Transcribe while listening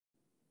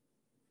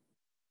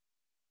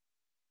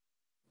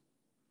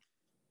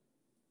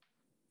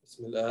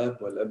بسم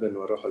الآب والابن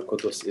والروح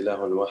القدس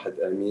إله واحد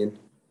آمين.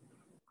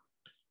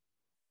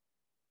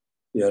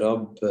 يا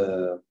رب،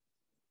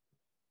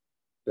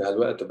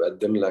 بهالوقت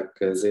بقدم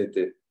لك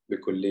ذاتي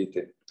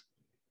بكليتي،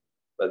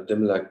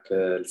 بقدم لك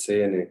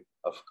لساني،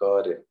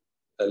 أفكاري،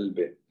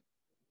 قلبي،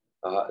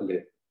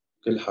 عقلي،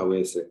 كل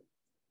حواسي.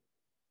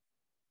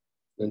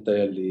 أنت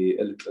يلي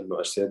قلت إنه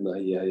أجسادنا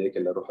هي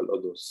هياكل لروح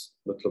القدس.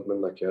 بطلب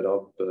منك يا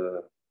رب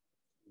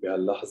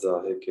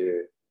بهاللحظة هيك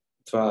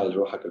تفعل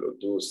روحك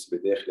القدوس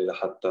بداخلي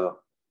لحتى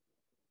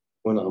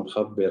أكون عم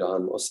خبر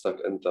عن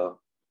قصتك أنت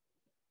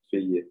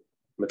فيي،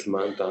 مثل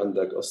ما أنت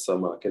عندك قصة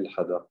مع كل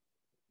حدا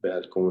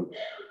بهالكون.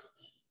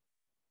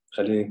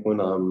 خليني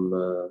أكون عم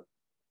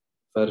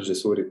فرجي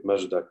صورة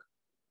مجدك،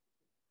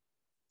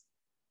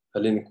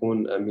 خليني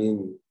أكون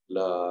أمين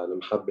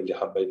للمحبة اللي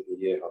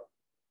حبيتني إياها.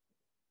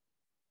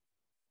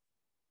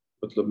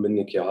 بطلب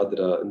منك يا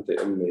عذراء، أنت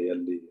أمي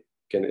يلي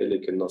كان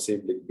إلك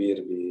النصيب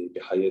الكبير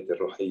بحياتي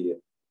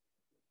الروحية،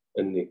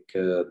 إنك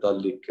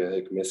ضلك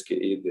هيك ماسكة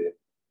إيدي،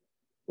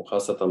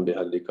 وخاصة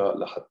بهاللقاء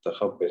لحتى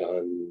أخبر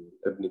عن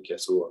ابنك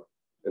يسوع،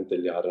 أنت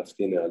اللي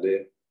عرفتيني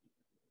عليه.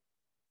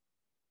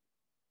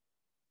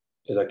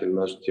 لك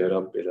المجد يا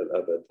رب إلى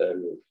الأبد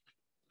آمين.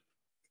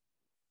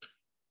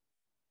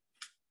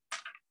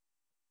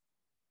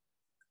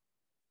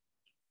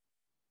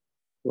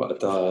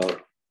 وقتها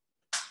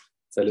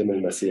سلم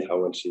المسيح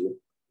أول شيء،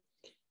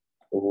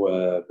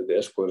 وبدي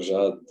أشكر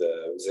جاد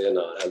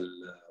وزينة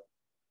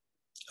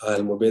على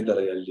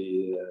المبادرة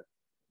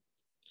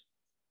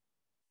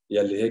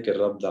يلي هيك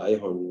الرب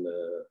دعيهم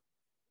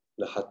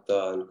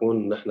لحتى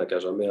نكون نحن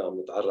كجماعة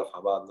نتعرف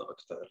على بعضنا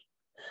أكثر.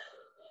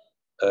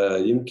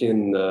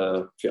 يمكن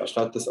في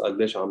أشخاص تسأل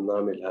ليش عم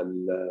نعمل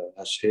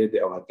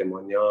هالشهادة أو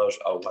هالتيمونياج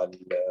أو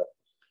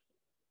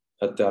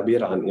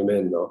هالتعبير عن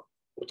إيماننا،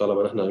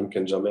 وطالما نحن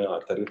يمكن جماعة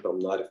أكثريتنا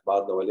بنعرف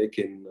بعضنا،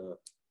 ولكن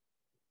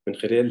من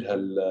خلال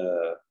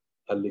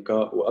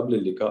هاللقاء وقبل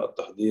اللقاء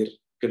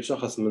التحضير كل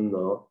شخص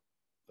منا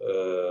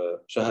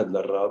شهد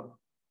للرب،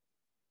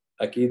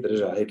 أكيد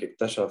رجع هيك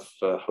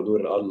اكتشف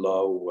حضور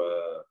الله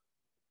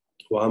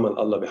وعمل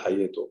الله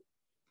بحياته.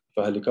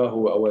 فهاللقاء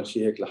هو أول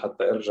شيء هيك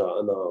لحتى أرجع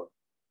أنا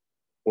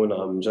أكون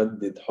عم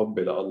جدد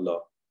حبي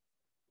لله.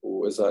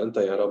 وإذا أنت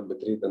يا رب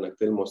بتريد أنك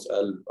تلمس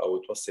قلب أو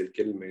توصل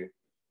كلمة،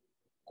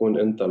 كون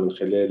أنت من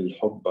خلال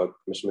حبك،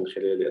 مش من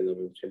خلالي أنا،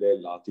 من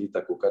خلال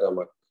عطيتك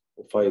وكرمك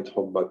وفايد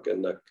حبك،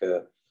 أنك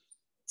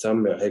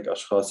تسمع هيك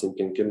أشخاص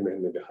يمكن كلمة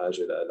هن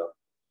بحاجة لها.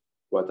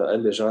 وقت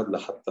قال لي جاد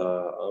لحتى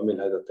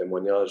أعمل هذا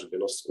التيمونياج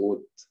بنص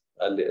قوت،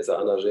 قال لي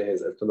إذا أنا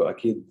جاهز، قلت له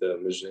أكيد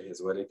مش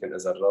جاهز، ولكن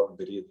إذا الرب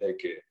بريد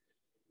هيك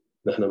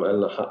نحن ما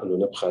لنا حق إنه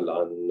نبخل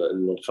عن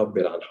إنه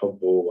نخبر عن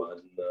حبه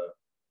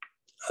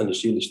عن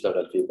الشيء اللي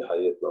اشتغل فيه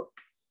بحياتنا.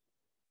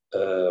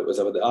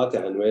 وإذا بدي أعطي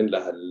عنوان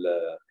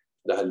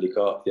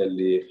لهاللقاء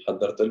يلي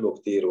حضرت له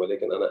كثير،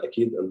 ولكن أنا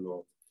أكيد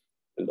إنه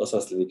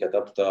القصص اللي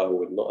كتبتها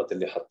والنقط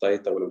اللي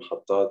حطيتها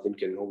والمحطات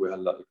يمكن هو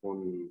هلا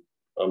يكون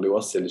عم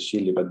بيوصل الشيء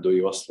اللي بده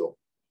يوصله.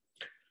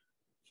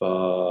 ف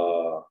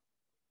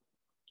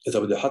إذا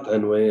بدي أحط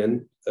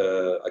عنوان،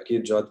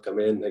 أكيد جاد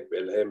كمان هيك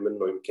بإلهام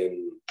منه،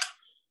 يمكن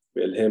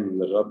بإلهام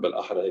من الرب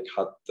الأحرى، هيك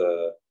حط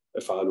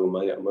افعلوا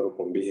ما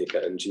يأمركم به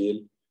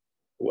كإنجيل،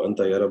 وأنت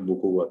يا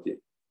رب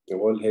قوتي.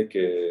 بقول هيك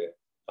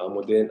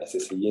عمودين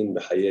أساسيين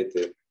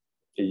بحياتي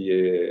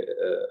هي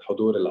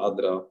حضور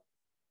العذراء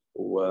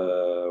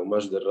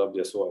ومجد الرب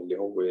يسوع اللي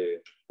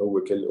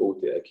هو كل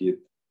قوتي،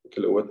 أكيد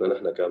كل قوتنا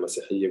نحن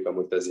كمسيحية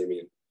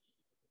كملتزمين.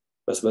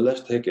 بس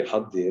بلشت هيك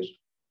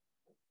أحضر،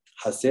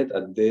 حسيت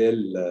قد ايه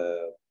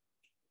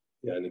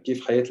يعني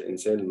كيف حياة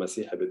الإنسان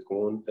المسيحي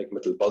بتكون هيك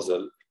مثل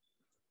بازل،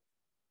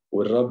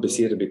 والرب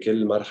بيصير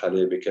بكل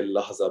مرحلة، بكل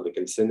لحظة،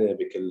 بكل سنة،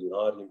 بكل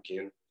نهار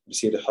يمكن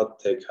بصير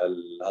يحط هيك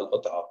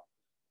هالقطعة.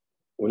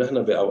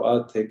 ونحن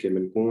بأوقات هيك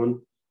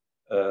بنكون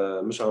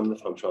مش عم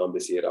نفهم شو عم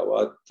بيصير،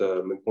 أوقات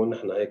بنكون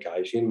نحن هيك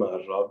عايشين مع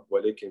الرب،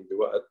 ولكن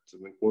بوقت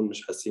بنكون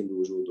مش حاسين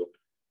بوجوده.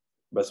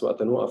 بس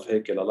وقت نوقف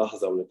هيك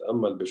للحظة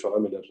ونتأمل بشو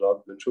عمل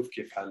الرب، بنشوف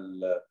كيف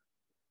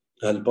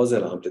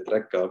هالبازل عم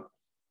تتركب،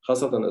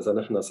 خاصة إذا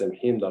نحن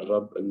سامحين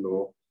للرب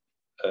إنه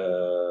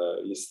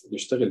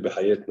يشتغل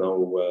بحياتنا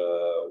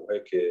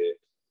وهيك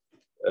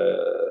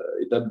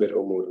يدبر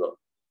أمورنا.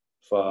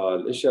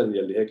 فالأشياء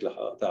اللي هيك رح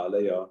أقطع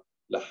عليها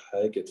رح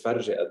هيك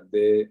تفرجي قد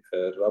إيه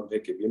الرب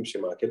هيك بيمشي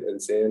مع كل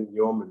إنسان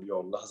يوم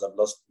بيوم، لحظة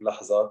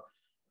بلحظة،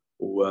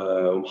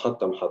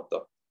 ومحطة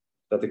محطة،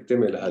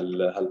 تتكتمل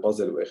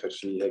هالبازل، وآخر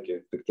شيء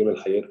هيك تكتمل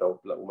حياتنا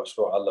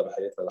ومشروع الله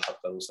بحياتنا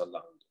لحتى نوصل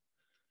لعنده.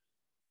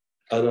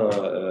 أنا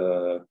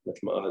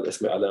مثل ما قال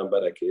اسمي ألان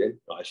بركة،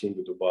 عايشين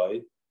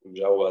بدبي،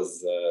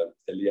 مجوز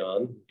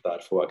إليان،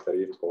 بتعرفوها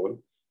أكثريتكم،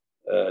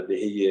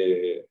 اللي هي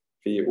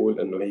في يقول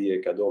إنه هي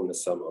كادو من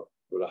السماء،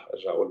 وراح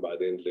أرجع أقول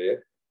بعدين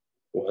ليه.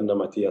 وعندنا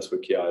ماتياس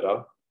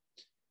وكيارا،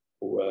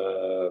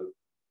 وإليان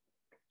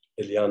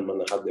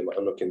منا حدا مع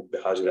إنه كنت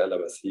بحاجة لها،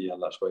 بس هي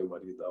هلا شوي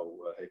مريضة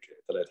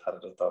وهيك طلعت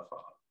حرارتها،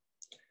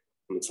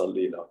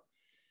 فبنصلي لها.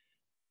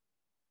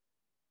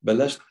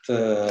 بلشت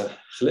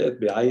خلقت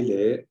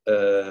بعائلة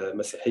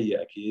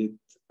مسيحية أكيد،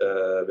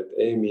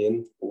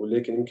 بتآمن،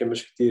 ولكن يمكن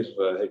مش كتير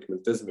هيك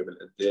ملتزمة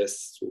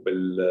بالقداس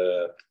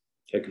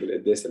هيك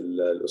بالقداس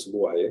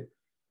الأسبوعي.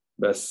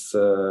 بس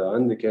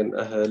عندي كان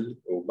أهل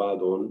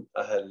وبعدهم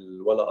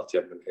أهل ولا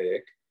أطيب من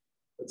هيك.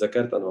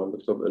 تذكرت أنا عم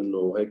بكتب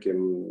إنه هيك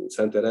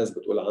سان تيريز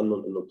بتقول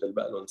عنهم إنه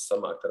بتلبق لهم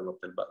السماء أكثر ما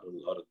بتلبق لهم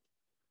الأرض،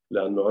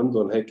 لأنه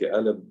عندهم هيك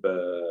قلب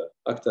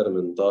أكثر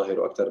من طاهر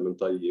وأكثر من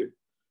طيب.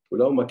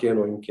 ولو ما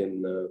كانوا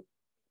يمكن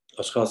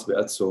أشخاص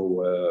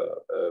بيقدسوا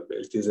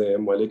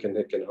بالتزام، ولكن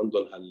هيك كان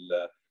عندهم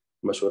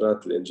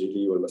هالمشورات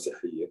الإنجيلية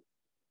والمسيحية.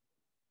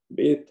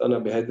 بقيت أنا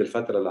بهذه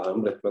الفترة اللي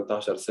عمري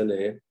 18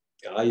 سنة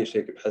عايش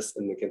هيك، بحس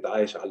إني كنت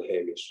عايش على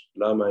الهامش،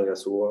 لا مع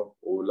يسوع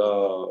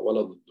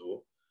ولا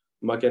ضده.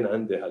 ما كان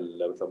عندي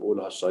مثل ما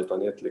بقولوا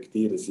هالشيطانيات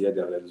الكتير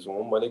زيادة عن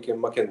اللزوم، ولكن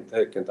ما كنت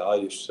هيك، كنت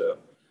عايش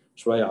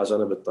شوي على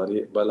جانب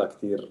الطريق، بلا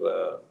كتير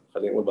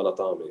خلينا نقول بلا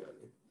طعمة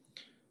يعني.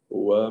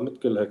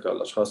 ومثل هيك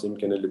الأشخاص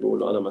يمكن اللي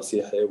بيقولوا أنا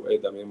مسيحي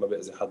وآدمي ما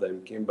بأذي حدا،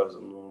 يمكن بس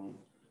إنه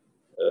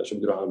شو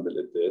بدي أروح أعمل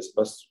بالقداس،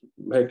 بس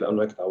هيك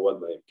لأنه هيك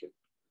تعودنا يمكن.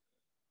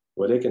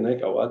 ولكن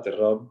هيك أوقات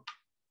الرب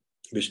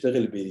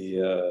بيشتغل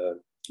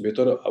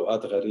بطرق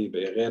أوقات غريبة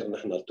غير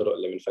نحن الطرق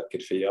اللي بنفكر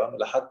فيها،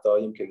 لحتى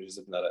يمكن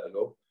يجذبنا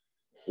له.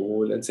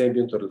 والإنسان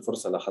بينطر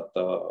الفرصة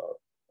لحتى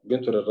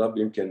بينطر الرب،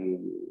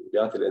 يمكن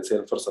بيعطي الإنسان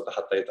الفرصة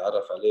حتى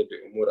يتعرف عليه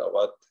بأمور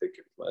أوقات هيك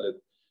مثل ما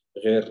قلت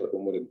غير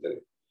أمور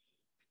الدنيا.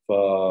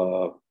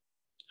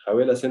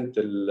 فحوالي سنة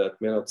ال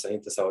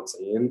 98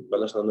 99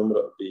 بلشنا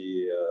نمرق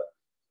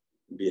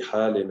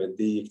بحالة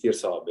مادية كتير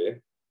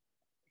صعبة،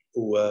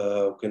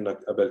 وكنا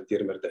قبل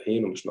كتير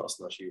مرتاحين ومش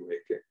ناقصنا شيء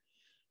وهيك.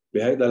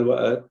 بهيدا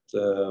الوقت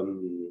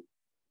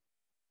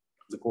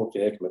بيكون في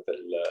هيك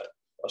مثل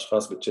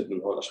اشخاص بتشد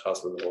من هون،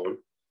 اشخاص من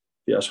هون.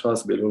 في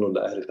اشخاص بيقولوا لهم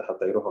لاهلي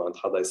حتى يروحوا عند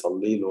حدا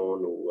يصلي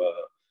لهم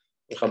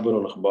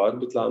ويخبرهم اخبار.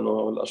 بيطلع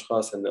انه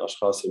الاشخاص هن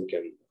اشخاص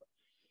يمكن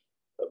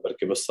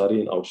بركي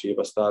بصارين او شيء،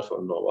 بس تعرفوا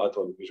انه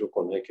اوقاتهم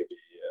بيجوكم هيك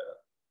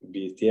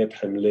بثياب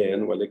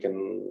حملان،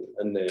 ولكن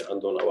هن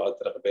عندهم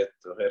اوقات رغبات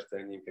غير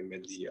ثانيه يمكن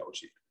ماديه او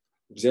شيء.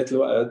 بذات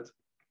الوقت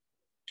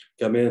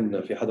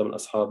كمان في حدا من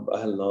اصحاب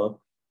اهلنا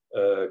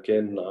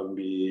كان عم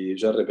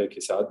بيجرب هيك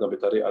يساعدنا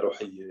بطريقه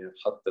روحيه،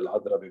 حط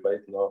العذراء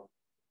ببيتنا،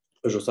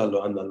 اجوا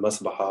صلوا عنا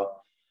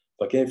المسبحه.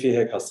 فكان في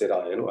هيك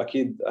هالصراعين،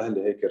 واكيد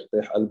اهلي هيك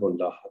ارتاح قلبهم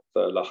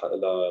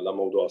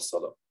لموضوع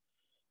الصلاه.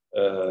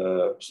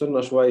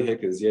 صرنا شوي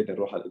هيك زياده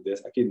نروح على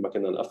القداس. اكيد ما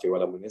كنا نقفي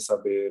ولا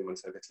مناسبه،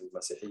 المناسبات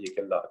المسيحيه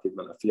كلها اكيد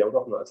ما نقفيها،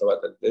 ورحنا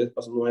وقت القداس،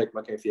 بس انه هيك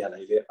ما كان فيها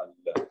العلاقه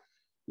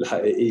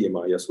الحقيقيه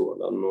مع يسوع،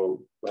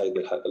 لانه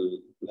هيدي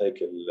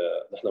هيك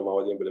نحن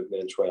معودين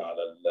بلبنان شوي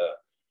على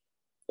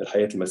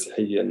الحياه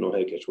المسيحيه، انه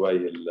هيك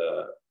شوي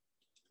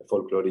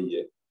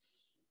الفولكلوريه.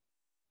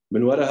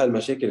 من وراء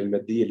هالمشاكل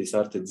الماديه اللي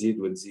صارت تزيد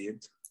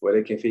وتزيد،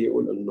 ولكن في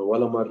يقول انه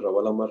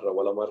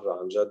ولا مره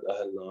عن جد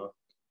اهلنا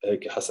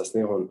هيك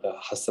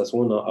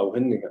حسسونا او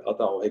هن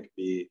قطعوا هيك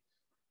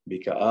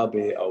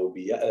بكآبه او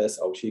بيأس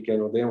او شيء.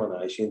 كانوا دائما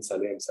عايشين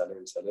سلام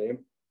سلام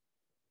سلام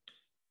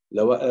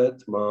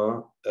لوقت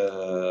ما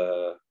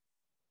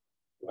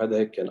وهذا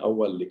هيك كان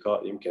اول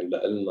لقاء يمكن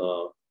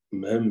لنا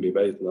مهم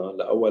ببيتنا،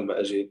 لاول ما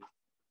اجت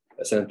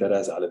سان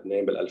تيريز على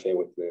لبنان بال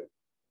 2002.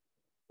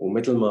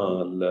 ومثل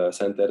ما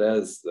سان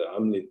تيريز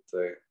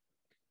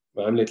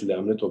عملت اللي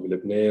عملته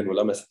بلبنان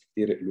ولمست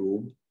كثير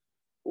قلوب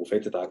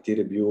وفاتت على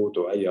كثير بيوت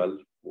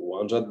وعيال،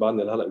 وعن جد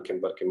بعدني لهلا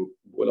يمكن بركي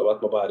بقول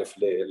اوقات ما بعرف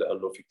ليه،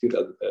 لانه في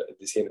كثير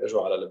قديسين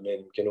اجوا على لبنان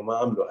يمكن وما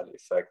عملوا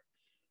هالإفكت.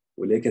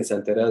 ولكن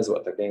سان تيريز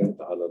وقتها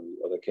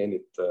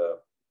كانت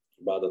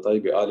بعد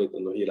طيبه قالت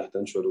انه هي رح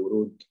تنشر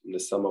ورود من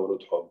السماء،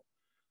 ورود حب.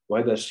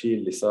 وهذا الشيء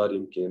اللي صار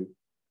يمكن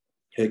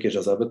هيك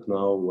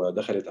جذبتنا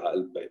ودخلت على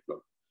قلب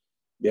بيتنا.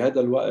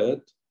 بهذا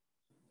الوقت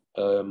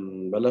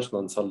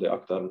بلشنا نصلي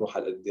أكثر، نروح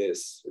على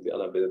القداس اللي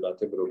أنا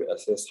بعتبره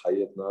بأساس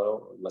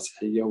حياتنا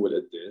المسيحية هو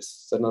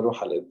القداس. صرنا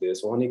نروح على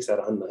القداس، وهونيك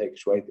صار عندنا هيك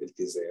شوية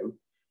التزام.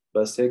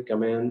 بس هيك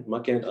كمان ما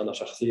كان أنا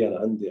شخصيا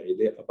عندي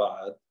علاقة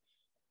بعد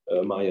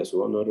مع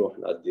يسوع، إنه نروح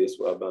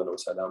نقدس وأبانا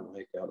وسلام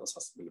وهيك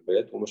هالقصص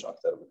بالبيت ومش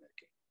أكثر من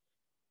هيك.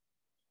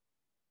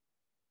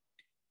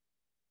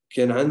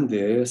 كان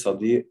عندي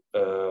صديق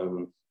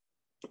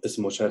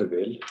اسمه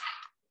شربل.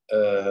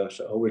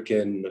 هو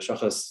كان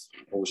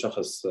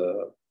شخص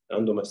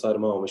صار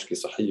معه مشكلة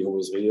صحية،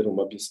 هو صغير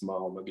وما بيسمع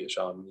وما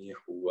بيقشع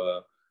منيح،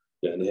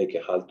 ويعني هيك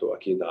حالته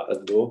أكيد على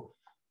قده.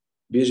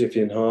 بيجي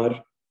في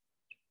نهار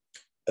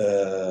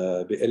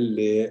بيقول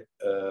لي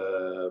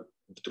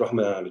بتروح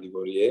معي على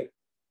ميديغورية.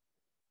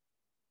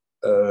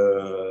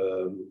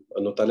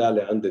 إنه طلع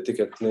لي عندي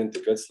 2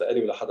 تيكتس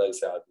لإلي ولحدا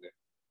يساعدني،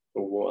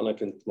 وأنا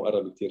كنت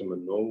مقرب كثير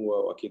منه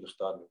وأكيد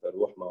اختارني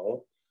أروح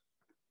معه.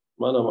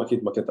 ما أنا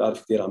أكيد ما كنت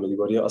أعرف كثير عن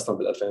ميديغورية أصلا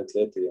بال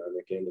 2003،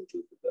 يعني كانت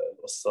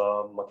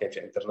القصة ما كان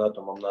في إنترنت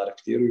وما بنعرف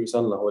كثير،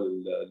 ويوصلنا هو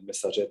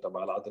المساجات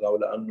تبع العذراء،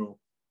 ولأنه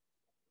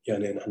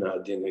يعني نحن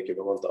قاعدين هيك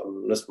بمنطقة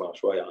نسمع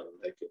شوي عن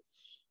هيك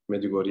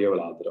ميديغورية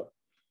والعذراء.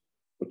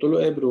 قلت له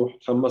ايه بروح.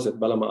 تحمست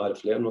بلا ما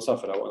اعرف ليه، انه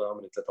سفره وانا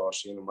عمري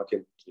 23 وما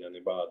كنت يعني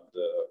بعد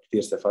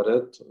كثير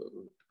سافرت.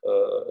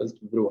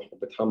 قلت بروح،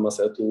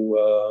 وبتحمست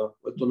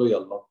وقلت له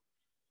يلا.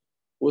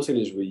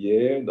 وصل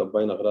جوية،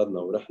 دبينا أغراضنا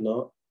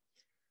ورحنا.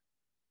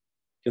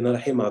 كنا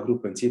رايحين مع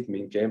جروب، نسيت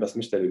مين كان بس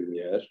مش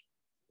تلفزيونير.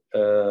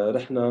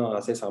 رحنا على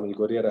أساس عم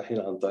الجوريا رايحين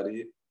عن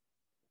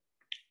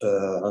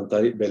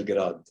طريق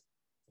بلغراد.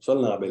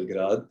 وصلنا على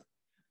بلغراد.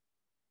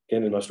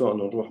 كان المشروع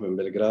انه نروح من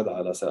بلغراد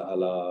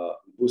على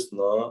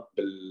بوسنا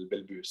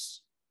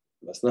بالبوس.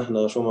 بس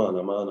نحن شو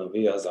معنا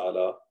فيز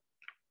على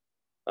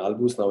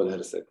البوسنة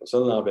والهرسك.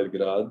 وصلنا على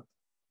بلغراد،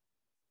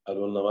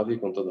 قالوا لنا ما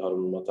فيكم تظهروا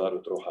من المطار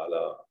وتروح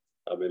على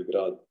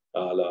بلغراد،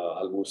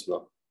 على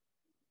البوسنة.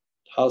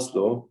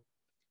 حاصله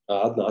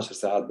قعدنا 10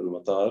 ساعات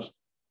بالمطار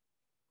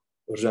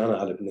ورجعنا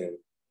على لبنان.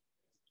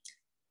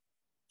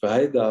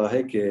 فهيدا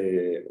هيك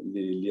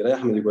اللي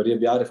رايح من ليبوريا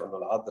بيعرف انه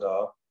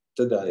العذراء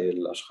تدعي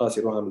الاشخاص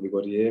يروحوا من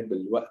ليبوريا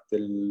بالوقت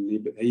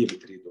اللي هي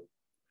بتريده.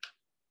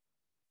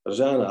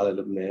 رجعنا على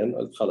لبنان،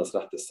 قلت خلص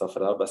رحت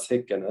السفرة، بس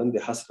هيك كان عندي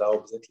حسرة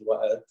وبذات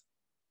الوقت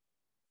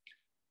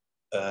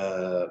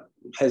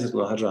حاسس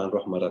انه هرجع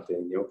نروح مرة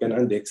ثانية. وكان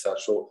عندي هيك صار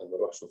شوق انه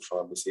اروح شوف شو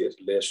عم بيصير،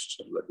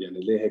 ليش يعني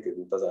ليه هيك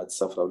انتزعت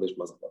السفرة وليش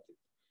ما زبطت.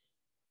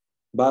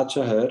 بعد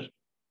شهر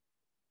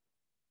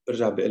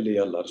رجع بيقول لي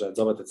يلا رجعت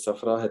زبطت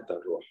السفرة هات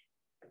نروح.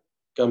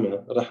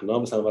 كمان رحنا،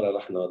 بس المرة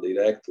رحنا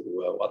دايركت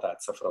وقطعت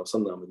السفرة.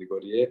 وصلنا على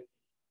مديغورية.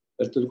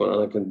 قلت لكم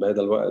انا كنت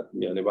بهذا الوقت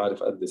يعني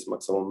بعرف قدس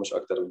ماكسيموم مش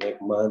اكثر من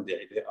هيك، وما عندي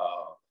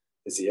علاقة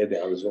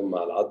زيادة عن اللزوم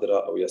مع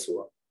العذراء او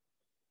يسوع.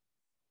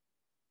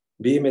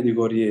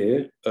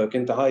 بميديغوريه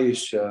كنت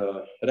عايش.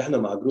 رحنا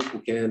مع جروب،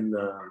 وكان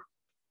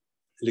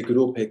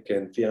الجروب هيك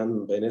كان في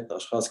عندنا بيناتنا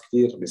اشخاص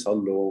كثير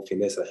بيصلوا، في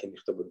ناس رايحين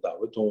يختبروا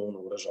دعوتهم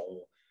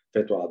ورجعوا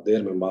فاتوا على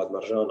الدير من بعد ما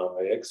رجعنا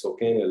وهيك. سو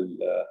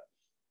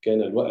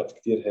كان الوقت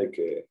كثير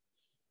هيك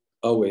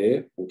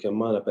قوي. وكان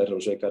معنا بير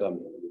روجيه كرم،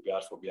 يعني اللي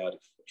بيعرف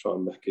شو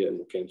عم بحكي،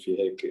 انه كان في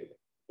هيك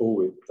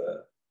قوه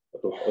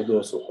روح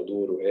قدس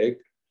وحضور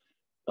وهيك.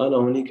 انا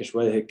هونيك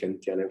شوي هيك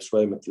كنت يعني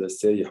شوي مثل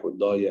السايح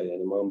والضايع،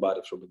 يعني ما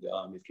بعرف شو بدي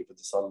اعمل، كيف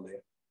بدي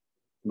اصلي.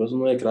 بس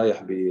انه هيك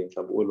رايح مثل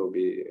ما بقولوا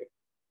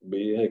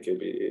هيك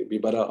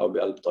ببراءه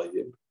وبقلب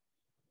طيب.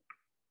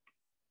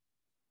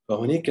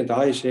 فهونيك كنت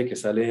عايش هيك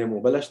سلام،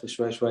 وبلشت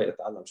شوي شوي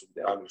اتعلم شو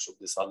بدي اعمل شو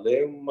بدي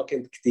صلي. وما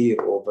كنت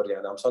كتير اوفر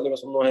يعني عم صلي،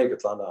 بس انه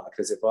هيك طلعنا على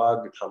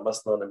كريزيفاج،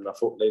 تحمسنا، نمنا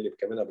فوق ليله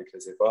بكملها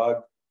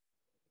بكريزيفاج.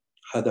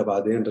 حدا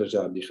بعدين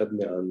رجع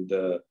بيخدمي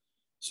عند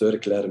سور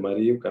كلير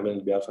ماري، وكمان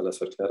اللي بيعرف على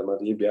سور كلير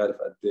ماري بيعرف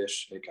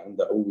قديش هيك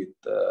عندها قوه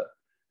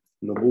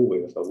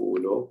نبوه مثل ما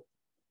بقولوا.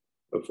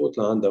 بفوت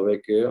لعندها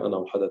وهيك انا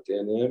وحدا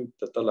تاني،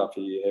 بتطلع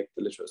في هيك،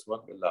 بتقول لي شو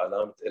اسمك؟ بقول لها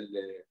علام. بتقول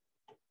لي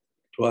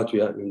وات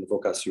يعني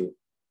فوكاسيون.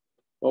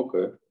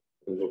 اوكي،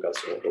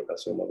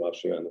 فوكاسيون ما بعرف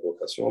شو يعني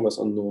فوكاسيون، بس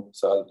انه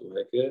سالته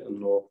هيك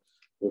انه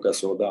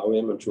فوكاسيون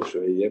دعوه، بنشوف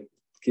شو هي،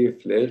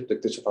 كيف ليش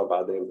بتكتشفها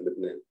بعدين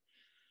بلبنان.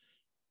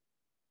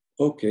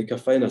 اوكي،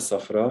 كفينا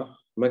السفره،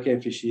 ما كان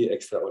في شيء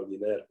اكسترا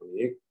اوردينير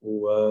هيك.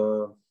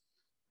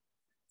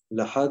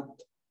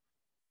 لحد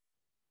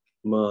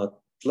ما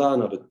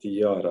طلعنا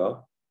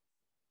بالطياره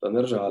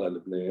لنرجع على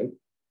لبنان.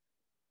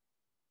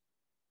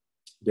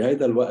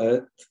 بهيدا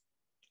الوقت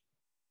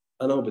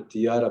انا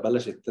وبالطياره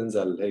بلشت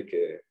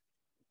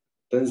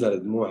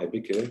تنزل دموعي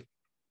بكي.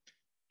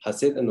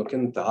 حسيت انه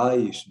كنت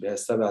عايش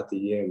بهالسبعة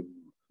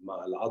ايام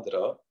مع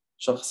العذراء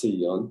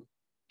شخصيا،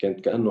 كنت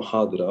كانه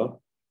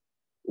حاضره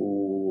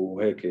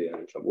وهيك،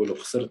 يعني فبقولوا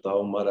خسرتها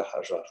وما راح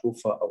ارجع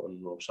اشوفها، او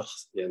انه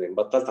شخص يعني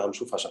بطلت عم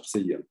اشوفها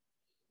شخصيا.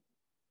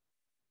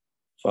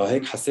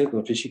 فهيك حسيت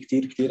انه في شيء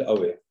كتير كتير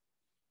قوي.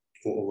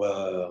 و...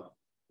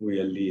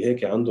 ويلي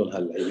هيك عندهم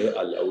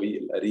هالعلاقه القويه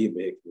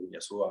القريبه هيك من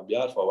يسوع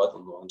بيعرفوا اوقات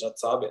انه عن جد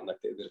صعب انك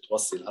تقدر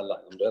توصل.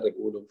 هلا مجرد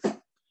بيقولوا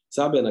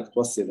صعب انك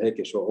توصل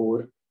هيك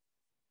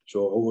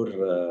شعور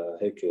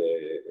هيك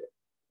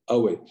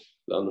قوي،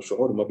 لانه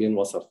الشعور ما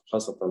بينوصف،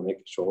 خاصه هيك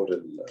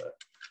الشعور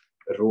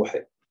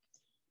الروحي.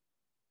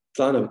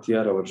 طلعنا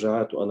بالطياره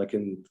ورجعت وانا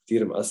كنت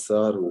كثير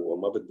مأثر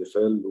وما بدي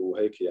فل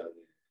وهيك،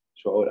 يعني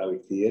شعور قوي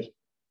كثير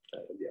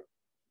يعني.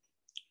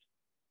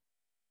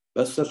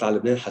 بس وصلت على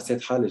لبنان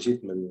حسيت حالي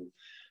جيت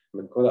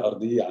من كرة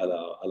أرضية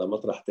على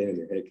مطرح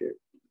تاني هيك،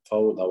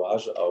 فوضى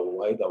وعجقة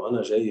وهيدا،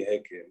 وأنا جاي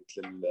هيك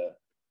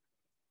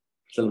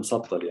مثل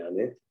مسطل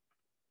يعني.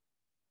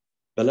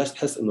 بلشت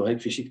أحس إنه هيك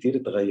في شيء كتير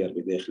تغير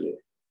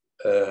بداخلي.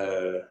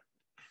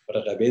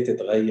 رغباتي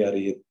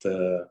تغيرت.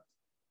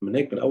 من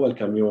هيك من أول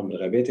كم يوم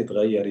رغباتي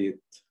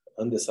تغيرت.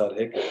 عندي صار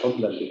هيك حب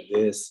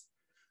للقداس.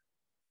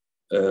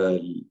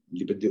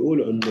 اللي بدي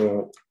أقوله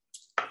إنه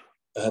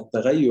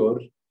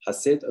هالتغير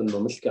حسيت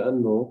إنه مش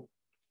كأنه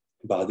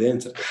بعدين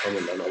صرت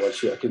أفهم. أنا أول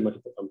شيء أكيد ما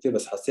كنت فهمتيه،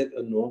 بس حسيت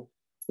إنه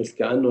مثل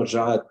كأنه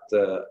رجعت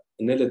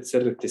نلت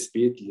سر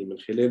التثبيت اللي من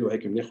خلاله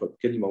هيك بناخذ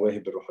كل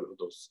مواهب الروح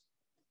القدس.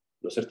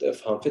 إنه صرت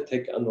أفهم، فت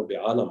هيك كأنه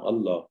بعالم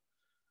الله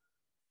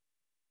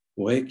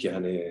وهيك،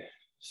 يعني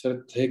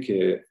صرت هيك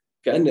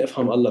كأني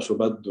أفهم الله شو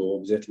بده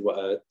بذات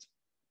الوقت.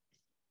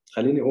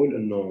 خليني أقول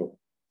إنه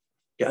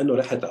كأنه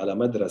رحت على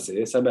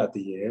مدرسة 7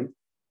 أيام،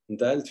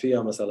 انتقلت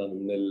فيها مثلا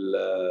من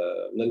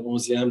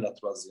الأونزيام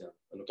للتروازيام،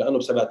 إنه كأنه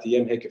ب7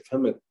 أيام هيك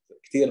فهمت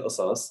كثير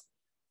قصص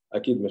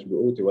اكيد مش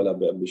بقوتي ولا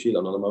بشيء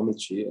لانه انا ما عملت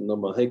شيء،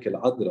 انما هيك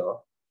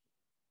العذراء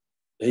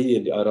هي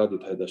اللي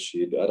ارادت هذا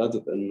الشيء، اللي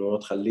ارادت انه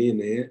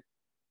تخليني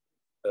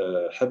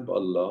حب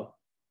الله،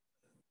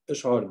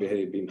 اشعر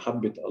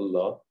بمحبه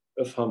الله،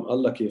 افهم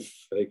الله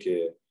كيف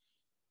هيك،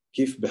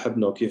 كيف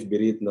بحبنا وكيف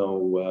بريدنا،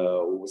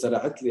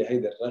 وزرعت لي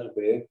هيدي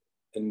الرغبه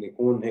اني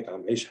اكون هيك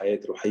عم عيش حياه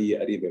روحيه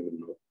قريبه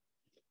منه.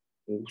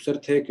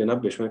 وصرت هيك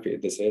نبش، ما في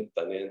قداسات،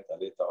 تنين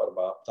ثلاثة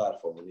أربعة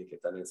بتعرفوا هنيك،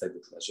 تنين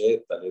سيدة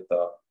نجاة،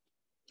 ثلاثة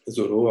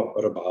زروع،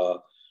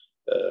 أربعة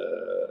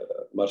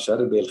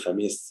مرشربة،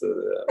 الخميس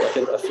ما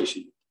كنت أفي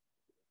شيء.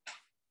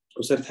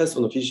 وصرت أحس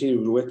إنه في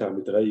شيء جواتي عم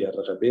بيتغير،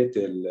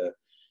 رغباتي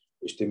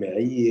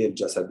الاجتماعية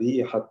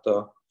الجسدية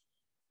حتى،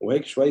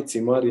 وهيك شوية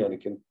ثمار يعني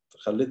كنت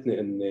خلتني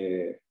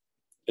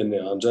إني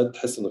عن جد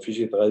أحس إنه في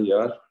شيء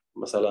تغير.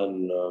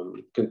 مثلا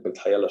كنت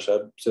متحيلا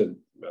شاب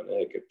بسب، يعني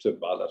هيك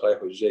بسب على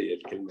الرايح والجاي،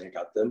 الكلمة هيك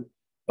على التم،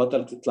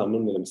 بطلت تطلع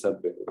مني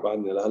المسبة،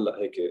 وبعدني لهلا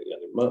هيك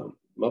يعني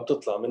ما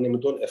بتطلع مني من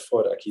دون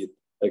افور، اكيد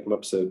هيك ما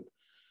بسب.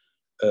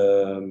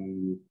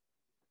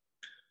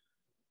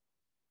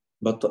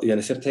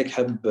 يعني صرت هيك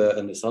حب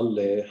اني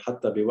صلي،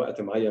 حتى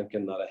بوقت معين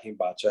كنا رايحين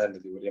بعد شهر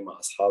مديورين مع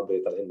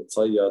اصحابي طالعين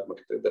نتصيد، ما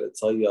كنت اقدر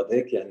اتصيد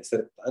هيك، يعني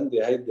صرت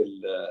عندي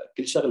هيدي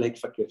كل شغله هيك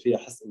فكر فيها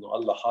احس انه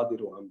الله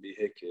حاضر وعم بي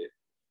هيك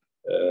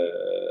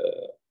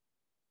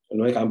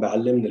انه هيك عم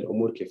بيعلمني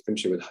الامور كيف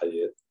تمشي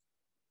بالحياه.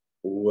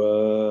 و...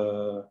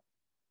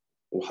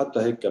 وحتى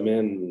هيك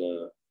كمان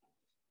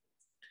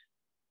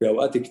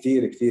بأوقات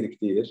كتير كتير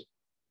كتير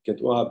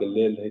كنت أوعى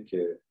بالليل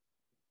هيك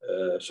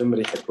شم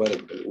ريحة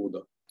ورد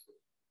بالأوضة.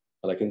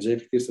 أنا كنت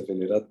جايب كتير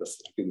سفينيرات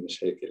بس أكيد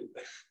مش هيك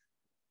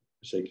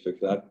مش هيك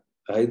الفكرة.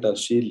 هيدا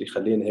الشيء اللي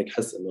خليني هيك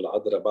حس إنه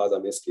العذراء بعدها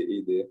ماسكة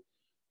إيدي،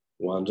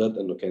 وعن جد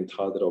إنه كانت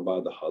حاضرة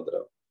وبعدها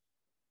حاضرة.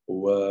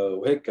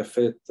 وهيك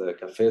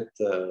كفيت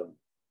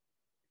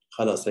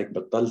خلص هيك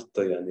بطلت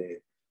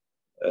يعني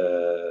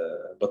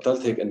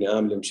بطلت هيك اني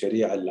اعمل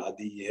المشاريع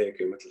العاديه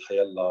هيك مثل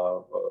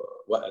حيلا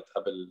وقت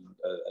قبل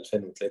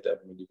 2003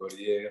 قبل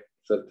ميديغوريه،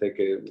 صرت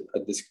هيك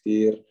اتقدس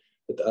كثير،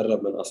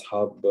 بتقرب من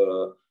اصحاب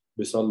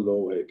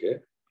بيصلوا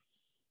وهيك،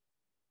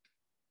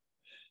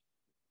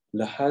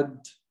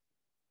 لحد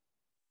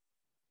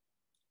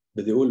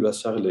بدي اقول بس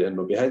شغله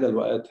انه بهذا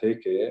الوقت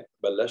هيك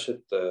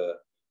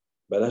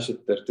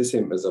بلشت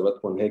ترتسم اذا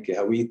بدكم هيك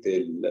هويتي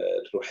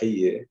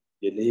الروحيه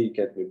اللي هي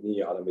كانت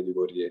مبنيه على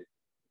ميديغوريه.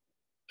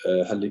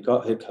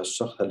 هاللقاء هيك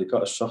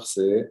هاللقاء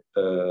الشخصي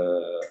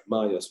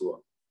مع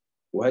يسوع،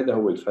 وهذا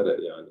هو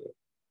الفرق يعني.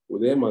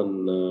 ودائما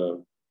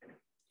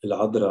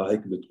العذراء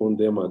هيك بتكون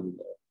دائما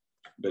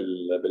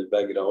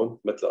بالباك جراوند،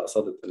 مثل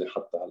قصدت اللي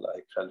حتى هلا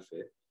هيك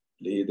خلفي،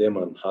 اللي هي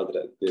دائما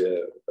حاضره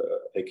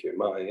هيك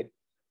معي،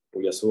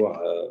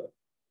 ويسوع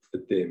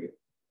قدامي.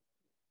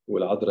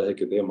 والعذراء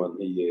هيك دائما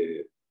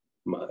هي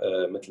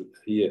مثل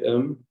هي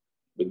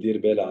بتدير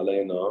بالها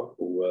علينا،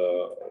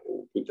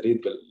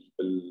 وبتريد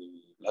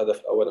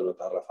بالهدف الاول انه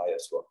نتعرف على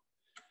يسوع.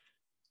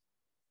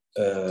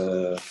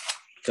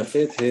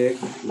 كفيت هيك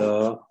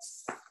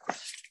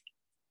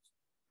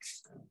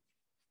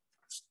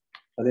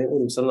خلينا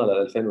نقول وصلنا ل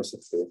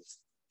 2006.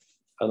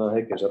 انا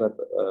هيك جربت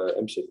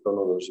امشي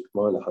كرونولوجيك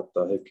ما لحتى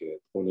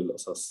هيك تكون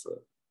القصص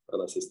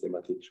انا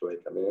سيستماتيك شوي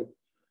كمان.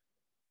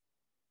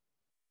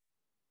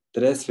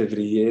 13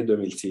 فevrier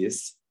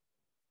 2006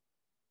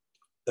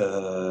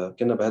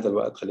 كنا بهذا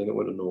الوقت خليني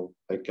اقول انه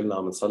هيك كلنا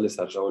عم نصلي،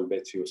 صار جو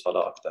البيت فيه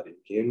صلاه اكثر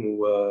يمكن،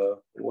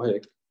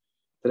 وهيك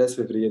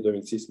 13 فevrier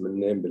 2006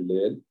 بننام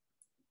بالليل،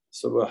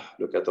 الصبح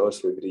لو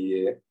 14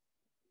 فevrier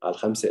على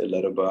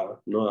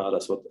 5:15 نوع على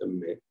صوت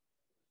امي.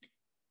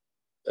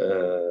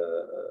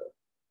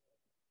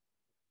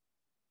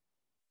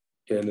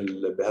 كان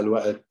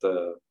بهالوقت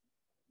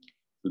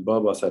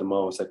البابا صار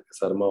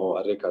معه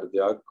اري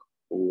كاردياك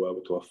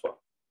وتوفى.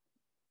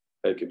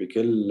 هيك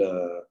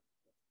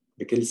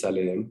بكل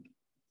سلام،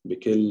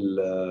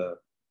 بكل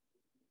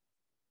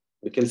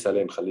بكل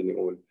سلام خليني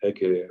اقول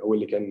هيك. هو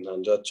اللي كان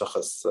عن جد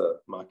شخص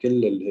مع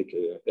كل هيك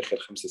اخر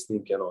 5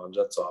 سنين كانوا عن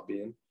جد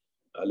صعبين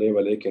عليه،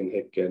 ولكن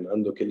هيك كان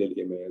عنده كل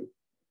الايمان،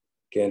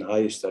 كان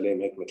عايش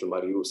سلام هيك مثل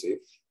مار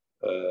يوسف.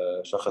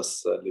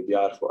 شخص اللي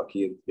بيعرفه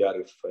اكيد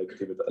بيعرف هيك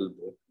طيبة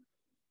قلبه.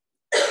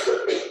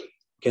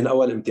 كان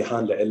اول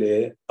امتحان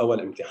لإلي، اول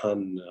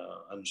امتحان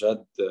عن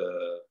جد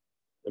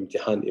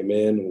امتحان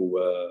ايمان،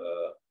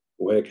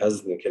 وهيك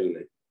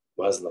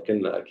وهزنا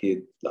كلنا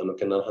اكيد، لانه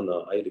كنا نحن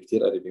عائله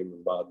كثير قريبين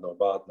من بعضنا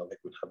وبعضنا وهيك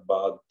بنحب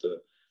بعض،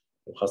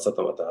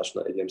 وخاصه وقت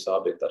عشنا ايام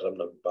صعبه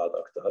تقربنا من بعض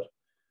اكثر.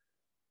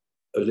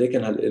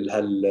 لكن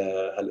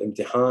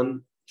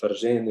هالامتحان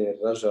فرجاني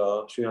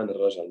الرجا، شو يعني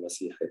الرجا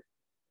المسيحي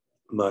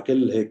مع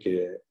كل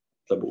هيك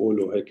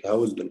بقولوا هيك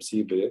هول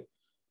المصيبه.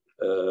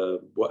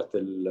 بوقت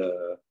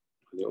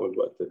خليني اقول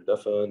وقت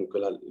الدفن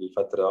وكل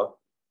هالفتره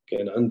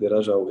كان عندي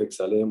رجا وهيك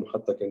سلام،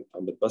 وحتى كنت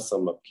عم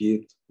بتبسم ما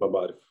بكيت، ما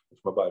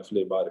بعرف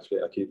ليه، بعرف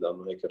ليه اكيد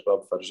لانه هيك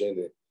الرب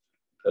فرجاني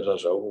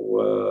الرجا.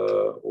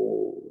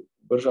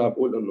 وبرجع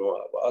بقول انه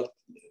اوقات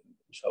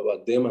مش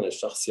اوقات، دائما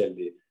الشخص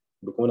يلي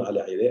بيكون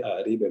على علاقه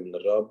قريبه من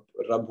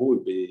الرب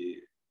هو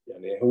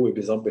يعني هو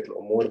بيظبط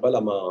الامور بلا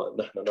ما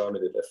نحن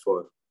نعمل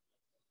الافور.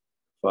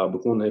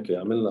 فبكون هيك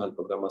عملنا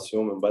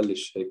هالبروجراماسيون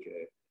بنبلش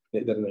هيك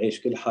نقدر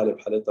نعيش كل حالة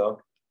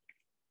بحالتها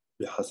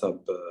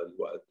بحسب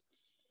الوقت.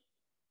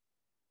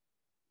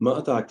 ما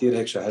قطع كتير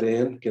هيك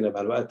شهرين كنا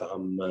بهالوقت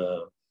عم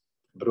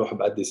بروح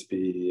بقدس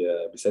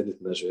بسيدة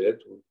نجاة،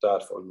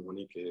 وبتعرفوا انه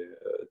هونيك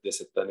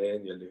قداس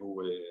التنين يلي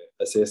هو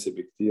اساسي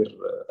بكتير،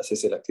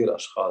 اساسي لكتير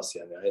اشخاص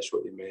يعني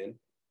عاشوا ايمان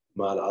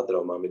مع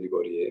العذراء ومع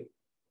ميديغورية.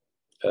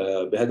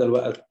 بهذا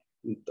الوقت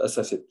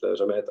تأسست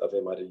جامعة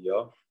افي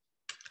ماريا،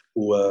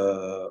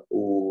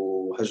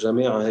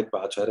 وهالجامعة هيك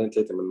بعد شهرين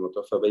ثلاثة من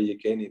متوفى بيي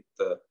كانت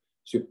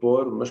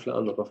سيبور، مش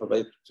لأنه توفى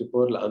بيي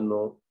سيبور،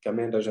 لأنه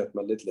كمان رجعت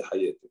ملت لي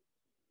حياتي.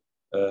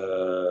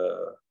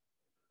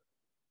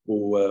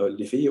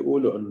 واللي فيه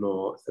يقولوا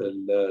انه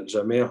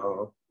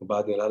الجماعه،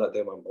 وبعدين هلا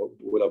دائما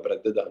بقولها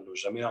وبرددها، انه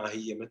الجماعه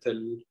هي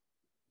مثل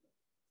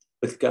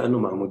كانه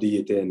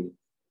معموديه تاني،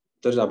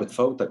 بترجع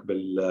بتفوتك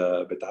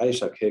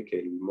بتعيشك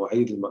هيك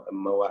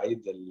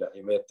مواعيد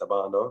العماد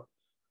تبعنا،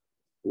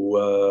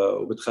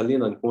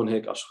 وبتخلينا نكون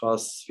هيك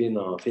اشخاص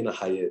فينا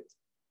حياه،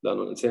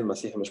 لانه الانسان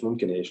المسيحي مش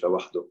ممكن يعيش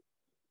لوحده.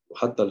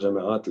 وحتى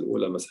الجامعات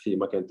الاولى المسيحيه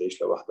ما كانت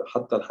تعيش لوحدها،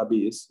 حتى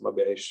الحبيس ما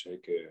بيعيش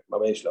هيك، ما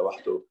بيعيش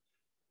لوحده،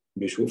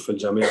 بيشوف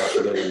الجماعة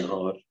خلال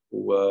النهار.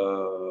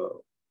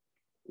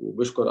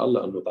 وبشكر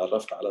الله أنه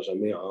تعرفت على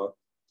جماعة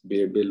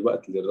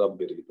بالوقت اللي الرب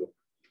بيريده.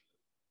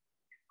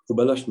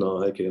 وبلشنا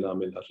هيك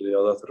نعمل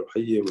الرياضات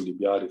الروحية، واللي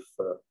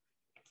بيعرف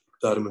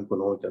كتار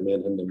منكم هون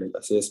كمان هن من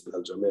الأساس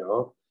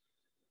بهالجماعة.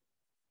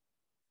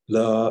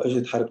 لا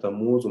اجت حرب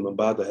تموز، ومن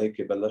بعدها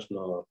هيك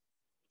بلشنا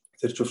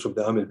صرت شوف شو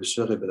بدي اعمل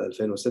بالشغل. بال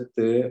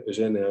 2006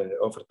 اجاني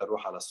اوفر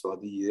تروح على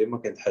السعوديه، ما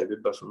كنت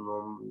حابب، بس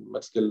انه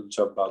مثل كل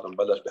شاب بعد ما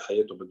بلش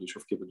بحياته بده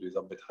يشوف كيف بده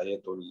يظبط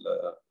حياته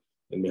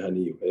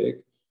المهنيه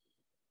وهيك.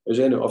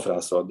 اجاني اوفر على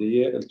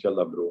السعوديه، قلت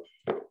يلا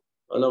بروح.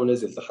 انا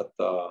ونزلت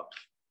حتى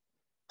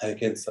هي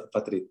كانت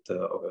فتره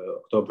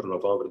اكتوبر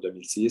نوفمبر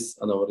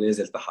 2006. انا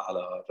ونازل تحت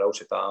على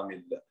روشه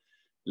اعمل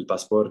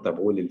الباسبور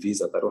تبعولي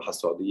الفيزا تروح على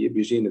السعوديه،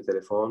 بيجيني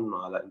تليفون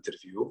على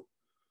انترفيو،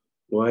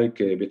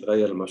 وهيك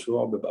بيتغير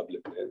المشروع وببقى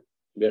بلبنان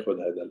بياخذ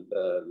هذا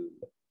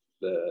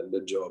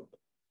الجوب.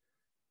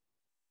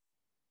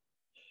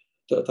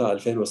 تقطع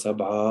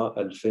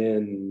 2007 2000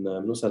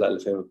 بنوصل ل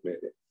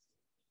 2008.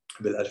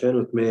 بال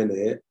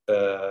 2008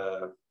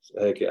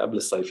 هيك قبل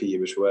الصيفيه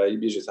بشوي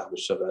بيجي صاحب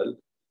الشغل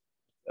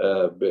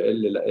بيقول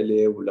لي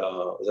لإلي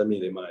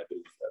ولزميلي معي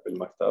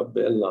بالمكتب،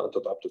 بيقول لنا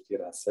انتم تعبتوا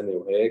كثير هالسنه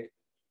وهيك،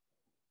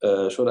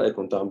 شو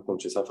رايكم تعملكم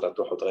شي سفره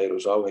تروحوا تغيروا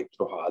جو، هيك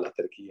تروحوا على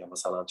تركيا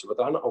مثلا، شو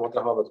بتعنقوا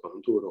مطرح ما بدكم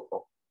انتم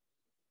روحوا.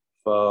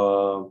 ف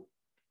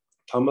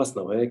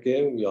تحمسنا وهيك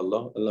ويلا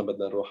قلنا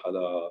بدنا نروح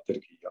على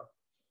تركيا.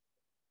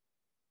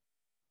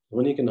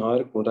 هونيك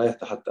نهار بكون رايح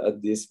تحت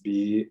تقدس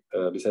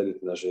بسيدة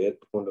نجاة،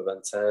 بكون ل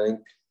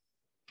 25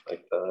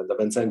 ل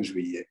 25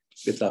 جوية،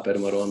 بيطلع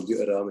بيرمارون بده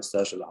يقرا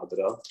مساج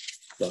العذراء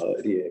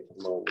لقريه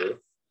موضوع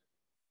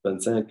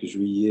 25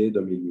 جوية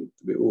 2008.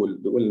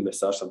 بيقول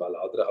المساج تبع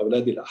العذراء: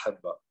 أولادي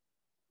الأحبة،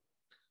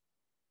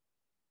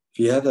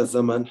 في هذا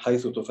الزمن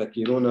حيث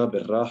تفكرون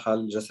بالراحة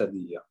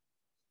الجسدية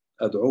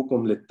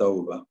أدعوكم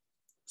للتوبة.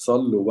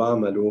 صلوا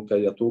واعملوا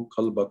كي يتوب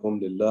قلبكم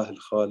لله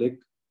الخالق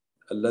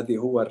الذي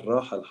هو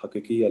الراحة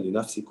الحقيقية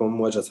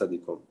لنفسكم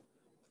وجسدكم،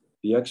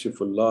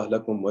 ليكشف الله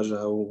لكم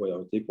وجهه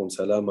ويعطيكم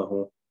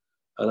سلامه.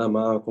 أنا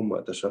معكم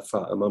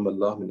وأتشفع أمام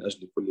الله من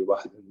أجل كل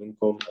واحد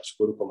منكم،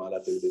 أشكركم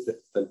على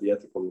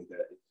تلبيتكم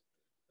ندائي.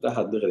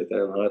 راحت دغري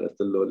ثاني نهار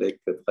قلت له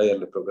ليك تغير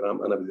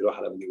البروجرام، أنا بدي أروح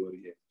على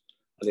مديورية.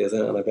 قال لي يا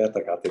زلمة أنا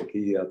بعتك على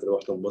تركيا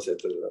تروح تنبسط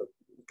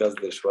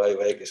تكزر شوي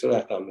وهيك، شو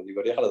رايح تعمل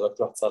مديورية؟ خلص بدك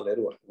تروح تصلي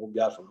روح، مو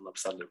بيعرفوا إنه أنا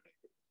بصلي.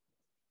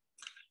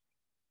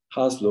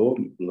 حاصله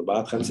إنه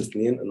بعد 5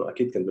 سنين إنه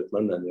أكيد كنت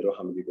بتمنى إني أروح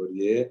على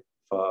مديورية،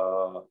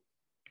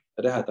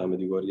 فرحت على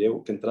مديورية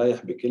وكنت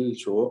رايح بكل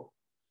شوق.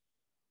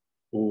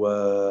 و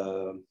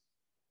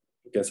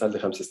كان صار لي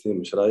 5 سنين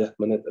مش رايح،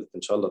 تمنيت قلت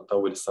ان شاء الله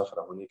تطول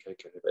السفره هونيك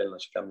هيك يبقى لنا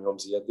شي كم يوم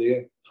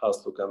زياده.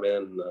 حاصله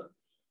كمان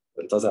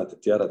انتزعت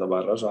الطياره تبع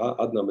الرجعه،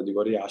 قعدنا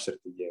مديوريه 10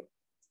 ايام.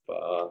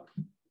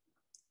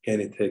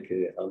 فكانت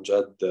هيك عن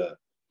جد،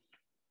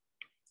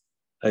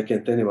 هاي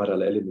كانت ثاني مره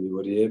لإلي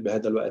مديوريه.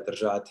 بهذا الوقت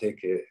رجعت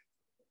هيك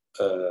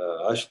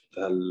عشت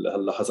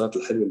هاللحظات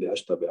الحلوه اللي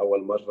عشتها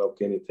باول مره،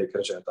 وكانت هيك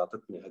رجعت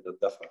اعطتني هذا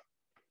الدفع.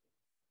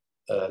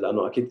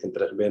 لانه اكيد كنت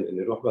رغبان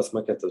اني اروح، بس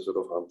ما كانت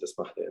الظروف عم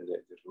تسمح لي اني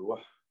اقدر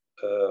اروح.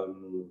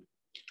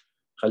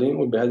 خلينا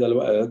نقول بهذا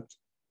الوقت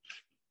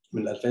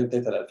من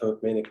 2003 ل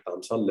 2008 كنت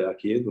عم صلي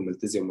اكيد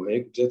وملتزم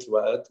وهيك. بذات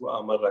الوقت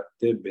وقع مره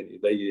كتاب بين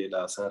ايدي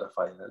لسان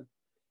رافائيل.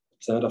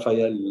 سان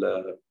رافائيل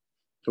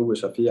هو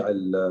شفيع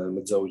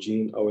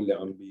المتزوجين او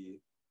اللي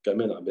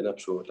كمان عم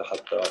بينبشوا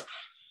لحتى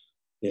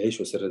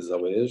يعيشوا سر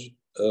الزواج.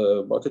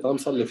 بقى كنت عم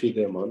صلي فيه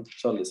دائما،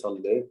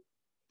 صلي.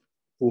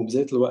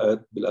 وبذات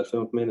الوقت بال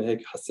 2008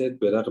 هيك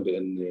حسيت برغبه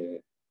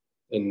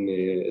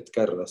اني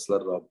اتكرس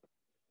للرب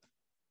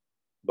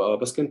بقى،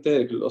 بس كنت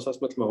تارك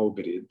القصص مثل ما هو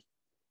بريد.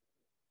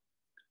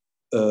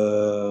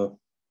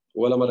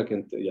 ولا مرة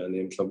كنت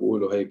يعني مثل ما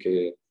بقولوا هيك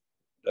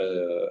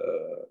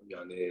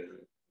يعني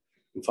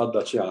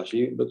مفضل شيء على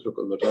شيء، بترك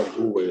انه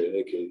الرب هو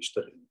هيك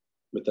يشتغل.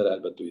 بالطريقه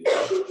اللي بده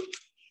اياها.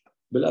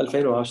 بال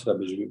 2010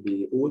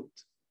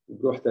 بقوت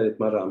بروح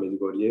ثالث مره على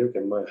ميديغوريه،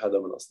 وكان معي حدا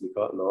من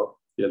اصدقائنا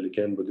يلي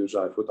كان بده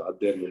يرجع يفوت على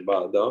الدير من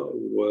بعدها،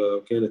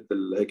 وكانت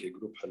هيك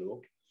جروب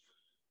حلو.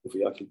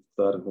 وفي اكيد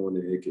كثار هون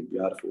هيك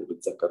بيعرفوا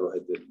وبتذكروا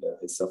هيدي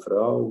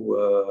السفره،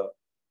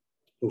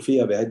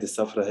 وفيها بهيدي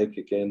السفره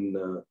هيك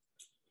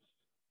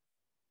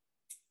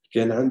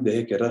كان عندي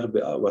هيك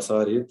رغبه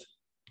وصارت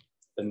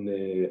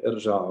اني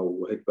ارجع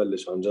وهيك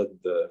بلش عن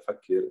جد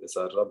افكر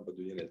اذا الرب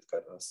بده اياني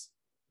اتكرس.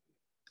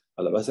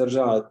 هلا بس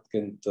رجعت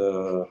كنت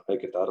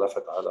هيك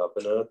تعرفت على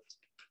بنت،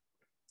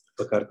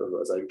 فكرت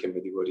انه اذا يمكن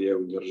بدي وريه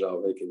ونرجع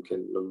وهيك يمكن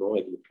انه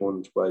هيك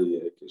بتكون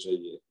شوي هيك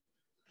جاي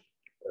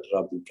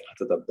الرب يمكن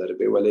حطتها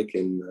بدربي،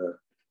 ولكن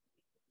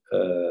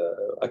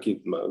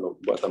اكيد ما انه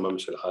وقتها ما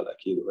مشي الحال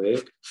اكيد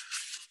وهيك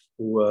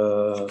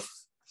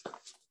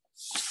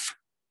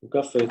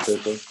وكفيت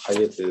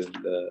حياتي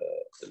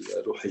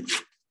الروحيه.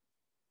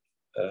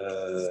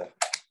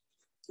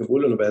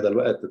 بيقولوا انه بهذا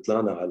الوقت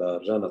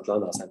رجعنا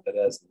طلعنا على سان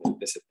تيريز من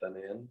البيس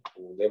التنين،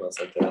 ودائما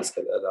سان تيريز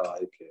كان لها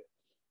هيك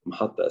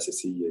محطه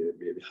اساسيه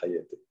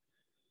بحياتي.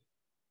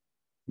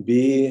 ب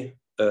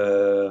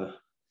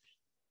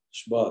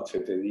شباط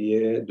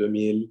فبراير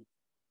 2011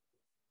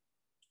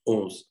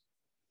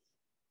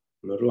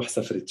 بنروح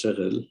سفرة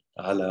شغل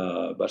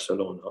على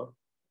برشلونة.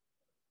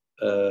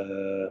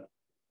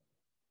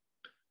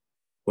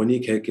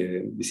 هونيك هيك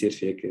بيصير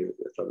في هيك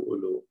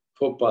بيقولوا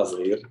فوق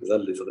صغير،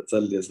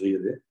 زلة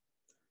صغيرة.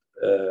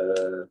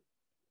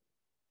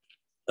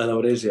 أنا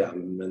وراجع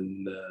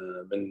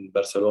من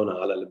برشلونة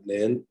على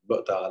لبنان،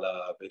 بقطع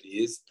على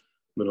باريس،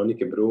 من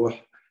هونيك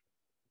بروح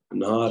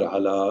نهار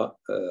على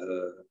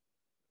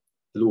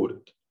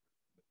لورد،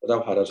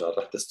 روح رجع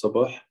رحت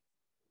الصبح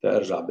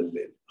فأرجع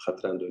بالليل،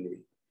 أخذت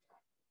راندوني.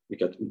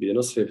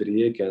 بنص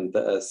فبراير كان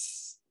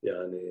طقس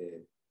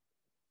يعني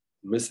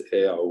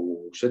مسقع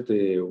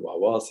وشتي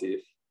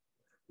وعواصف،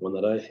 وانا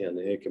رايح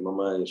يعني هيك ما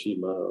معي شيء،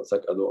 ما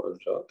سك ادوق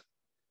انشاط،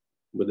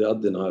 بدي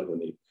اقضي نهار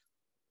هونيك.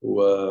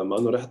 ومع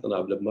انه رحت انا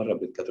قبل بمره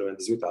ب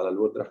 98 على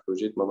الود، رحت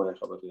وجيت ما معي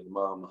خبر، يعني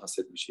ما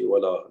حسيت بشيء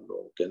ولا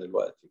انه كان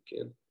الوقت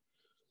يمكن.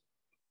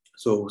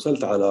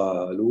 وصلت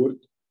على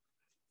لورد،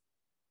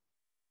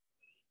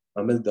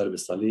 عملت درب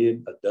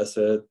الصليب،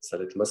 قدست،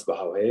 صليت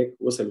المسبحه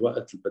وهيك. وصل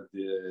الوقت اللي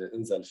بدي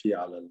انزل فيه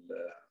على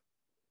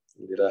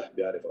اللي رايح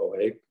بيعرف او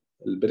هيك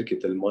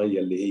البركه المي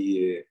اللي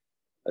هي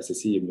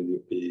اساسيه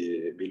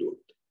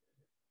بلورد.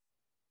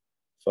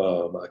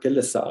 فمع كل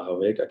السقعه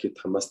وهيك اكيد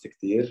تحمست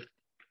كثير.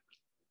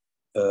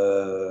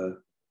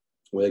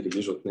 وهيك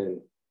بيجوا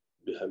اثنين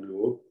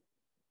بيحملوه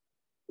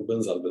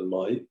وبنزل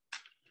بالمي.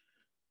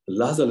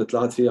 اللحظة اللي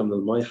طلعت فيها من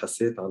المي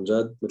حسيت عن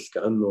جد مثل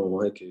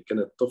كأنه هيك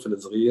كنت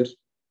طفل صغير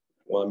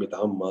وعم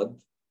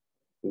يتعمد،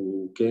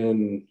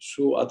 وكان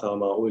شو قطع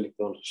معقول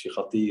يكون شي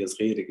خطية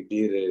صغيرة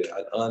كبيرة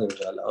علقانة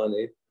مش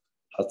علقانة.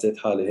 حسيت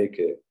حالي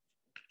هيك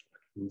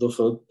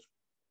انضفت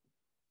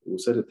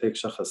وصرت هيك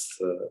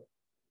شخص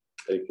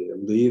هيك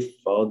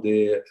نظيف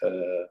فاضي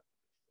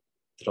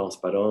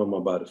ترانسبارون، ما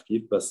بعرف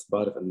كيف، بس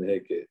بعرف انه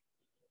هيك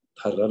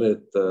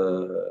تحررت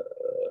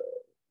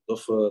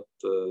ضفت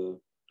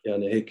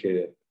يعني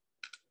هيك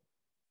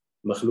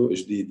مخلوق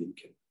جديد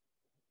يمكن.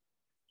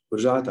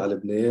 ورجعت على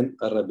لبنان،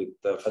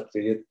 قربت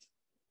فترة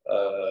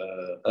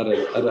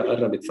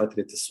قربت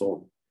فترة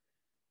الصوم.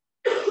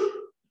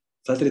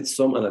 فترة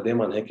الصوم أنا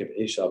دايما هيك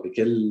بعيشها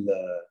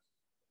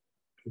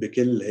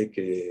بكل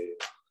هيك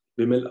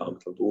بملقى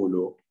مثل ما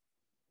بتقولوا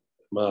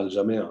مع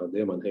الجماعة،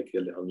 دايما هيك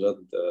يلي عن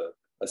جد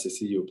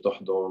أساسية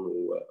وبتحضن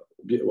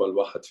وبيقوى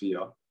الواحد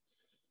فيها.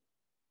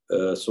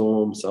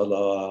 صوم،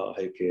 صلاة،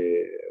 هيك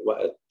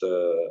وقت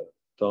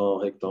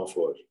هيك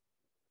فور.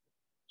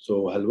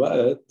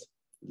 هالوقت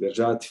اللي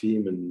رجعت فيه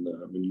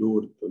من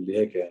لورد، واللي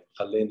هيك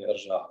خلاني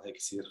ارجع هيك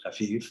صير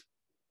خفيف،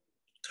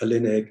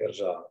 خلاني هيك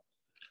ارجع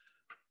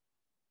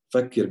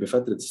فكر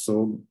بفترة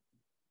الصوم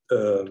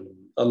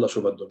الله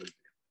شو بده مني.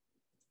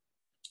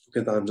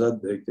 كنت عن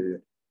جد هيك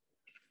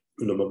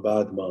انه من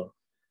بعد ما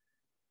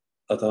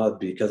قطعت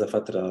بكذا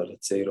فترة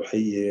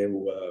روحية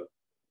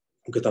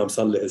وكنت عم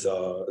صلي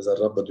اذا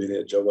الرب بده يني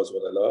اتجوز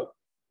ولا لا،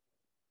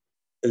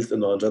 قلت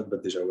انه عن جد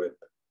بدي جواب.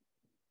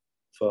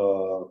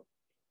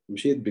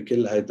 فمشيت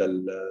بكل هيدا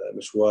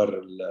المشوار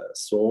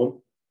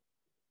الصوم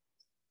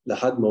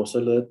لحد ما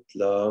وصلت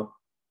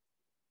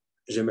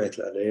لجمعة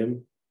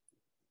الآلام،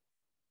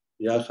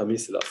 يا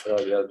خميس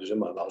الأسرار يا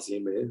الجمعة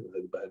العظيمة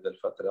بهذه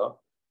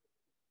الفترة.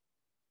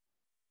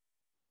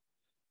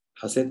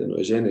 حسيت إنه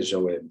إجاني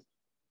الجواب،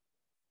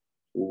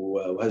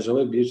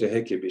 وهالجواب بيجي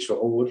هيك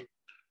بشعور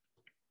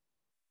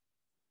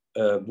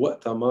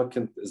بوقتها ما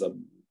كنت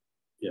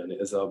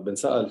إذا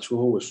بنسأل شو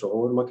هو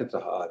الشعور ما كنت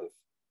رح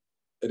أعرف.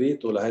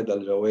 قريته لهذا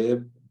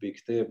الجواب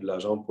بكتاب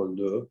لجان بول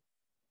دو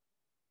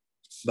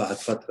بعد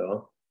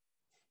فترة.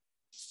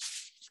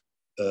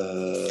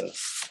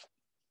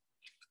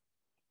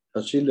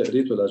 هالشيء اللي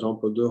قريته لجان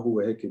بول دو هو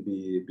هيك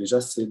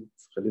بيجسد،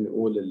 خليني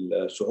أقول،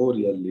 الشعور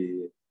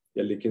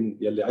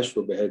يلي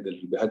عشته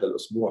بهذا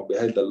الأسبوع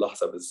بهذا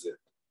اللحظة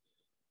بالذات.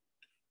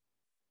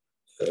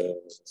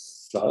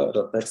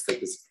 اقرا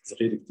تكست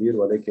صغير كتير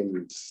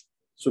ولكن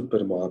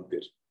سوبر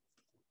معبر.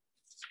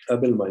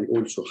 قبل ما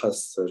يقول شو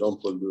حس جان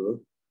بول دو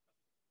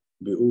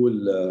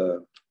بيقول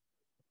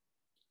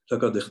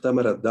لقد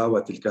اختمرت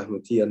دعوة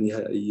الكهنوتية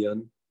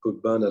نهائيا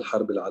قضبان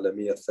الحرب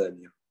العالمية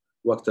الثانية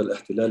وقت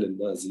الاحتلال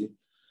النازي.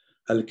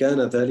 هل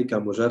كان ذلك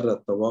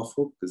مجرد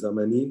توافق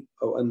زمني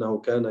أو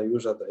أنه كان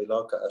يوجد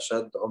علاقة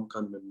أشد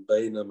عمقا من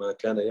بين ما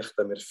كان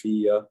يختمر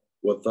فيها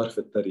والظرف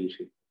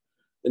التاريخي؟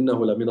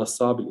 إنه لمن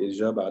الصعب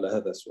الإجابة على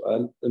هذا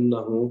السؤال.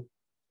 إنه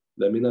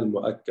لمن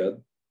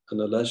المؤكد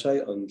أن لا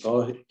شيء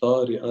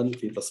طارئا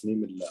في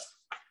تصميم الله.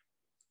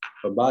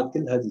 فبعد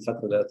كل هذه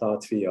الفترة اللي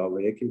قطعت فيها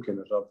وهيك يمكن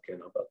الرب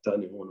كان عم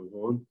بقطعني هون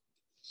وهون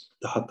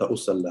لحتى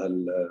أوصل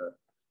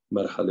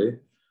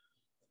لهالمرحلة.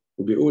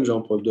 وبيقول جان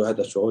بول دو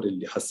هذا الشعور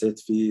اللي حسيت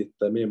فيه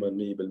تماما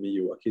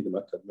 100% وأكيد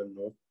مأكد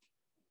منه.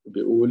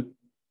 وبيقول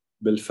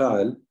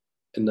بالفعل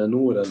إن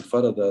نورا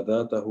فرض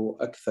ذاته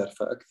أكثر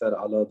فأكثر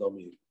على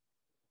ضميري.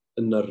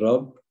 إن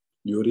الرب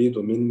يريد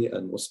مني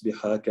أن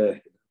أصبح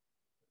كاهنا.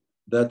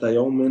 ذات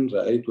يوم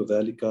رأيت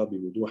ذلك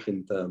بوضوح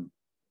تام.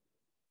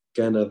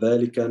 كان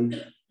ذلك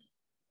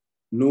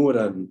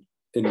نورا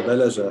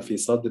انبلج في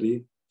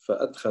صدري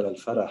فأدخل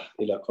الفرح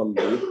إلى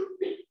قلبي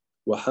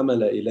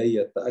وحمل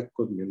إلي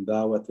التأكد من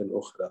دعوة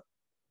أخرى.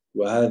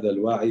 وهذا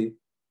الوعي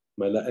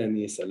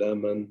ملأني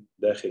سلاما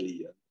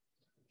داخليا.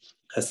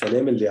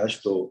 السلام اللي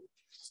عشته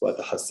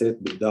وقت حسيت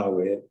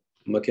بالدعوة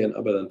ما كان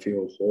أبدا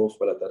فيه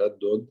خوف ولا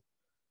تردد.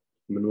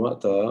 من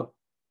وقتها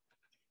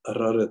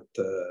قررت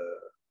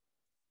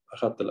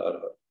أخذت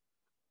القرار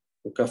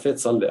وكفيت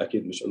صلي.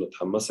 أكيد مش إنه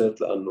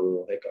تحمست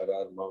لأنه هيك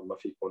قرار ما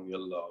في يكون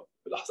يلا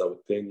بلحظة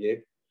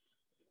والتانية.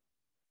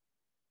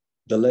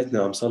 ضليتني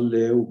عم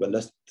صلي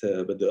وبلشت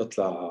بدي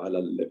أطلع على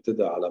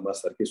الابتداء على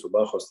ماستر كيس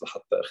وباخذ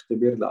لحتى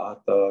أختبر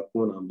لحتى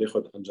أكون عم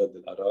باخذ عن جد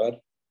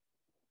القرار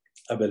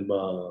قبل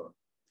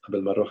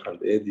ما أروح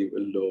عند إيدي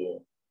وقول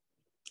له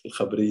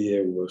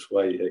الخبرية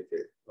وشوي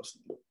هيك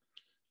أصدقه.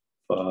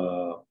 ف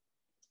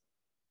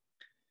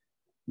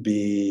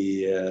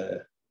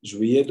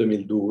بجوية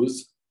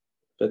 2012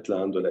 فت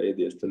لعنده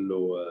لإيدي قلت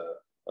له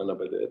أنا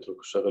بدي أترك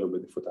الشغل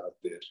وبدي فوت على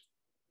الدير.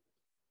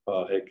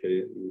 هيك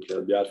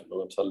يمكن بيعرف إنه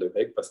أنا بصلي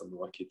وهيك بس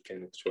إنه أكيد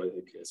كانت شوي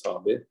هيك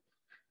صعبة.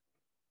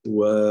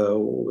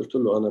 وقلت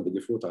له أنا بدي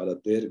فوت على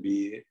الدير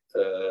ب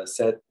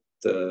 6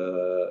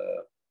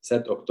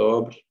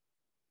 أكتوبر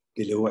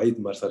اللي هو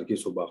عيد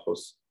مرسركيس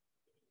وباخوس.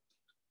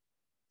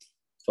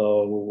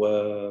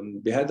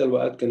 فبهذا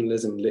الوقت كان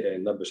لازم نلاقي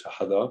ننبش على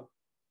حدا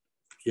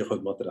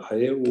ياخذ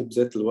مطرحي.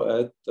 وبذات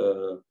الوقت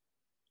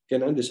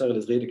كان عندي شغله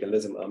صغيره كان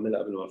لازم اعملها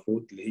قبل ما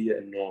افوت اللي هي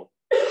انه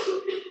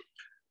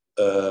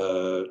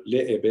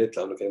لاقي بيت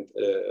لانه كانت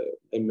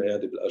امي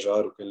قاعده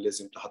بالاجار وكان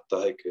لازم حتى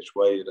هيك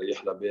شوي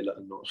ريح لها بالها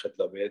انه اخذ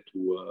لها بيت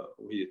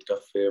وهي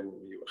تكفي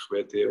وهي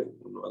واخواتي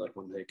وانه انا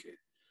اكون هيك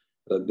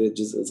رديت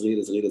جزء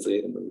صغير صغير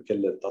صغير من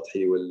كل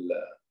التضحيه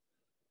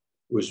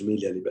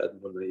والجميل اللي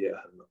بقدموا لنا اياه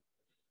اهلنا.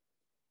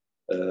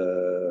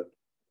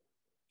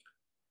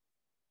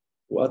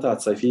 وقطعت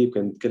صيفية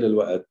وكنت كل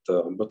الوقت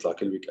عم بطلع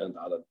كل ويك اند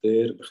على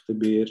الدير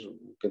بختبر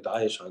وكنت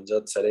عايش عن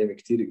جد سلام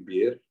كتير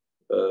كبير.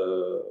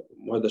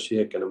 وهذا الشيء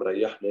هيك كان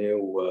مريحني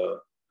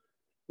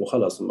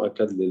وخلص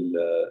مأكد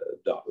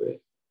للدعوة.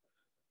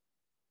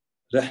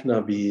 رحنا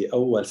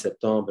بأول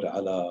سبتمبر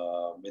على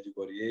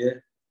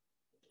ميديغورية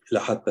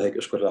لحتى هيك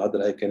أشكر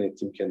العذراء. هيك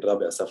كانت يمكن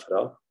رابع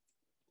سفرة.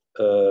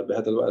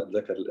 بهذا الوقت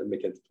ذكر الأمي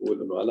كانت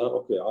تقول إنه أنا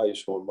أوكي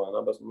عايش هون معنا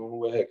بس إنه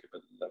هو هيك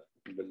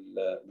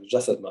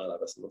بالجسد معنا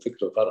بس إنه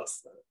فكره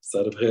خلص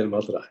صار بغير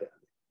مطرح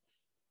يعني.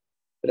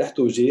 رحت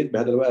وجيت.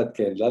 بهذا الوقت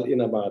كان لا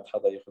لقينا بعد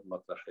حدا ياخذ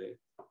مطرحي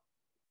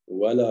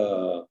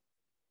ولا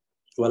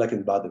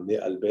كنت بعد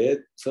ملاقي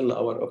البيت. وصلنا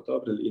أول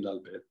أكتوبر لقينا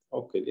البيت.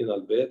 أوكي لقينا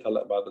البيت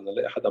هلا بعد بدنا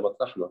نلاقي حدا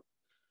مطرحنا.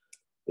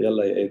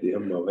 يلا يا ايدي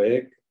همه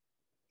وهيك.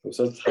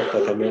 وصلت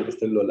حتى كمان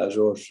قلت له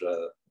لاجورج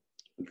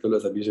قلت له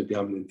اذا بيجي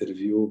بيعمل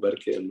انترفيو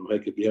بركي انه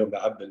هيك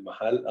بيعبي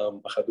المحل.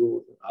 قام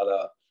اخذوه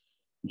على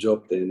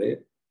جوب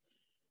تاني.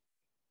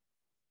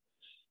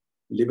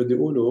 اللي بدي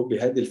اقوله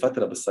بهذه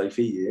الفتره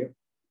بالصيفيه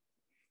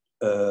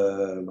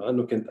مع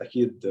انه كنت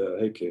اكيد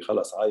هيك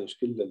خلص عايش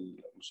كل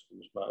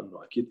مش مع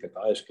انه اكيد كنت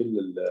عايش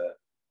كل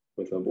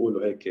مثل ما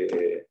بقولوا هيك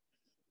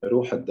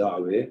روح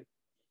الدعوه.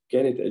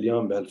 كانت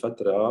اليوم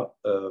بهالفتره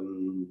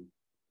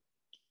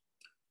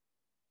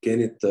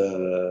كانت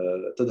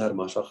تظهر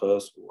مع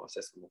شخص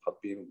واساسا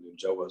مخطبين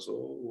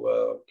وبيتجوزوا.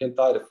 وكنت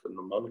عارف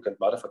انه ما كنت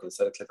بعرفها كان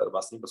صار 3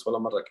 4 سنين بس ولا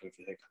مره كان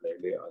في هيك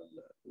حليله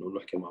انه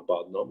نحكي مع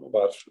بعضنا. ما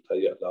بعرف شو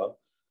تهيأ لها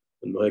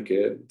انه هيك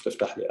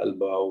بتفتح لي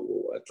قلبها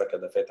وقلت لك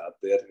هذا فات على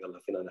الدير يلا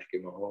فينا نحكي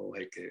معه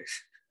وهيك.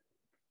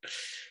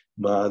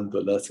 ما عنده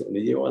لا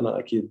سؤالية وانا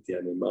اكيد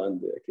يعني ما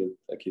عندي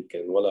اكيد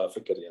كان ولا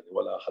فكر يعني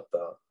ولا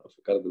حتى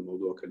فكرت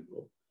بالموضوع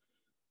كله.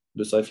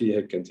 بالصيفية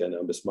هيك كنت يعني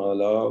عم بسمع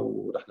لها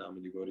ورحنا على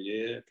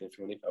ميديغورية. كان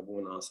في هونيك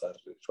أبونا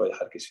صار شوي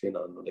يحركش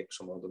فينا إنه هيك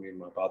شو مهضومين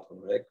مع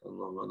بعضهم وهيك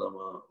إنه أنا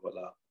ما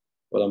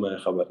ولا ما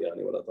خبر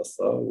يعني ولا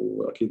قصة.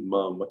 وأكيد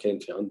ما كان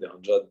في عندي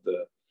عن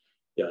جد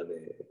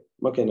يعني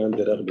ما كان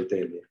عندي رغبة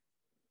تانية.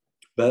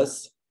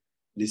 بس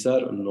اللي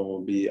صار إنه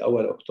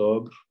بأول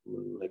أكتوبر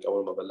من هيك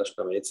أول ما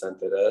بلشنا بعيد سان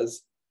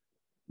تيريز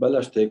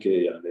بلشت هيك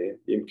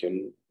يعني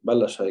يمكن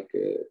بلش هيك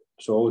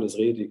شعور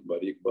صغير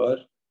يكبر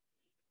يكبر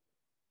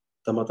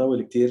تما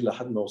طول كتير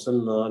لحد ما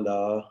وصلنا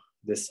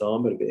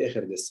لديسمبر.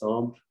 بآخر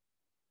ديسمبر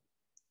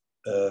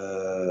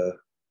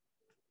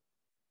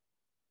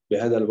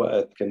بهذا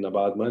الوقت كنا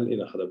بعد ما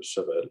لقينا حدا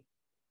بالشغل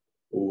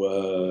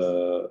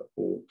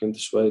وكنت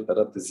شوي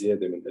قربت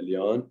زيادة من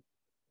إليان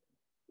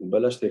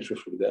وبلشت هيك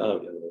شوف شو بدي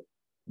أعمل يعني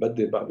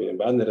بدي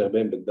بعدني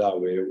رغبان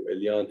بالدعوة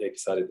وإليان هيك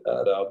صارت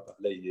أقرب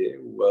علي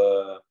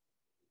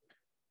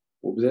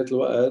وبذات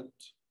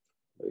الوقت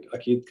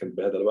أكيد كنت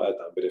بهذا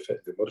الوقت عم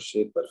برافق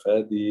مرشد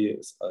برفادي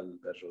اسأل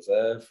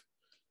جوزيف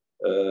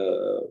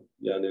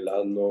يعني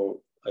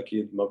لأنه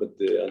أكيد ما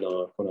بدي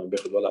أنا أكون عم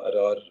باخذ ولا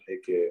قرار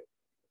هيك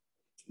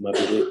ما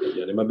بيليق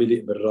يعني ما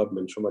بيليق بالرب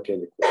من شو ما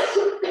كان يكون.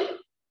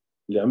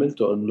 اللي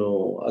عملته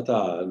إنه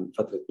قطع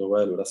فترة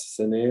نوال ورأس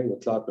السنة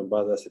وطلعت من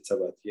بعدها 6-7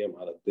 أيام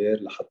على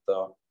الدير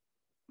لحتى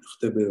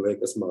اختبر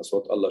وهيك اسمع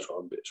صوت الله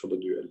شو بده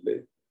يقول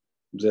لي.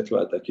 بذات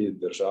الوقت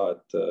أكيد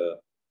رجعت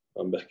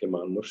عم بحكي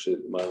مع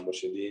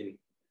المرشدين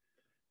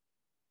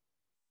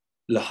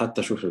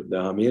لحتى شوف شو بدي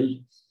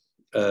أعمل.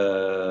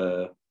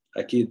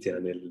 أكيد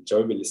يعني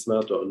الجواب اللي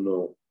سمعته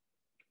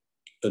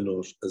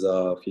إنه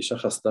إذا في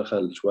شخص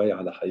دخل شوي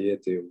على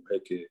حياتي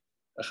وهيك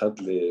أخذ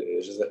لي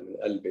جزء من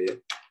قلبي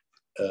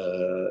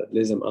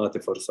لازم أعطي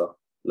فرصة،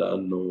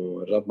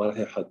 لأنه الرب ما راح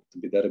يحط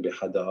بدربي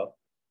حدا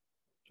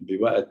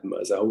بوقت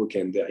ما إذا هو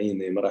كان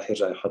داعيني ما راح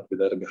يرجع يحط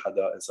بدربي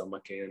حدا إذا ما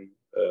كان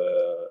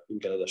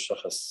يمكن هذا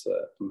الشخص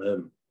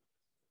مهم،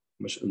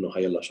 مش إنه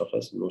هيلا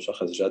شخص، إنه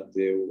شخص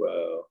جدي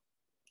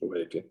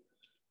وهيك.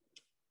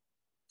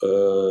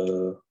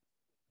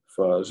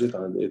 فجيت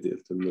عند إيدي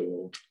قلت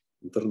له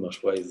انطرنا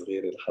شوي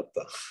صغيرة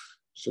لحتى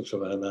شوف شو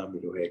بدنا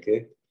نعمل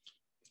وهيك.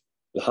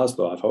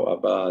 الحاصل على فوق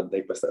بعد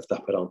هيك بس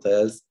افتح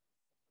بارانتيز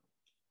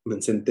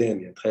من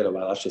سنتين يعني تخيلوا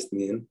بعد 10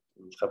 سنين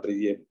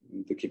الخبريه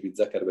كيف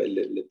بيتذكر بقول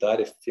لي اللي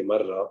بتعرف في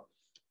مره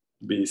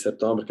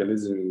بسبتمبر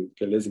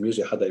كان لازم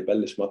يجي حدا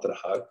يبلش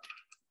مطرحك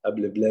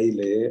قبل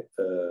بليله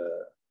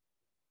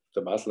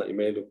تبعث لنا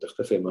ايميل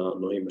وبتختفي مع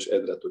انه هي مش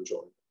قادره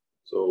تجون.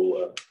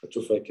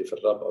 بتشوف هيك في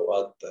الرب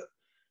اوقات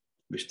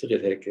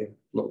بيشتغل هيك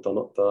نقطه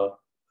نقطه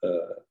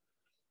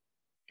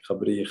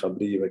خبريه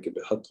هيك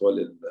بحط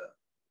هول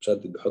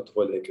بجد بحط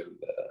هول هيك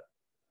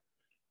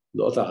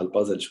القطع على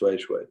البازل شوي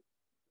شوي.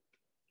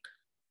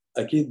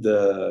 اكيد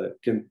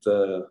كنت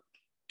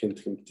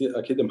كتير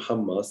اكيد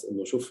محمس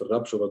انه شوف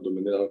الرب شو بده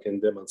مني، لانه كان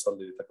دائما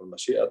صلي لتكن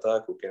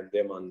مشيئتك وكان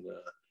دائما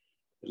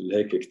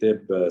هيك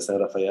كتاب سان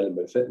رافائيل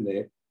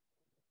مرافقني.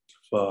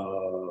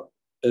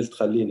 فقلت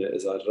خليني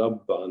اذا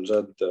الرب عن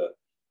جد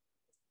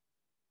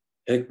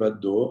هيك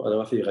بده انا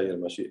ما في غير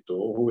مشيئته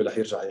وهو رح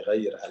يرجع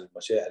يغير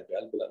هالمشاعر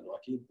بقلبي، لانه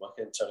اكيد ما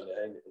كانت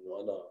شغله هينه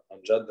انه انا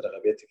عن جد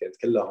رغباتي كانت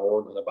كلها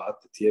هون، انا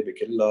بعت ثيابي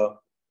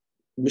كلها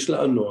مش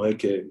لانه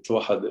هيك مثل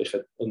واحد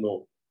اخذ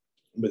انه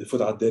بدي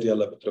فوت على الدير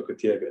يلا بترك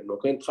ثيابي، انه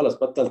كنت خلص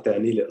بطلت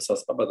تعني لي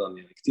قصص ابدا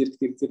يعني كثير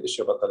كثير كثير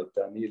اشياء بطلت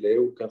تعني لي،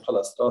 وكان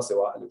خلص راسي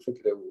وعقلي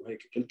وفكري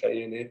وهيك كل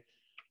كياني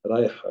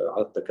رايح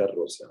على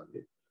التكرس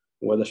يعني.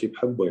 وهذا شيء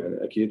بحبه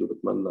يعني اكيد،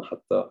 وبتمنى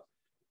حتى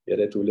يا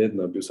ريت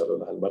اولادنا بيوصلوا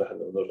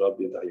لهالمرحله انه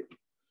الرب يدعيهم.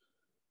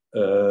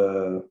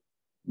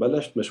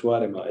 بلشت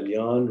مشواري مع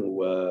اليان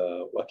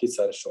واكيد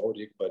صار الشعور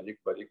يكبر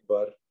يكبر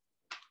يكبر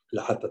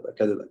لحتى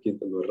تاكدت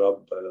اكيد انه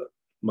الرب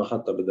ما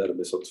حتى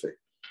بدربي صدفه.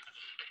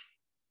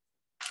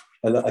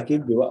 هلا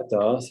اكيد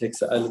بوقتها هيك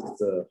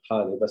سالت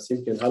حالي، بس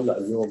يمكن هلا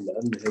اليوم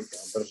لاني هيك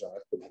عم برجع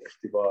اكتب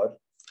الاختبار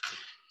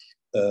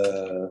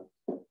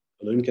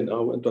انه يمكن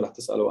انتم رح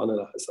تسالوا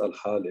وانا رح اسال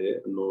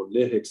حالي انه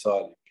ليه هيك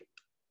صار.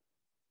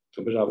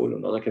 يمكن برجع بقول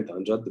انه انا كنت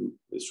عن جد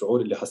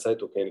الشعور اللي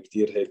حسيته كان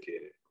كتير هيك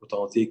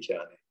اوتوماتيك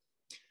يعني،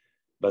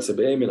 بس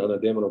بآمن انا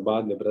دائما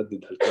وبعدني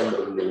بردد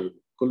هالكلمه انه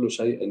كل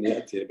شيء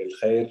ياتي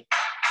بالخير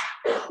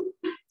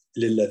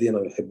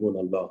للذين يحبون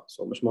الله.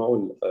 مش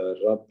معقول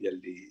الرب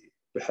يلي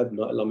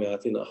بحبنا الا ما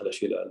يعطينا احلى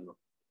شيء لنا،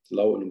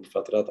 لو انه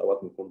بفترات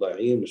اوقات بنكون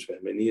ضايعين مش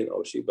فاهمانين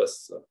او شيء،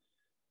 بس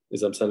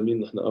اذا مسلمين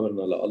نحن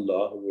امرنا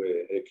لله هو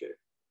هيك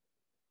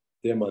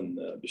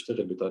دائما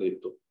بيشتغل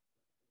بطريقته.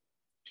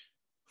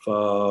 ف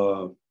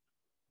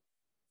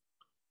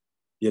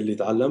يلي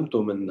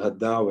تعلمته من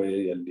هالدعوة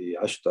يلي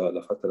عشتها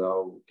لفترة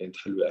وكانت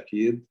حلوة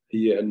أكيد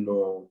هي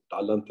إنه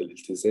تعلمت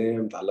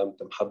الالتزام،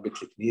 تعلمت محبة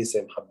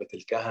الكنيسة، محبة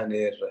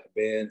الكهنة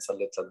الرهبان،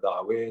 صليت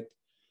للدعوات،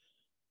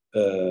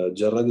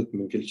 تجردت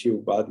من كل شيء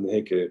وبعدني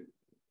هيك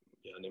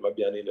يعني ما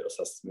بيعني لي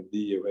قصص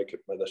مادية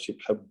وهيك، هذا الشيء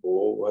بحبه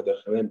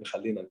وهذا كمان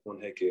بخلينا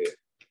نكون هيك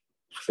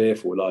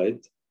خفاف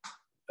ولايت.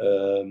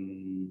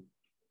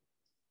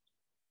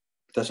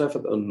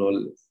 اكتشفت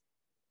انه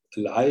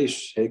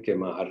العيش هيك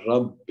مع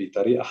الرب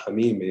بطريقة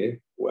حميمة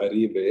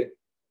وقريبة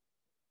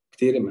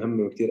كتير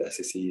مهمة وكتير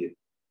أساسية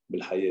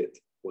بالحياة،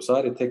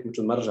 وصارت هيك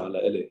مثل مرجع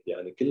لإلي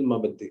يعني كل ما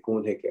بدي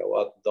يكون هيك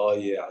أوقات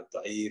ضايع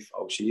ضعيف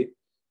أو شيء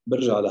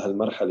برجع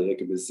لهالمرحلة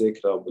هيك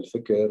بالذاكرة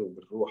وبالفكر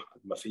وبالروح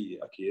قد ما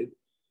فيي أكيد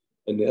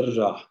إني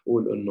أرجع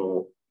أقول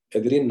إنه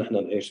قادرين نحن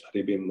نعيش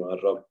قريبين مع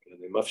الرب،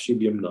 يعني ما في شيء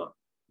بيمنع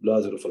لا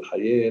ظروف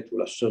الحياة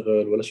ولا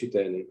الشغل ولا شيء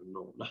تاني،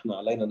 إنه نحن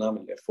علينا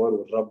نعمل الإفور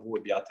والرب هو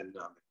بيعطي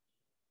النعمة.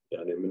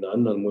 يعني من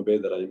عنا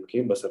المبادرة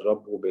يمكن، بس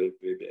الرب هو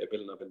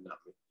بيقابلنا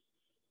بالنعمة.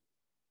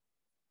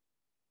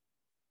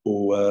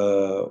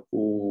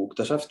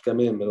 واكتشفت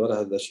كمان من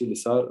وراء هذا الشيء اللي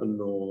صار،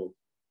 إنه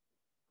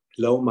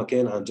لو ما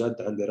كان عن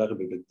جد عندي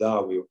رغبة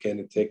بالدعوة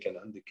وكانت هيك كان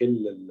عندي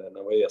كل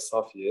النوايا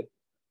صافية،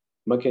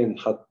 ما كان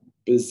حط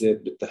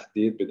بالذات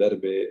بالتحديد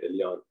بدربي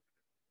اليان،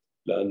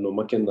 لأنه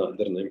ما كنا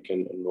قدرنا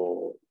يمكن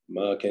إنه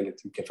ما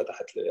كانت يمكن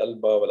فتحت لي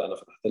قلبها ولا أنا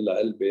فتحت لها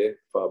قلبي.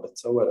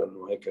 فبتصور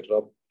إنه هيك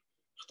الرب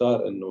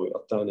اختار إنه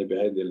يقطعني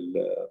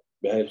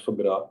بهاي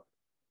الخبرة،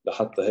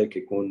 لحتى هيك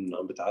يكون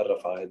عم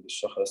بتعرف على هذا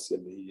الشخص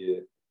اللي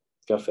هي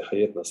تكفي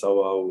حياتنا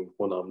سوا،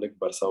 ونكون عم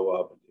نكبر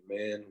سوا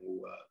بالإيمان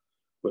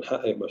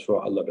ونحقق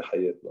مشروع الله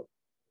بحياتنا.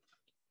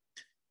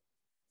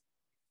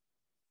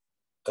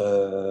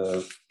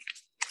 آه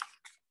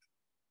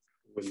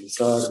واللي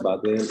صار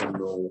بعدين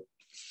إنه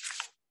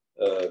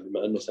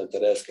بما إنه سان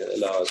تيريز كان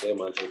لها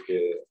دائما هيك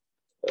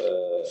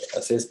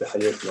أساس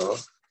بحياتنا،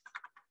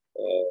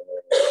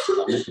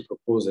 عملت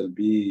بروبوزل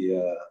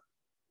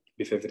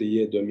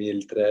بفevrier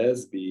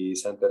 2013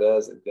 بسان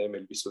تيريز قدام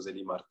البيسو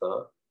زيلي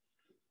مارتان.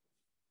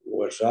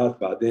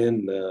 ورجعت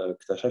بعدين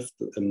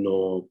اكتشفت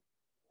انه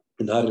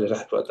النهار اللي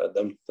رحت وقت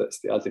قدمت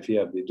استقالتي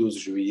فيها ب 12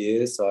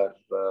 جويي صار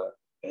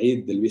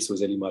عيد البيسو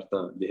زيلي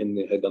مارتان، اللي هن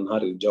هذا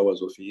النهار اللي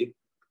تجوزوا فيه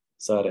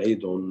صار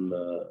عيدهم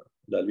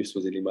للبيسو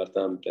زيلي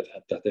مارتان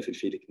بتحتفل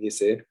فيه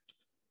الكنيسه.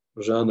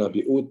 رجعنا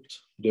بأوت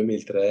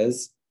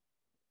 2013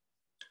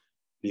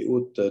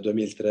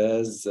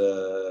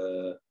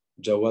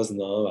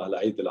 تجوزنا على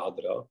عيد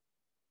العذراء،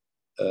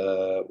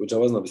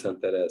 وتجوزنا بسان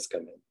تيريز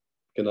كمان.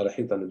 كنا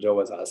رايحين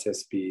نتجوز على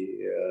اساس بي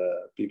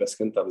بس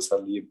كنت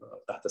بصليب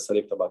تحت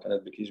الصليب تبع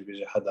كانت بكيج،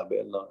 بيجي حدا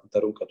بيقول لنا انت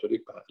روم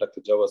كاثوليك بحق لك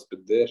تتجوز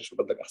بالدير، شو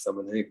بدك احسن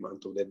من هيك، ما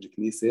انتم ولاد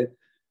الكنيسه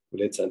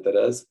ولاد سان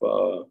تيريز.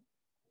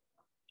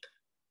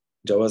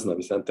 تجوزنا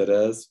بسان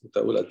تيريز،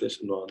 وتقول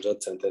قديش انه عن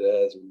جد سان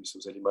تيريز وميسو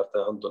زيلي مارتن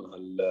عندهم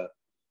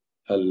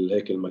هل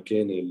هيك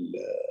المكانه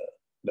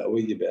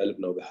القويه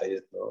بقلبنا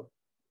وبحياتنا.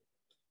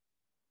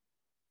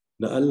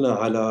 نقلنا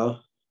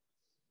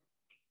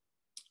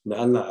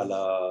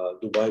على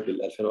دبي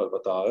بال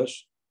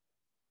 2014.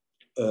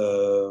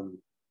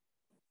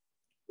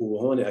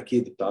 وهون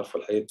اكيد بتعرفوا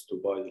الحياه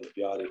بدبي اللي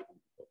بيعرف،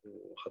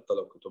 وحتى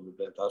لو كنتوا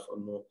بلبنان بتعرفوا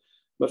انه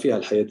ما فيها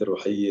الحياه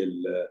الروحيه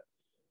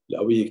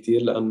القويه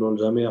كثير، لانه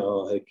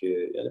الجامعه هيك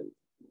يعني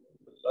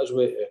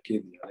الاجواء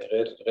اكيد يعني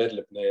غير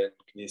لبنان،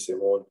 كنيسه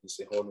هون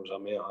كنيسه هون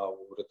وجامعه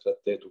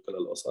ورترتات وكل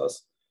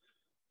القصص.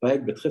 فهيك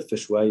بتخف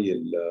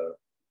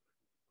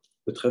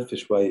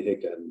شوي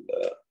هيك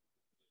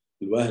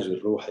الوهج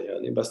الروحي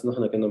يعني. بس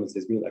نحن كنا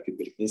ملتزمين اكيد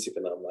بالكنيسه،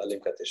 كنا عم نعلم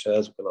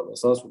كاتيشاز وكل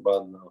القصص،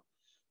 وبعدنا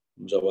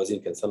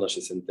مجوزين كان صار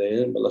شي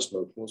سنتين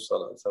بلشنا نفوس،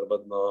 صار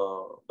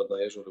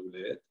بدنا يجوا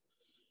الاولاد.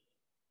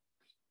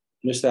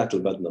 مش ساعة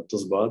اللي بدنا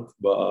بتزبط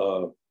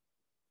بقى.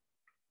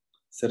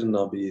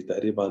 صرنا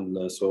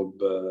بتقريبا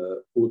صوب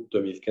اوت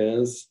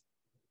 2015.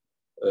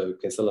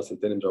 كان صار لنا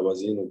سنتين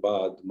مجوزين،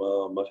 وبعد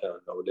ما في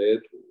عندنا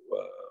اولاد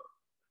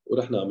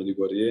ورحنا عم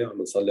ديغوريه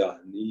عم نصلي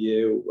على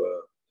النية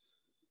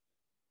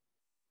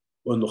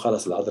وانه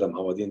خلص العذراء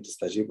معودين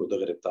تستجيب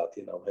ودغري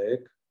بتعطينا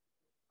وهيك.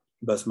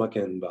 بس ما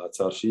كان بعد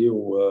صار شيء،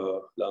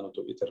 ولانه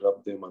توقيت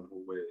الرب دائما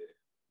هو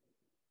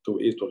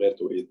توقيته غير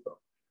توقيتنا.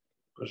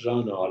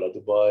 رجعنا على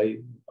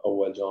دبي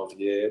اول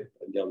جانفييه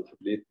ايام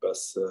الحبليت،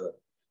 بس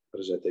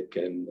رجعت هيك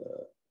كان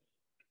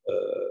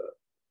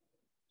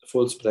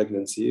فولس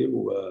بريجننسي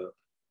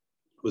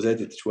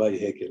وزادت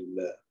شوي هيك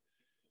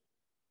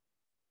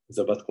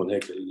اذا بدكم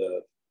هيك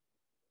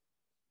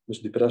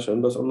مش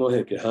ديبرشن، بس انه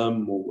هيك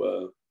هم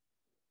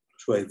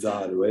وشوي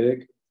زعل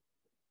وهيك.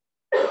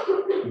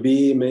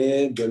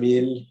 بماي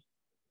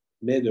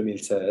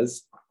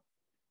 2016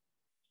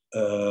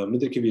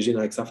 مدري كيف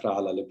يجينا هيك سفرة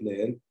على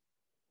لبنان،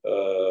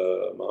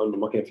 مع انه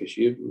ما كان في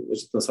شيء.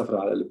 اجتنا سفرة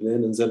على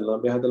لبنان، نزلنا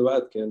بهذا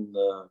الوقت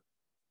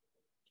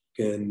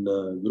كان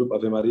جروب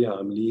افي ماريا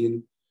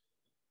عاملين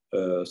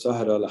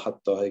سهرة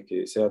لحتى هيك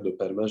يساعدوا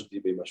بير مجدي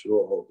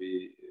بمشروعه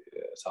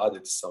بسعادة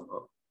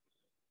السماء.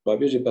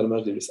 فبيجي بير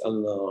مجدي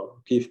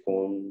بيسألنا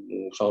كيفكم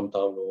وشو عم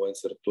تعملوا وين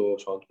صرتوا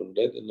شو عندكم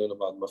اولاد، قلنا له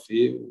بعد ما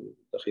في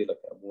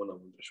ودخيلك ابونا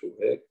ومدري شو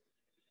هيك.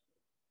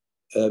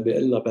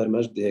 بيقول لنا بير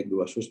مجدي هيك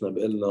بوشوشنا،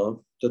 بيقول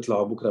لنا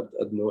بتطلعوا بكره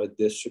بتقدموا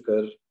قديش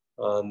شكر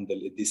عند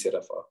القديسة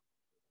رفقة.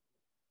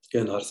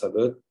 كان نهار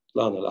سبت،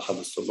 طلعنا الأحد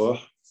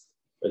الصبح.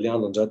 اللي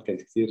عنا جد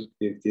كانت كثير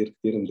كثير كثير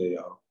كثير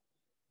مضيعة،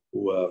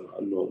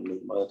 وانه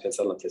ما كان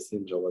صار لنا 3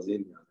 سنين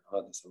مجوزين يعني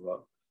عادي سوا،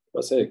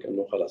 بس هيك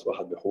انه خلص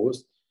واحد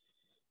بحوس.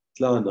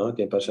 طلعنا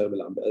كان باشر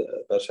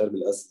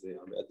بالأزة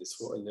عم يقدس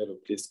فوق، قلنا له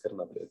بليز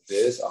كرنا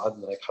بالقداس.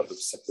 قعدنا هيك حرب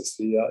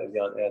بالسكرتيرية،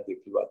 اليان قاعدة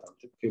كل وقت عم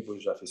تبكي،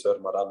 بوجع في سور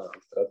مرانا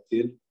عم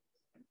ترتل.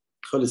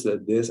 خلص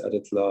القداس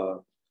قالت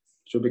لها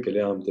شو بك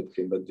اليان عم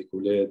تبكي، بدك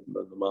اولاد؟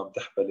 ما عم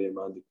تحبلي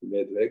ما عندك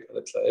اولاد وهيك؟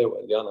 قالت لها ايه،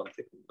 واليان عم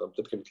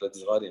تبكي مثل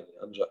صغار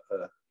يعني انجا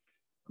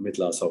عم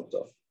يطلع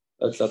صوتها.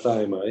 قالت لها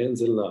تعي معي.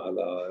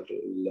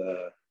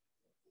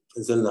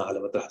 نزلنا على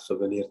مطرح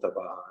السوفينير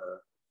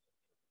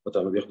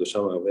مثلا بياخذوا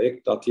شمعة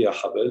وهيك بتعطيها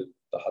حبل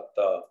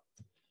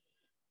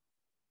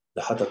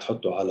لحتى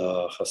تحطه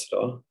على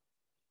خصرة.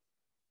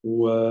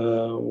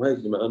 وهيك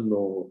بما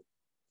انه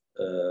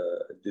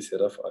الديسي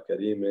رفقة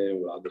كريمة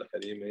والعذراء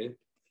كريمة،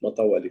 ما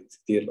طولت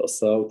كثير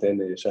القصة،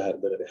 وتاني شهر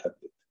دغري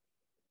حدت.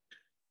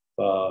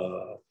 ف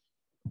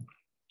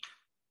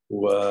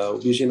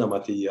وبيجينا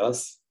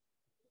ماتياس،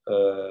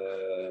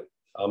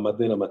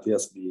 عمدنا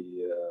ماتياس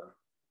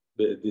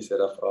بقديسي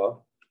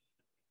رفقة،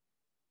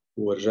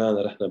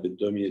 ورجعنا رحنا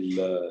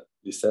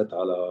بال2017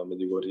 على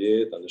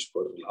ميديغوريي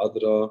نشكر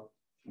العذراء.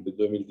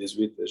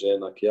 بال2018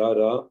 اجينا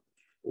كيارا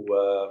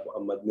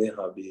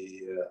وعمدناها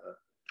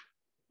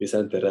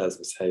بسان تيريز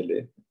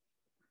بسهيلة،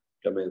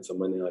 كمان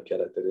سميناها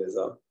كيارا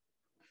تيريزا.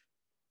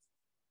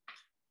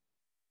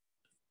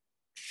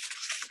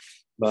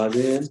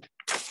 بعدين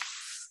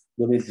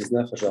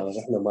 2019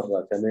 رحنا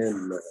مرة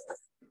كمان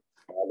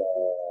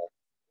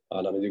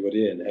على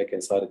ميديغوريي، يعني هيك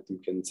صارت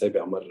يمكن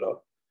سابع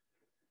مرة،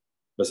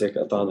 بس هيك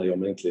قطعنا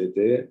يومين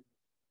ثلاثة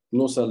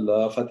نوصل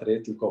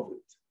لفترة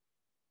الكوفيد.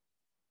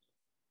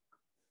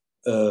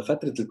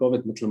 فترة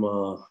الكوفيد مثل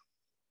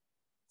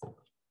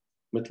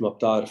ما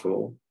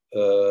بتعرفوا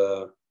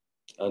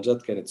عن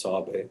جد كانت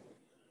صعبة.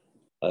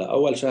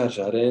 أول شهر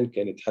شهرين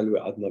كانت حلوة،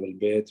 قعدنا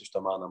بالبيت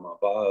اجتمعنا مع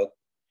بعض،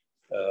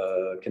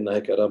 كنا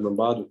هيك قراب من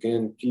بعض،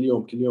 وكان كل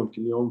يوم كل يوم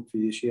كل يوم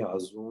في شيء على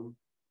الزوم.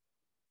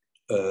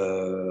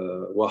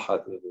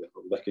 واحد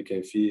بحكي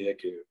كان في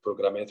هيك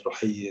بروجرامات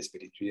روحية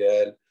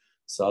سبيريتويال،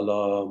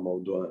 صلاة،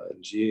 موضوع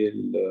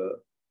إنجيل،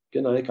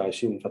 كنا هيك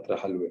عايشين فترة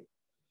حلوة.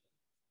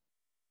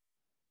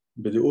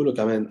 بدي أقوله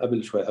كمان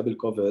قبل شوي قبل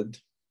كوفيد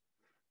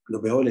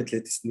إنه بهول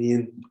 3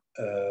 سنين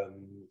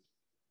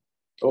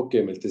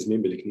اوكي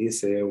ملتزمين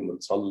بالكنيسه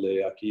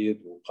وبنصلي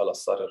اكيد،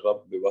 وخلص صار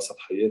الرب بوسط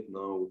حياتنا،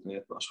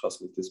 واثنيناتنا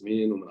اشخاص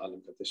ملتزمين وبنعلم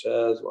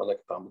كاتيشاز، وانا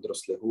كنت عم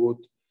بدرس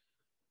لاهوت.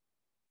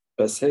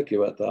 بس هيك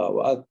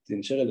وقت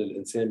ينشغل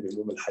الانسان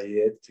بهموم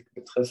الحياه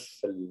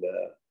بتخف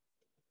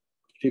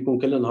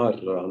فيكون كل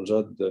نهار عن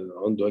جد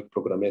عنده هيك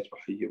بروجرامات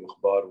روحيه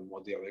واخبار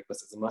ومواضيع وهيك،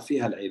 بس اذا ما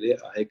فيها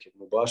العلاقه هيك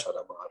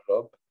مباشره مع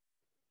الرب،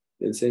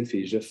 الانسان في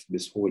يجف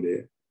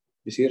بسهوله،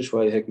 بصير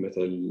شوي هيك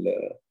مثل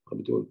عم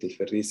بتقول مثل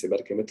الفريسه،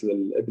 بركي مثل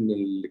الابن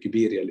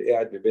الكبير يلي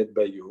قاعد ببيت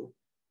بيه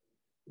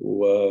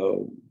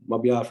وما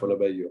بيعرفوا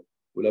لبيه،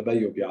 ولا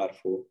بيه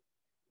بيعرفوا.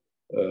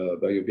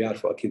 بيه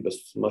بيعرفوا اكيد،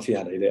 بس ما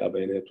فيها العلاقه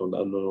بيناتهم،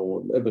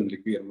 لانه الابن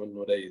الكبير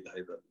منه رايد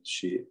هذا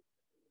الشيء.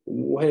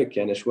 وهيك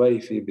يعني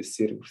شوي في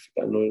بيصير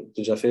كانه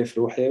جفاف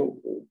روحي،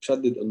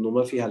 وبشدد انه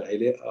ما فيها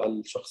العلاقه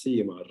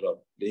الشخصيه مع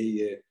الرب اللي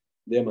هي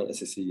دائما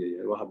اساسيه.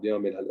 يعني الواحد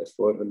بيعمل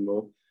هالافور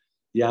انه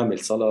يعمل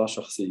صلاه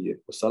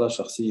شخصيه، والصلاه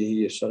الشخصيه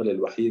هي الشغله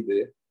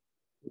الوحيده،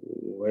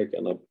 وهيك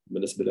انا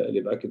بالنسبه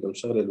لي باكد انه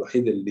الشغله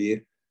الوحيده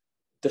اللي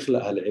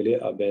تخلق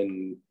هالعلاقة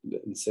بين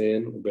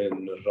الإنسان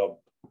وبين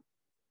الرب.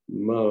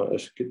 ما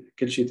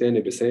كل شيء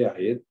تاني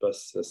بيساعد،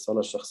 بس الصلاة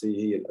الشخصية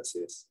هي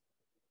الأساس.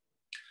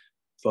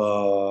 ف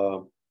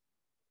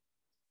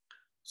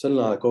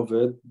وصلنا على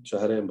كوفيد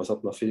شهرين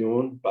انبسطنا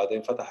فيهم،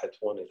 بعدين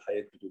فتحت هون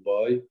الحياة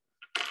بدبي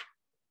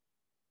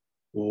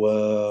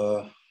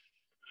ورجعنا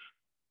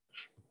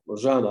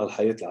على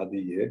الحياة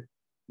العادية.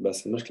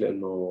 بس المشكلة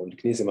إنه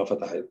الكنيسة ما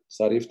فتحت،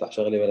 صار يفتح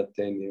شغلة ورا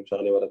الثانية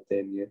وشغلة ورا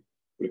الثانية،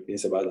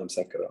 والكنيسة بعدها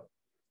مسكرة.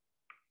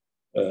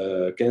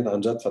 كانت عن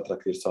جد فترة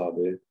كثير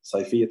صعبة.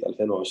 صيفية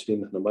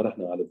 2020 نحن ما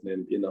رحنا على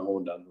لبنان، بقينا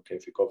هون لأنه كان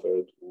في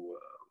كوفيد،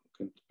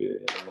 وكنت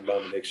يعني عم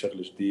بعمل هيك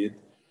شغل جديد.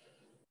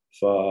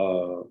 ف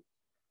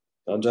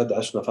عن جد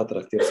عشنا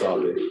فترة كثير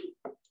صعبة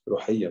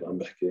روحيا، عم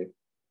بحكي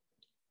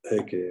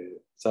هيك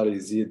صار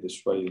يزيد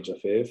شوي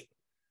الجفاف،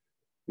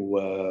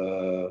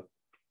 وبقينا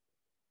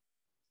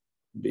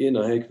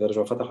هيك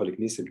درجة فتحوا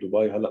الكنيسة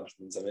بدبي هلا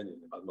مش من زمان،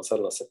 يعني بعد ما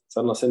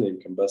صرنا سنة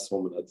يمكن بس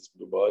هون بنقدس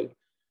بدبي.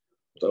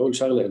 أول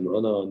شغلة إنه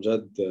أنا عن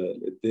جد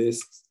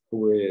القداس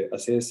هو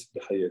أساس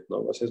بحياتنا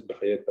وأساس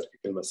بحياة بركي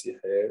كل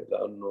مسيحي،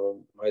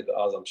 لأنه هيدا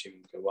أعظم شيء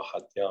ممكن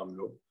واحد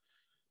يعمله،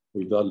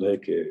 ويضل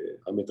هيك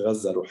عم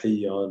يتغذى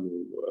روحيا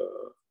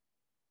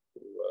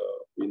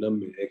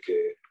وينمي هيك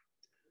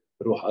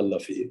روح الله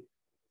فيه.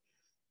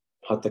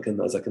 حتى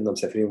إذا كنا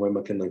مسافرين وين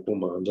ما كنا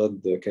نكون، عن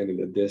جد كان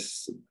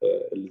القداس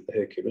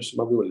هيك مش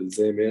ما بقول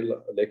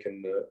الزامل،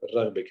 لكن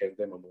الرغبة كانت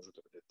دائما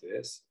موجودة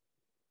بالقداس.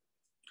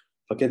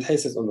 فكنت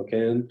حاسس إنه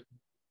كان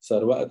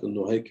صار وقت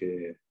إنه هيك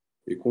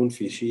يكون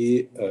في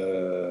شيء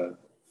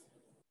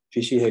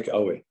هيك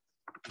قوي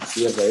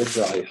بصير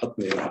يرجع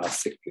يحطني على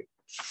السكة.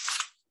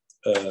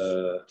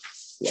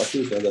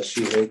 وأكيد هذا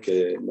الشيء هيك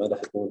ما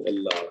رح يكون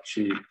إلا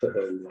شيء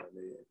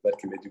يعني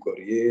بركي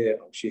ميديغوريي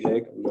أو شيء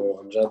هيك، إنه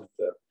عن جد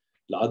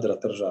العذراء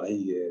ترجع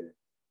هي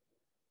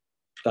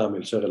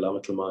تعمل شغلة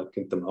مثل ما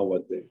كنت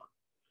معود دائما.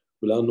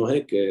 ولأنه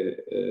هيك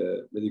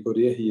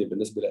ميديغوريي هي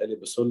بالنسبة لي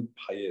بصلب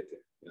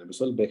حياتي، يعني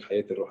بصلب هيك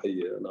حياتي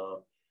الروحية.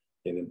 أنا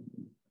يعني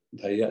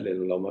بتهيألي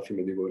إنه لو ما في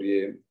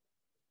ميديغوريي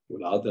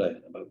والعذراء،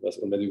 يعني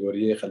بس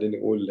ميديغوريي خليني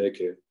أقول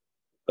هيك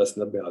بس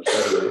نبه على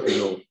الشغله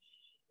انه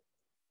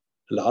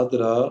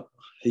العذراء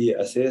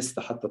هي اساس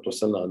لحتى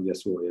توصلنا عند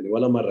يسوع. يعني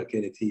ولا مره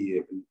كانت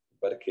هي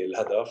بركي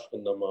الهدف،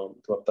 انما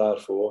مثل ما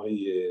بتعرفوا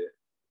هي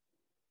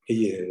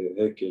هي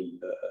هيك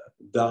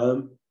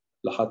الدعم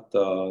لحتى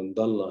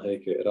نضلنا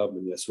هيك قراب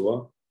من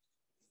يسوع.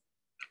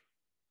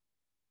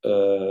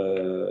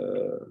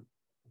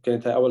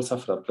 كانت هاي أول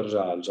سفرة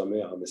بترجع على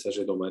الجماعة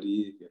مساجد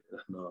وماري. يعني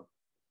نحن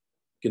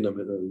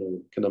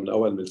كنا من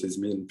أول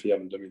ملتزمين فيها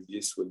من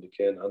 2010، واللي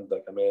كان عندها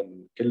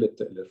كمان كل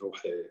التقل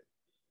الروحي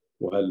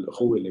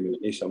وهالأخوة اللي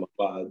بنعيشها مع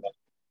بعض،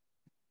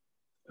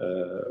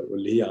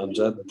 واللي هي عن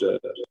جد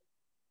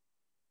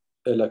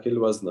لها كل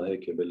وزنها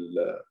هيك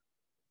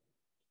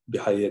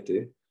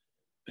بحياتي.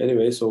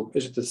 anyway so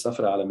اجت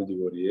السفرة على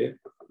ميديوريه،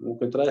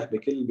 وكنت رايح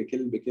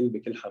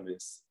بكل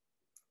حماس.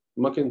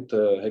 ما كنت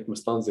هيك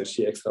مستنظر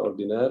شيء اكسترا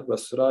اوردينار،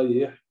 بس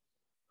رايح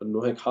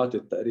انه هيك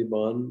حاطط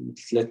تقريبا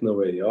 3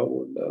 نوايا،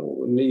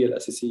 والنية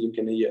الاساسية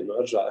يمكن هي انه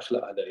ارجع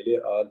اخلق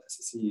هالعلاقة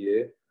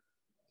الاساسية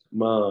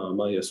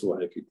مع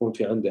يسوع. هيك يكون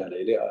في عندي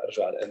هالعلاقة،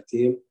 ارجع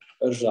الانتيم،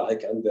 ارجع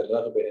هيك عندي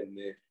الرغبة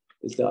اني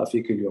التقى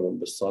فيه كل يوم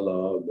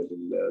بالصلاة،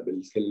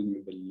 بالكلمة،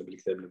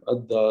 بالكتاب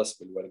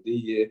المقدس،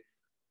 بالوردية.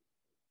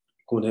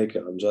 يكون هيك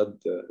عن جد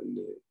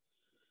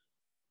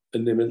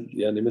اني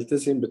يعني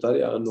ملتزم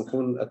بطريقه انه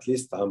اكون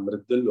اتليست عم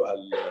رد له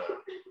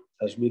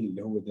هالتجميل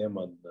اللي هو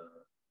دائما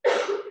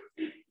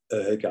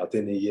هيك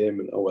اعطيني اياه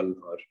من اول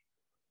نهار.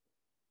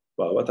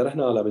 فوقت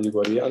رحنا على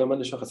ميديغوريا، انا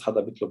ماني شخص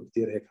حدا بيطلب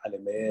كثير هيك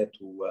علامات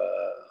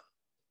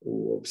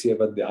وبصير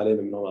بدي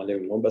علامه من هون علامه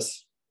من هون.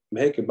 بس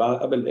هيك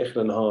قبل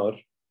اخر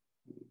نهار،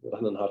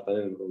 رحنا نهار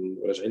ثاني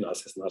وراجعين على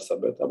اساس نهار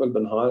سبت، قبل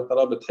بنهار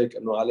طلبت هيك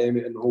انه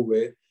علامه انه هو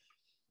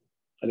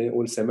خلينا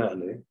نقول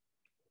سمعني،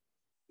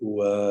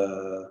 و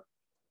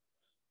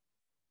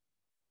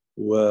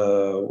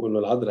وانه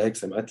العذراء هيك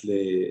سمعت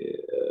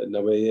لي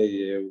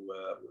نواياي،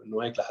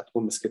 وانه هيك رح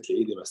تكون مسكت لي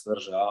ايدي بس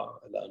نرجع،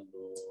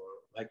 لانه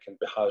هيك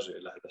كنت بحاجه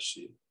الى هذا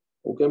الشيء.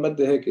 وكان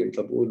بدي هيك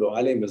مثل بقولوا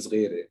علامه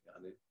صغيره،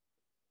 يعني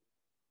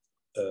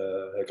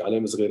هيك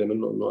علامه صغيره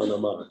منه انه انا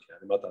معك،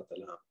 يعني ما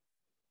تعتلها.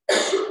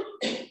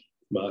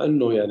 مع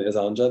انه يعني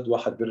اذا عن جد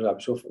واحد بيرجع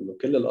بشوف انه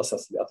كل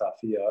القصص اللي قطع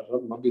فيها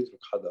الرب ما بيترك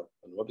حدا،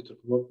 انه ما بيترك،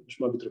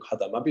 مش ما بيترك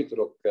حدا، ما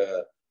بيترك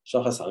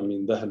شخص عم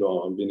يندهله او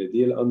عم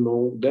بيناديه،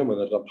 لانه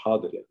دائما الرب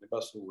حاضر، يعني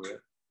بس هو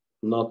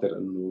ناطر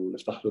انه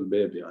نفتح له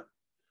الباب يعني.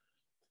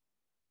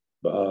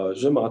 بقى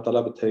جمعة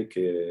طلبت هيك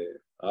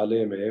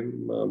علامة،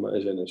 ما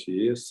اجانا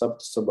شيء. السبت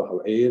الصبح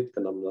وعيت،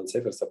 كنا بدنا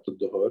نسافر سبت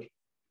الظهر،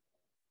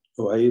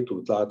 وعيت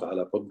وطلعت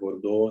على بوت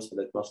بوردو،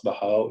 صليت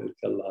مسبحة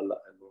وقلت يلا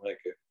هلا انه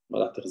هيك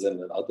ما رح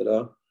تخزلنا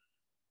العذراء.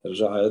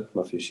 رجعت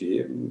ما في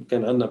شيء،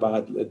 كان عندنا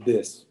بعد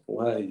القداس،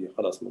 وهاي هي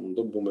خلص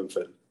بنضب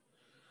وبنفل.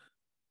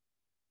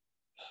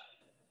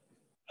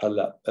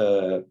 هلا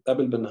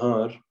قبل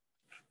بنهار،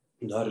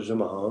 نهار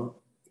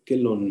الجمعة،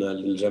 كلهم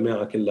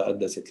الجماعة كلها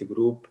قدست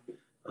الجروب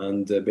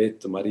عند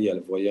بيت ماريا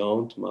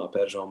الفويانت مع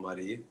بير جان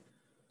ماري.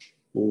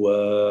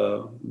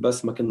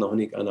 وبس ما كنا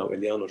هونيك انا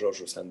واليان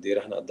وجورج وساندي،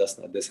 رحنا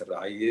قدسنا قداس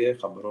الرعيه،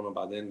 خبرونا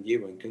بعدين جي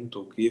وين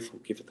كنتوا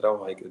وكيف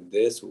تروحوا هيك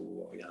قداس.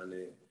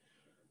 ويعني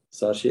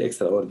صار شيء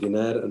اكسترا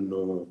اوردينير،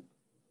 انه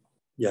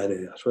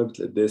يعني شوي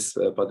مثل قداس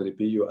بادري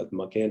بيو، قد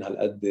ما كان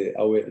هالقد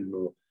قوي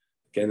انه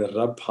كان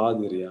الرب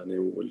حاضر يعني،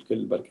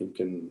 والكل بركي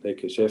يمكن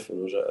هيك شاف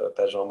انه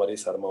بير جان ماري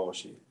صار معه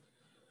شيء.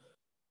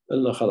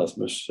 قلنا خلص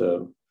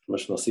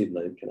مش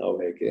نصيبنا يمكن او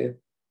هيك.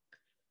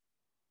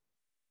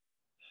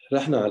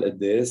 رحنا على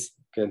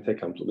القداس، كانت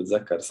هيك عم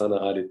بتذكر سنة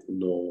قالت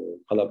إنه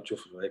هلا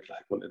بتشوف إنه هيك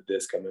رح يكون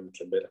قداس كمان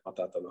مثل امبارح، ما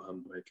تعتلوا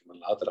هم وهيك، من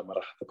العذراء ما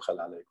رح تبخل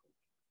عليكم.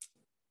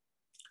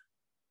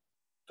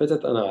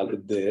 فتت أنا على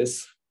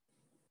القداس.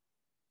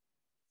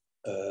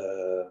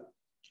 آه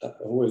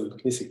هو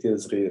الكنيسة كتير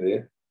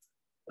صغيرة،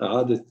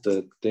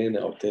 قعدت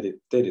تاني أو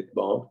تالت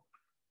بان،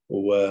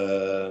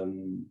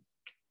 وقعدت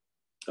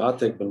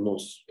هيك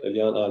بالنص.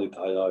 اليان قعدت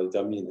على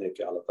يمين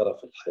هيك على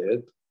طرف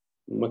الحيط،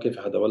 ما كان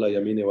في حدا ولا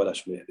يميني ولا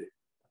شمالي.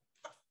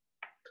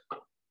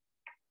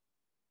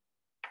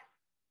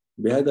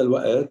 بهذا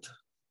الوقت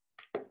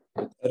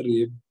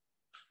بتقرب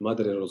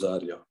مادري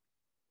روزاريا،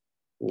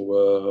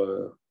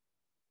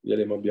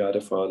 ويلي ما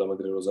بيعرفها،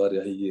 لمدري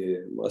روزاريا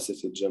هي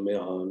مؤسسة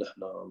جماعة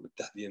نحن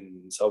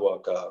متحدين سوا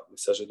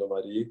كمساجد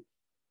ماري،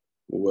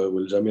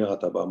 والجماعة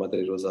تبع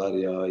مدري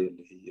روزاريا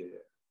يلي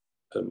هي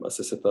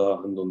مؤسستها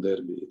عندهم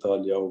دير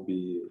بإيطاليا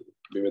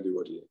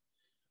وبميديوريا.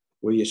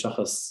 وهي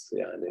شخص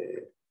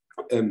يعني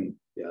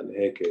يعني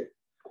هيك.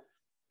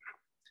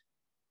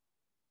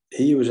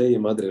 هي وجاية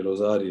مدري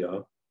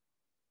روزاريا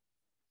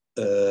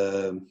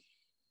أه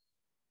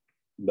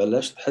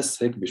بلشت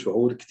أحس هيك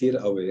بشعور كتير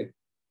قوي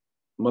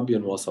ما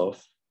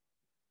بينوصف.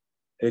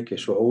 هيك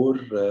شعور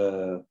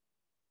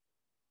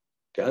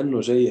كأنه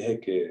جاي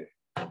هيك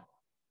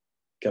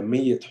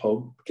كمية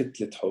حب،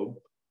 كتلة حب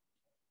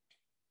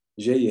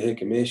جاية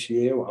هيك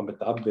ماشية وعم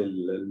بتعبي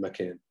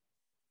المكان.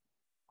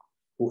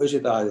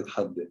 وإجت قعدت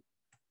حدي.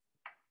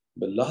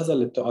 باللحظة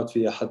اللي بتقعد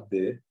فيها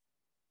حدي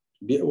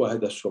بيقوى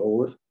هذا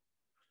الشعور،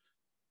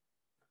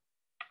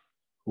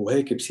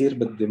 وهيك بصير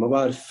بدي ما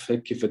بعرف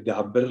هيك كيف بدي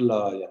أعبر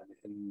لها، يعني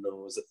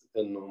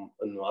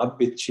إنه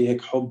عبت شيء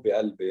هيك حب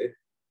بقلبي.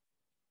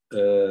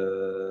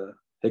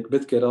 هيك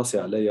بتكي راسي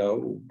عليها،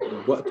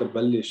 وبوقت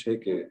ببلش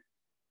هيك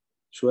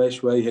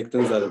شوي هيك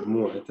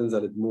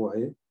تنزل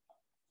دموعي.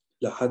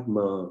 لحد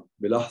ما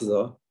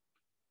بلحظة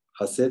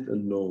حسيت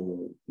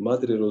إنه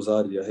مادري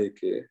روزاريا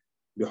هيك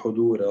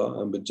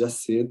بحضورها عم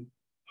بتجسد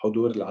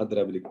حضور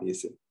العذراء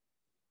بالكنيسة.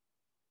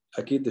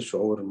 أكيد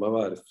الشعور ما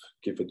بعرف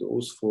كيف بدي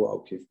أوصفه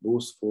أو كيف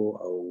بوصفه،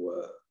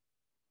 أو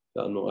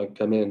لأنه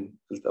كمان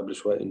قلت قبل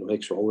شوي إنه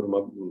هيك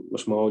شعور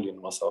مش معقول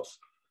ينوصف.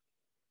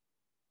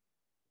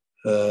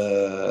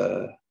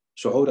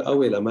 شعور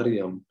قوي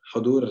لمريم،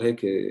 حضور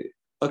هيك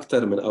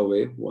أكتر من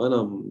قوي،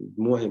 وأنا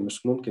دموعي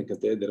مش ممكن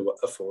كنت أقدر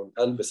أوقفهم،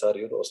 قلبي صار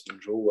يرقص من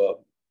جوا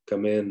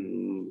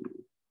كمان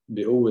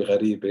بقوة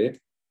غريبة.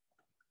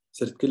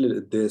 صرت كل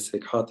القداس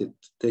هيك حاطط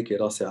تاكي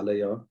راسي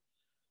عليها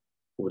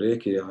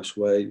وراكي على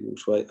شوي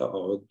وشوي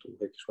أقعد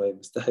وهيك شوي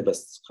مستحي،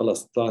 بس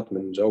خلص طلعت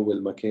من جو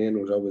المكان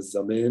وجو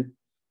الزمان،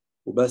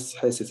 وبس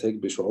حاسس هيك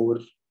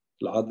بشعور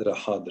العذراء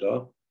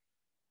حاضرة.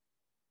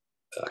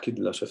 أكيد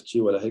لا شفت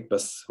شيء ولا هيك،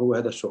 بس هو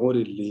هذا الشعور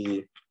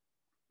اللي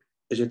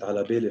اجت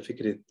على بالي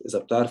فكرة إذا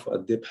بتعرفوا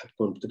قد إيه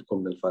بحبكم بتبكوا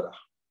من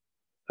الفرح.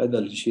 هذا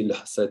الشيء اللي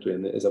حسيته،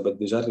 يعني إذا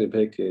بدي أجرب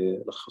هيك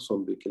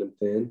لخصهم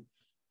بكلمتين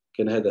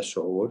كان هذا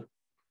الشعور.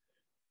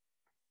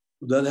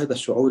 وضل هذا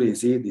الشعور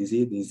يزيد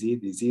يزيد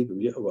يزيد يزيد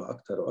ويقوى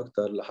أكتر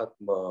وأكتر لحد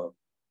ما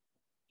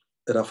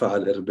رفع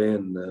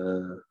القربان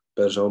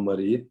برجون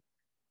ماري.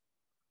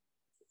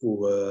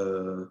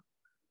 وكان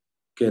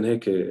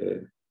هيك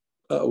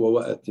أقوى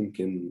وقت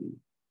يمكن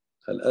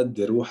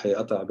هالقد روحي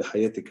قطع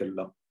بحياتي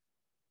كلها.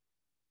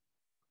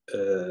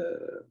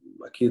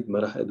 أكيد ما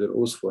راح أقدر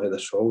أوصفه هذا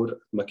الشعور،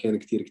 ما كان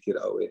كتير كتير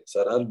قوي.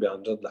 صار قلبي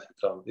عن جد رح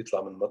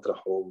يطلع من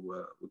مطرحه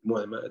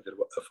ودموعي ما أقدر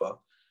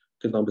وقفها.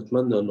 كنت عم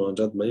بتمنى إنه عن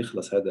جد ما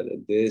يخلص هذا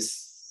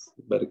القداس،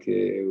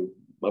 بركي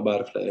ما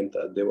بعرف لإمتى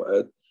قد إيه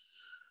وقت.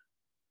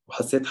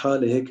 وحسيت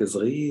حالي هيك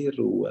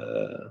صغير و...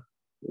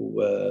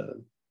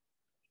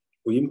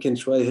 ويمكن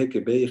شوي هيك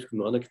بايخ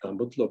إنه أنا كنت عم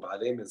بطلب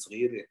علامة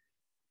صغيرة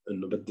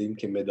انه بدي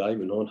يمكن ميداي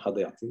من هون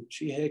حدا يعطيني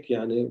شيء هيك،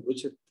 يعني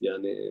وجدت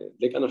يعني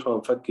ليك انا شو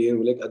عم فكر،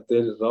 وليك قد ايه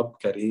الرب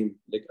كريم،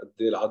 ليك قد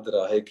ايه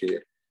العذراء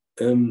هيك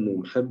ام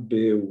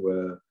ومحبه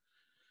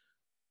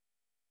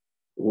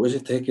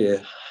واجت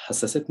هيك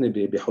حسستني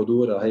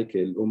بحضورها، هيك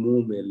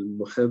الامومه،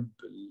 المحب،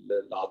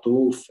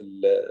 العطوف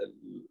اللي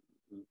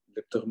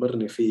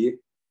بتغمرني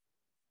فيه.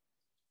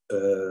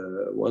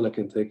 وانا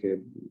كنت هيك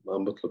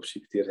عم بطلب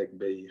شيء كتير هيك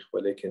بايخ،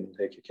 ولكن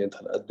هيك كانت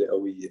هالقد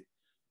قويه.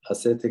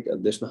 حسيت هيك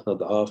قديش نحن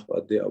ضعاف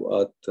وقد ايه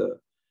اوقات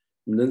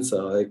بننسى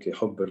هيك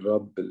حب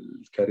الرب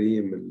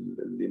الكريم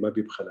اللي ما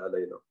بيبخل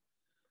علينا.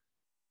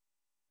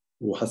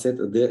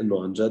 وحسيت قد ايه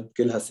انه عن جد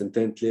كل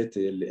هالسنتين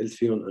ثلاثه اللي قلت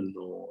فيهم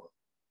انه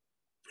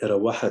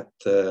روحت،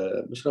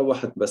 مش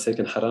روحت بس هيك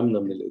انحرمنا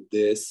من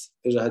القداس،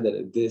 اجى هذا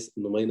القداس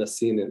انه ما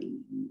ينسيني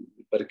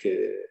البركه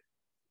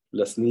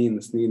لسنين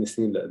سنين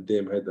سنين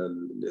لقدام هذا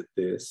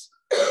القداس.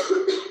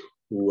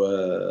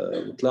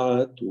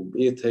 وطلعت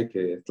وبقيت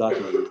هيك، طلعت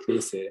من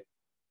الكنيسه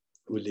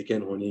واللي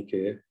كان هونيك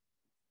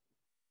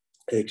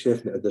هيك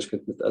شافني قديش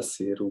كنت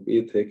متأثر،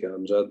 وبقيت هيك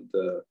عن جد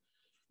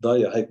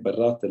ضايع هيك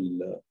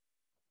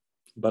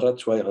برات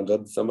شوي عن جد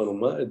الزمن،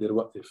 وما قدر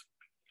وقف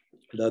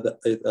لا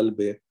دقيت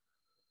قلبي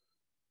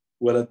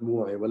ولا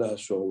دموعي ولا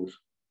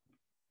هالشعور.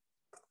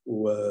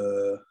 و...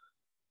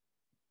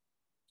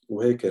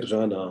 وهيك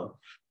رجعنا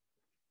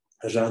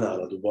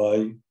على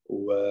دبي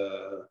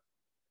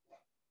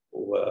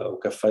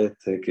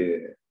وكفيت هيك،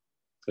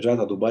 رجعت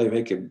على دبي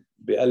وهيك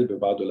بقلبي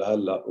بعده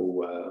لهلا،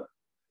 وبعده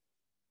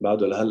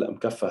لهلا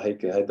مكفى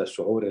هيك هيدا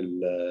الشعور،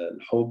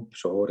 الحب،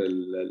 شعور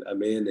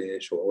الأمانة،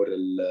 شعور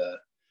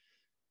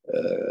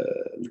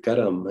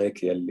الكرم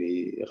هيك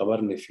يلي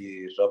غمرني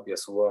فيه الرب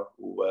يسوع،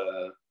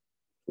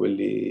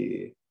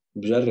 واللي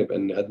بجرب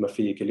اني قد ما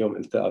في كل يوم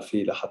التقى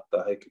فيه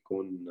لحتى هيك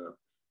يكون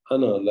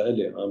انا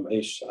لإلي عم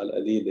عيش على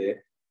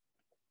القليله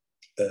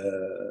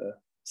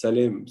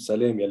سلام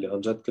سلام يلي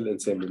عن جد كل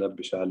انسان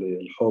بنبش عليه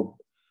الحب.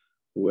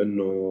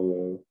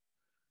 وانه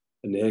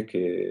اني هيك،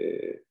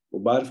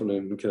 وبعرف انه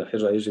يمكن رح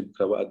يرجع يجي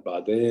بكره وقت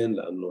بعدين،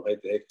 لانه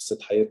هيدي هيك قصه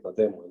حياتنا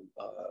دائما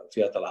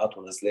فيها طلعات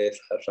ونزلات.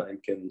 رح ارجع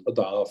يمكن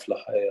اضعف،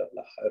 رح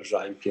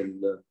ارجع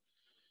يمكن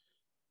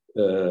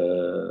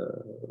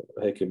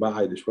هيك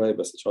بعد شوي،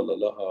 بس ان شاء الله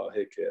لا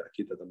هيك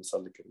اكيد هذا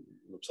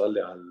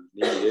بصلي على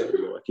النية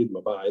انه اكيد ما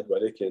بعد.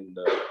 ولكن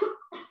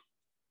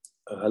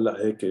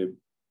هلا هيك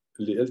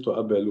اللي قلته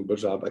قبل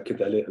وبرجع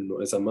باكد عليه،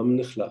 انه اذا ما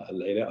بنخلق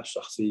هالعلاقه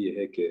الشخصيه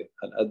هيك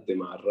هالقد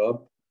مع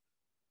الرب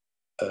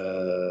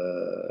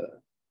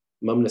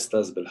ما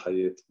بنستاذ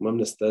بالحياه، ما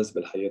بنستاذ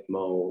بالحياه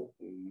معه،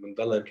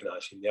 وبنضلنا يمكن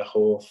عايشين يا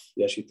خوف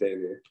يا شيء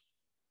ثاني.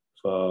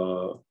 ف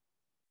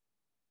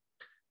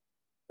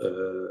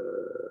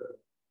آه،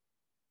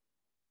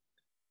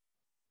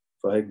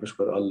 فهيك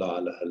بشكر الله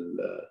على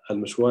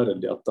هالمشوار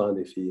اللي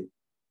قطعني فيه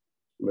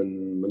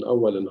من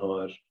أول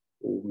نهار،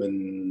 ومن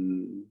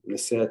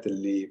الساعة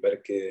اللي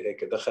بركي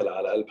هيك دخل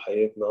على قلب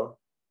حياتنا،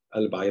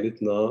 قلب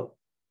عائلتنا،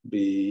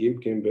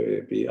 يمكن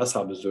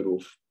بأصعب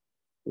الظروف.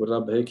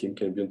 والرب هيك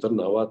يمكن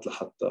بينطرنا أوقات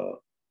لحتى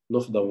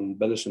نفضى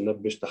ونبلش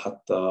ننبش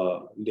لحتى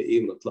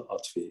نلاقيه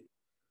ونتلقط فيه.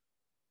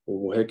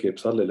 وهيك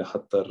بصلي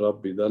لحتى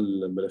الرب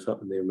يضل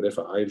مرافقني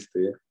ومرافق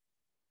عائلتي،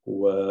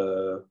 و...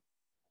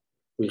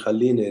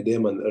 ويخليني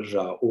دائما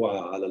ارجع اوعى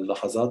على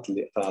اللحظات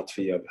اللي قطعت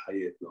فيها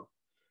بحياتنا،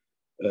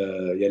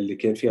 يلي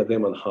كان فيها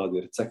دائما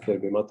حاضر، تسكر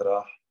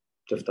بمطرح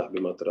تفتح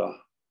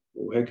بمطرح،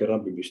 وهيك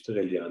الرب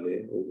بيشتغل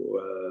يعني.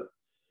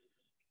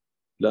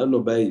 لانه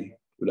بي،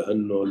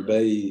 ولانه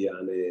البي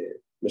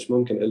يعني مش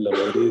ممكن الا ما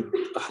يريد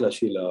احلى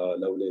شيء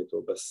لاولاده،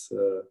 بس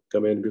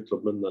كمان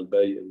بيطلب منا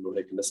البي انه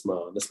هيك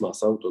نسمع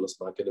صوته،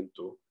 نسمع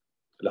كلمته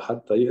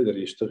لحتى يقدر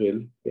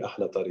يشتغل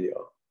باحلى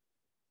طريقه.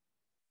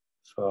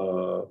 ف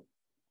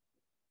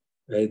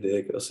هيدي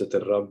هيك قصة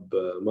الرب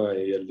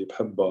معي يلي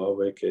بحبها،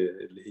 وهيك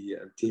اللي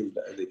هي انتيم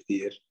لإلي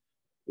كثير،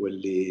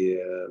 واللي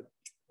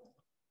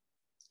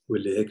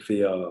هيك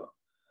فيها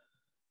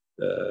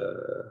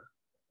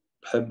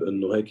بحب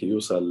انه هيك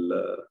يوصل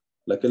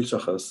لكل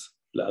شخص،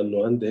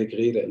 لانه عندي هيك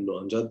غيرة انه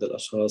عن جد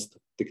الاشخاص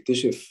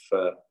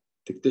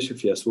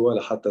تكتشف يسوع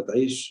لحتى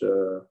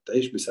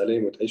تعيش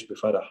بسلام وتعيش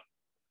بفرح.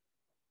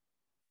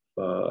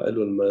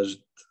 فقالوا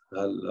المجد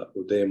هلا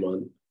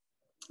ودايما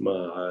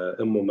مع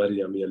امه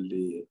مريم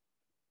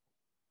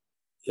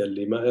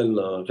يلي ما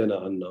قلنا غنى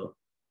عنها.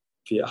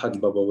 في احد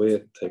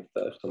البابوات هيك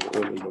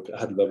نقول انه في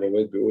احد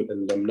البابوات بيقول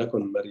ان لم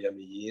نكن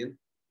مريميين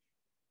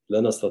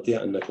لا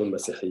نستطيع ان نكون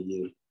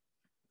مسيحيين.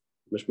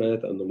 مش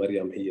معناتها انه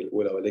مريم هي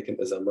الاولى، ولكن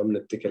اذا ما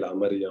بنتكل على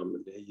مريم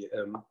اللي هي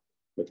ام،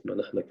 مثل ما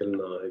نحن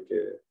كلنا هيك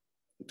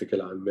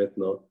نتكل على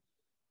عماتنا،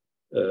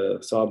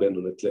 صعب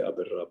انه نتلاقى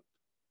بالرب.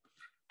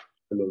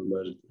 له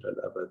المجد الى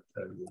الابد،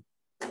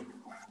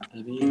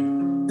 امين.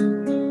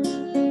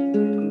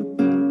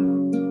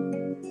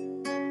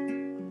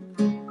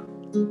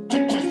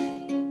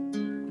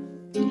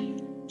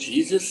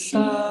 Jesus, I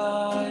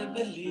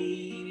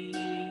believe.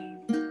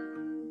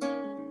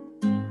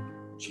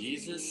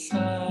 Jesus, I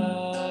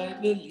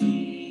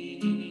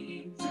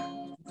believe.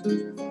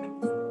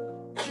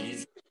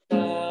 Jesus,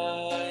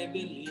 I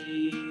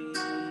believe.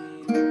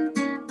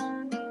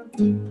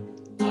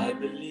 I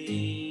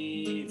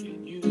believe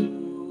in you.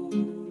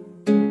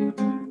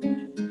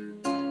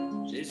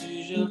 Jésus,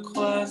 je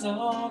crois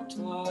en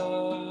toi.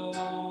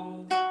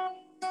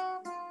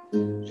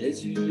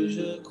 Jésus,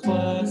 je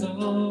crois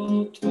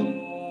en toi.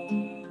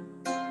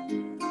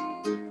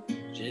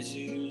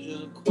 Jésus, je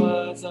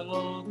crois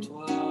en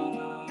toi.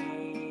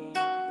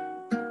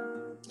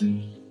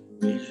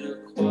 Oui, je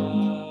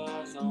crois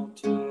en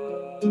toi.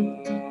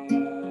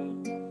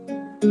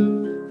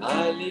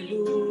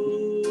 Alléluia.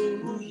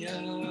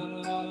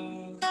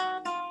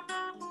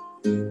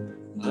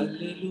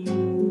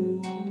 Alléluia.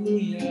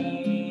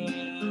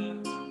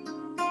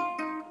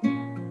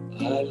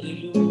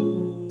 Alléluia.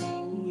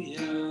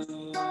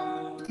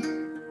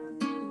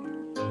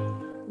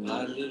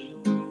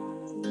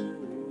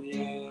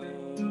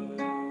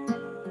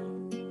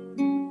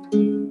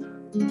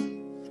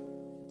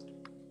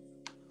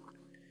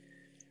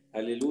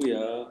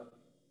 هللويا.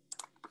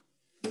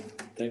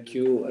 ثانك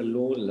يو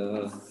ألون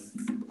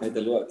لهذا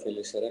الوقت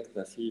اللي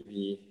شاركنا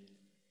فيه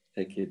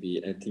هيك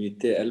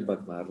بانتيميتي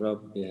قلبك مع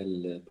الرب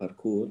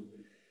بهالباركور.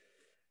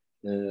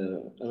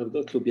 أنا بدي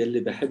أطلب يلي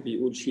بحب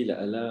يقول شيء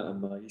لألا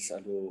أما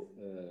يسأله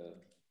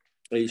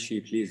أي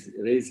شيء بليز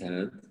ريز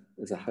هاند.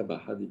 إذا حابة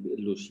حد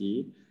بيقول له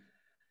شيء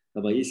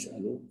أما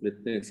يسأله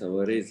الاثنين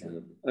سوا ريز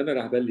هاند. أنا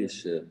رح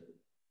بلش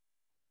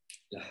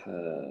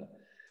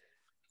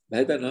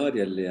بهذا النهار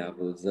يلي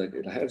عم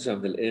بتذكر. رح ارجع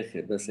من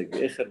الاخر، بس هيك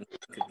باخر نهار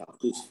كنت عم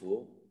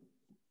توصفه.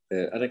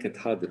 انا كنت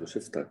حاضر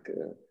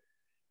وشفتك.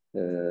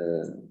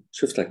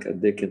 شفتك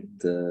قد ايه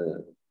كنت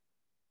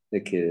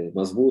هيك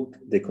مزبوط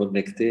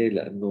ديكونكتي،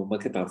 لانه ما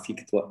كنت عم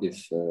فيك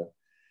توقف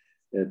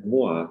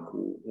دموعك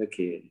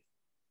وهيك.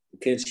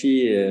 وكان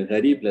شيء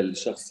غريب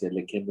للشخص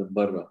يلي كان من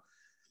برا.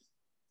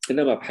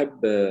 انما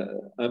بحب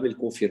اعمل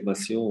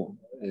كونفيرماسيون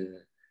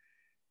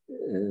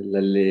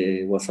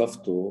للي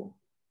وصفته،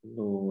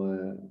 انه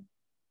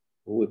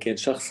هو كان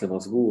شخص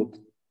مزبوط.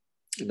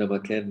 انما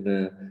كان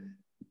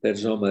بير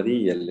جان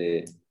ماري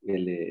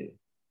يلي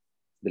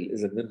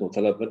بالاذن منه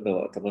طلب منا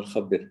وقت ما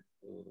نخبر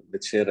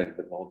نتشارك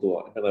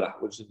بالموضوع. انما رح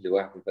اقول جمله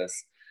واحده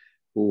بس.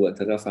 هو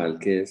وقت رفع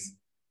الكاس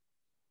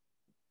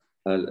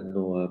قال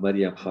انه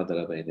مريم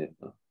حاضره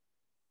بيناتنا،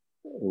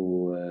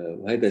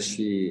 وهذا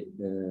الشيء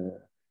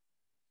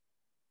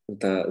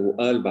انت.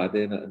 وقال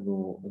بعدين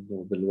انه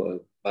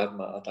بالوقت بعد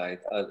ما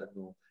قطعت قال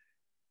انه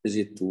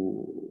اجت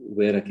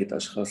وباركت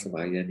اشخاص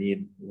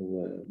معينين،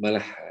 وما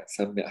رح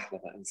سمي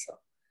احلى ما انسى.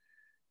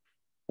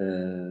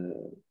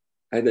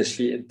 هذا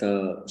الشيء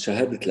انت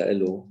شهدت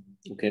له،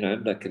 وكان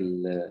عندك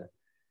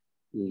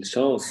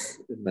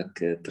الشانس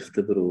انك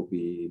تختبره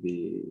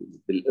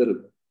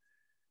بالقرب،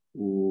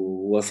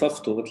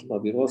 ووصفته مثل ما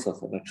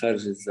بينوصف انك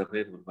خارج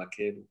الزمان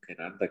والمكان، وكان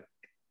عندك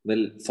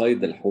من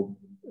فيض الحب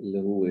اللي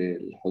هو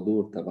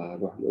الحضور تبع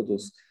الروح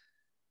القدس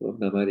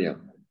وابنها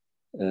مريم.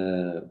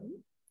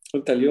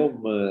 انت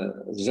اليوم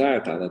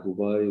رجعت على دبي،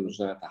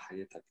 ورجعت على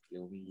حياتك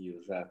اليوميه،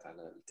 ورجعت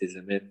على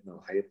التزاماتنا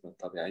وحياتنا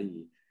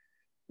الطبيعيه.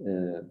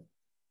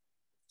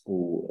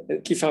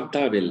 وكيف عم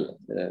تعمل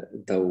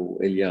انت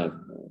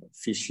وإليان؟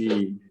 في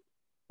شيء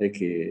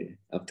هيك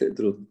عم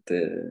تقدروا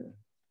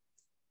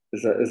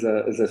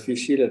اذا في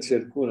شيء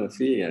لتشاركونا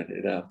فيه، يعني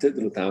اذا عم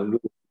تقدروا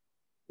تعملوه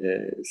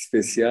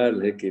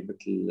سبيسيال هيك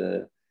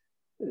مثل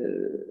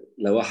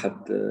لواحد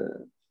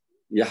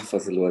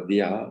يحفظ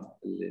الوديعة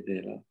اللي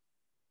نالها.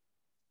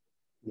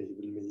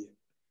 100%.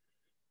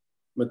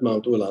 مثل ما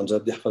بتقول عن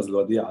جد يحفظ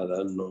الوديعة،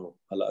 لأنه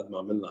على قد ما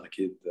عملنا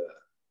أكيد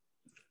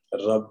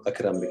الرب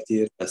أكرم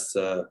بكتير، بس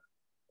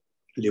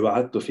اللي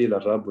وعدته فيه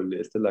للرب واللي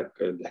قلت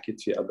لك اللي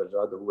حكيت فيه قبل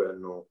جاد هو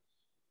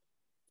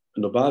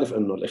إنه بعرف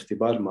إنه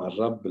الاختبار مع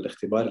الرب،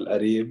 الاختبار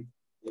القريب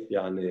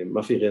يعني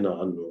ما في غنى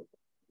عنه،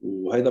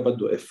 وهيدا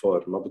بده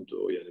إفور، ما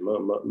بده يعني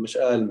مش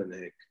أقل من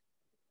هيك.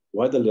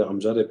 وهذا اللي عم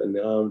جرب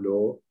إني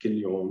أعمله كل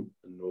يوم،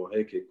 إنه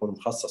هيك يكون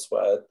مخصص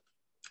وقت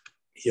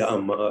يا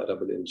أما أقرأ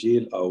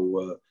بالإنجيل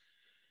أو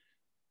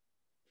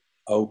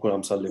كون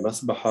عم صلي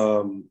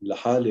مسبحة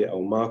لحالي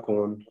أو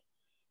معكم،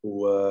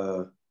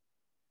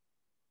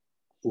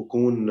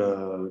 وكون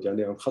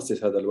يعني عم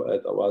خصص هذا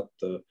الوقت أوقات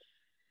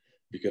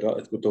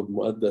بقراءة كتب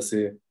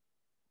مقدسة،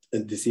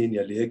 قديسين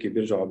يلي هيك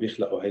بيرجعوا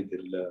بيخلقوا هيدي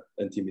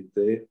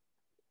الانتيميتي.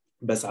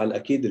 بس على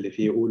الأكيد اللي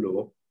فيه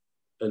يقوله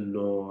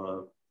إنه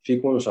في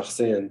يكونوا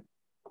شخصين،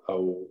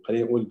 أو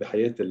خلينا نقول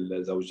بحياة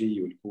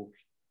الزوجية والكوبل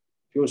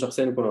فيهم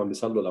شخصين يكونوا عم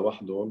بيصلوا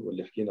لوحدهم،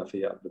 واللي حكينا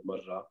فيها قبل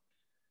مرة.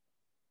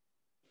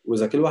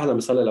 وإذا كل واحد عم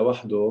بيصلي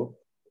لوحده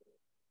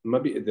ما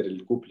بيقدر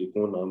الكوبل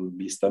يكون عم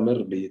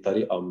بيستمر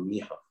بطريقة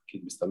منيحة.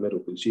 أكيد بيستمر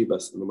وكل شيء،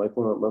 بس إنه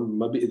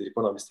ما بيقدر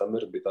يكون عم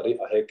بيستمر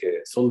بطريقة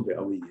هيك صلبة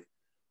قوية.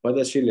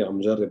 وهذا الشيء اللي عم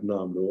نجرب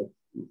نعمله.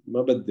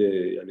 ما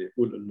بدي يعني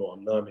أقول إنه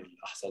عم نعمل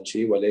أحسن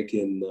شيء،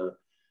 ولكن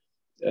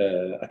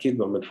أكيد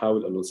ما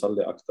بنحاول إنه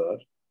نصلي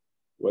أكثر،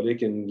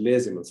 ولكن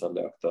لازم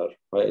نصلي أكثر.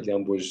 هاي اللي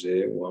عم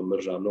بوجه وعم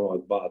نرجع نقعد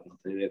بعضنا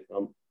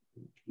اثنيناتنا،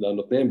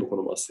 لأنه اثنين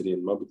بيكونوا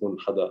مقصرين، ما بيكون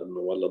حدا إنه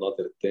والله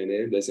ناطر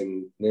الثاني،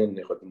 لازم اثنين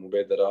ناخذ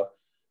المبادرة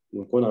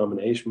ونكون عم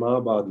نعيش مع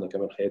بعضنا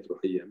كمان حياة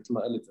روحية. مثل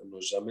ما قلت إنه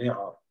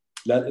الجماعة،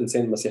 لا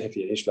الإنسان المسيحي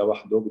في يعيش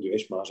لوحده، بده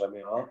يعيش مع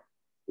جماعة،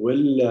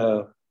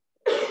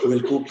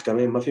 والكوبل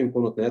كمان ما فيهم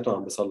يكونوا اثنيناتهم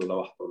عم بيصلوا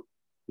لوحدهم،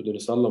 بدهم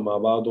يصلوا مع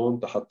بعضهم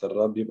تحت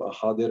الرب يبقى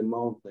حاضر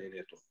معهم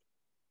اثنيناتهم،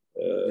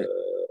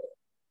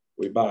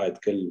 ويبعد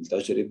كل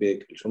تجربة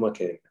كل شو ما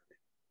كان.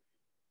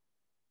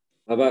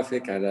 ما بعرف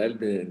هيك على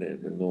قلبي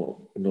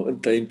انه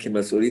انت يمكن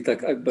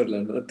مسؤوليتك اكبر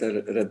لانه انت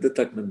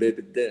ردتك من باب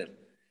الدار.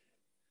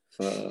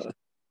 ف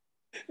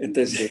انت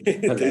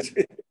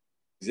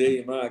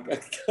جاي معك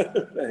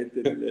اكثر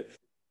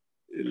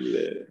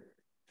ال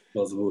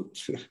مظبوط.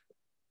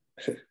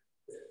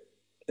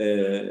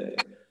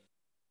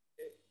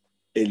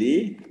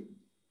 الي.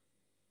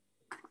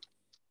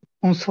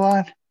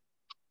 بونسوار.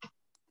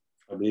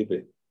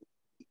 حبيبي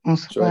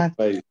شوي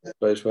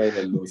بونسوار. شوي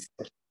هاللوز.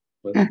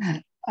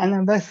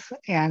 أنا بس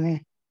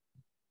يعني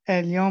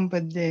اليوم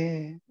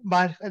بدي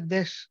بعرف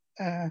قديش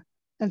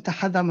أنت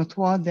حدا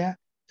متواضع،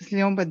 بس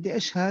اليوم بدي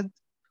أشهد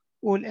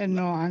قول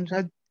إنه عن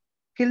جد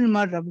كل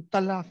مرة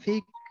بتطلع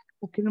فيك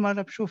وكل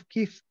مرة بشوف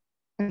كيف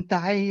أنت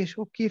عايش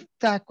وكيف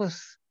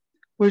تعكس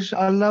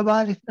وجه الله.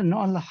 بعرف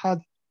إنه الله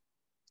حاضر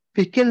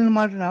في كل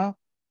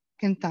مرة.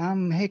 كنت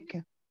عم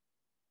هيك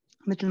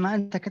مثل ما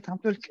أنت كنت عم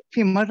تقول،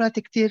 في مرات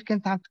كتير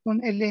كنت عم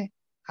تكون إلي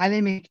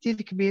علامة كتير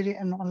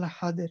كبيرة إنه الله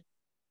حاضر،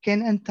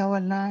 كان أنت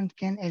ولان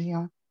كان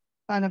إليون.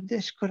 فأنا بدي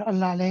أشكر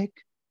الله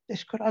عليك، بدي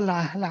أشكر الله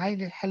على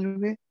هالعائلة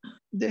الحلوة،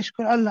 بدي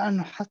أشكر الله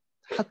إنه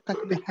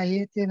حطك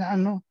بحياتي،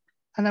 لأنه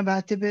أنا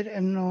بعتبر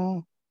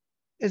إنه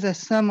إذا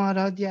السما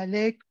راضية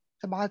عليك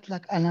تبعت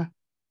لك أنا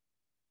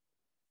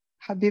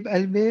حبيب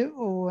قلبي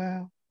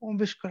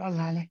وبشكر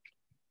الله عليك.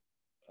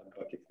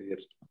 بحبك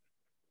كثير،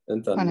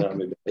 انت أنا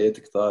النعمة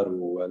بحياتي كتار،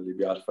 واللي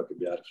بيعرفك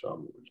بيعرف شو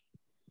عم بقول.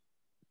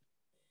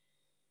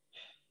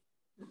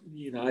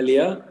 مين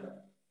عليا؟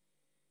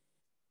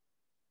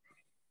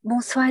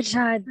 Bonsoir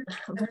Jade,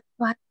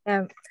 bonsoir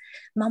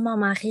Maman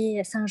Marie,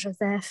 Saint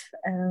Joseph,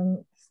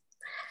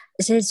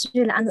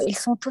 Jésus, ils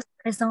sont tous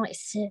présents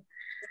ici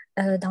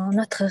dans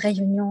notre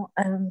réunion.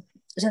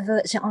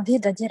 J'ai envie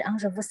de dire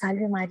je vous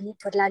salue Marie,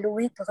 pour la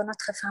louer pour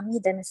notre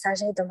famille des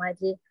messagers de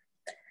Marie,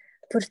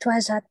 pour toi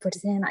Jade, pour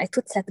Zéna et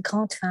toute cette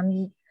grande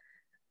famille.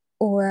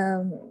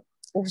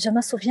 Où je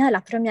me souviens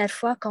la première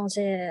fois quand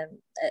j'ai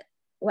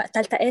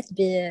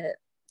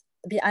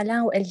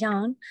بألان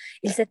وإليان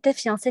ils étaient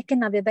fiancés.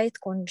 كنا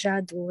ببيتكم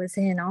جاد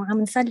وزينة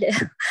وعم نصلي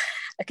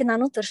كنا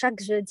ننطر شاك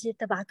جودي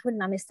تبعتوا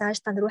لنا مساج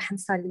تنروح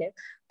نصلي.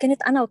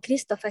 كنت أنا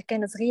وكريستوفر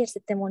كان صغير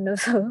c'était mon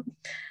neveu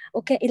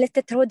وكان il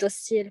était trop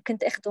docile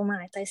كنت أخده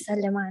معي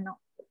تيصلي معنا.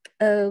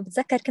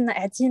 بتذكر كنا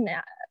قاعدين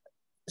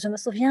je me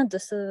souviens de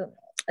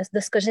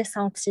ce que j'ai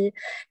senti.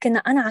 كنا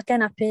أنا على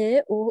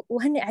كنبة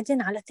وهن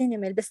قاعدين على تاني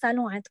ميل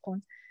بالصالون عندكم.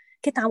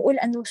 كنت عم أقول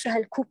أنه شو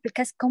هالكوبل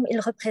comme il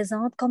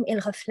représente, comme il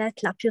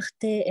reflète la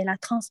pureté et la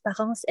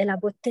transparence et la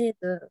beauté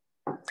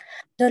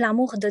de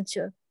l'amour de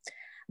Dieu.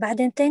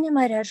 بعدين تاني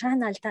مرة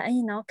رجعنا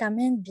التقينا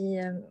كمان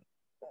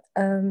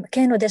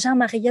كانوا ديجا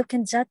ماريés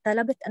وكنت جاد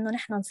طلبت أنه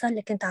نحن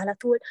نصلي. كنت على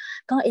طول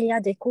quand il y a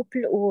des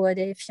couples ou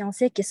des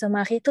fiancés qui se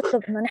marient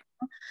تطلب أنه نحن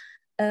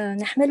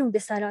نحملهم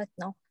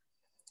بصلاتنا.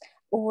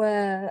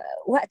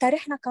 ووقتها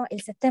رحنا quand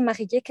il s'était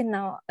marié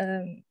كنا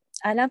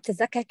أنا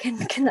بتذكر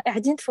كنا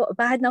قاعدين فوق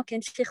بعضنا وكان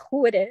في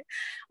خورة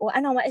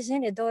وأنا ما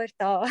إجاني دور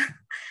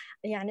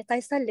يعني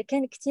تيصلي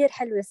كان كتير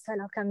حلوة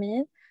الصلاة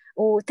كمان.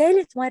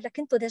 وثالث مرة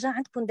كنتوا ديجا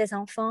عندكم des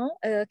enfants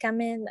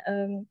كمان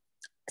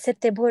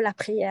c'était beau la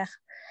prière.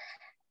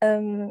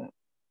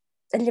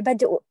 اللي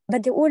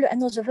بدي أقوله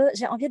إنه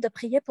j'ai envie de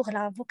prier pour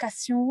la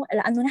vocation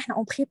لأنه نحن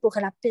on prie pour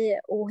la paix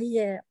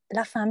وهي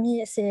la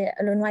famille c'est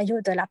le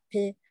noyau de la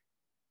paix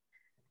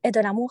et de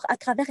l'amour à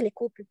travers les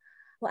couples.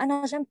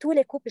 وأنا j'aime tous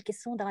les couples qui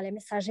sont dans les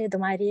messagers de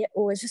Marie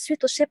je suis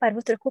touchée par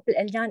votre couple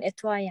Eliane et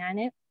toi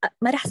يعني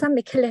ما رح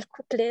سمي كل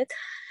الكوبلات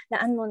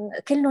لأنه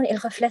كلهم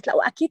الغفلات لا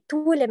وأكيد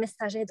tous les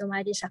messagers de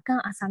Marie chacun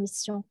a sa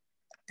mission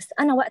بس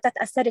أنا وقتها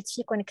تأثرت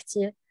فيكم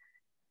كتير.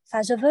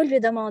 Je veux lui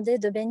demander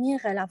de bénir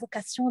la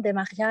vocation des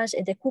mariages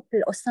et des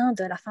couples au sein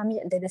de la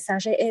famille des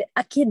messagers et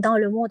acquis dans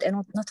le monde et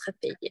dans notre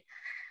pays.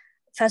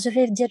 Je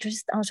vais dire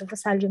juste je vous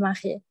salue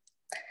Marie.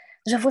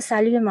 Je vous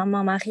salue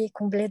maman Marie,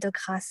 comblée de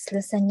grâce.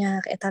 Le Seigneur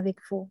est avec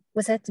vous.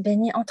 Vous êtes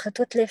bénie entre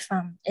toutes les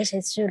femmes et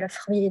Jésus, le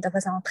fruit de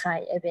vos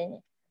entrailles, est béni.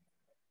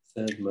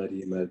 Sainte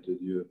Marie, Mère de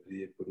Dieu,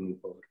 priez pour nous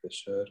pauvres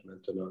pécheurs,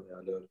 maintenant et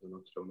à l'heure de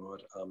notre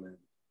mort. Amen.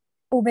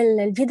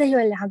 وبالفيديو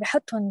اللي عم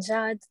بحطهم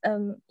جاد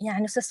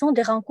يعني ce sont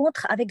des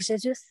rencontres avec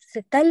Jésus,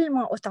 c'est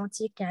tellement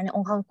authentique يعني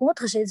on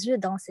rencontre Jésus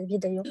dans ces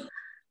vidéos.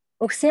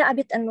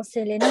 وثابت انه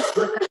c'est les noces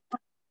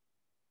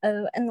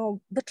انه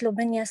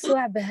بطلب من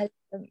يسوع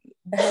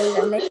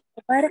بهالليل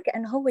المبارك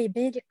انه هو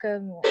يبارك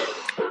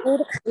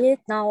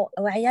حياتنا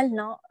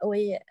وعيالنا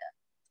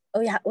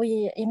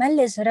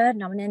ويملي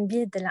جرارنا من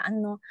نبيد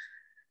لانه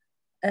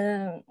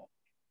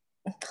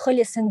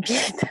خلص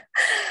نبيد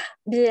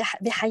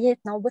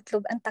بحياتنا.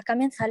 وبطلب انت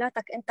كمان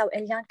صلاتك انت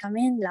وإليان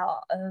كمان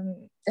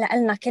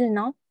لنا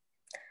كلنا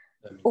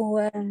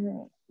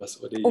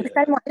مسؤولية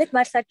وبسلموا عليك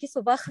مارسالكيس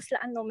وباخص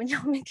لانه من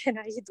يومين كان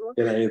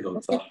عيدهم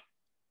صح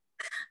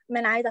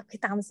من عيدك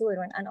كنت عم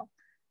زورهم انا.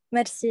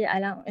 ميرسي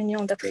على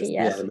union de prière.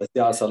 يعني ميرسي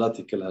على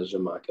صلاتي كل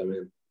هالجمعة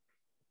كمان.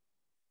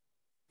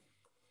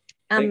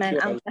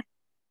 امين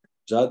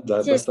جد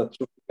بس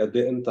لتشوف قد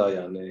ايه انت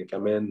يعني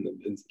كمان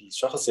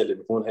الشخص اللي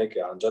بيكون هيك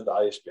عن جد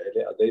عايش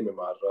بعلاقه دايمه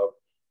مع الرب.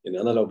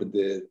 يعني انا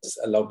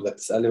لو بدك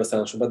تسالني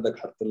مثلا شو بدك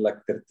احط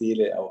لك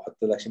ترتيله او احط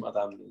لك شيء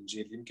مقطع من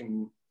الانجيل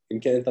يمكن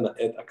انت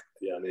نقيت اكثر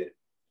يعني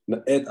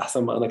نقيت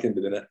احسن ما انا كنت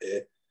بدي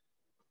نقي.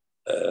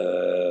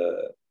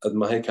 قد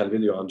ما هيك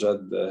هالفيديو عن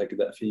جد هيك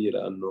دق فيه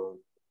لانه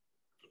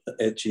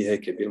نقيت شيء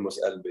هيك بيلمس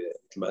قلبي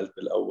مثل ما قلت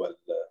بالاول.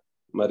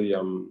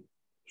 مريم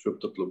شو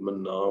بتطلب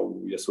منا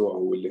ويسوع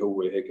هو اللي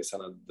هو هيك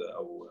سند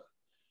أو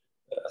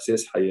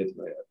أساس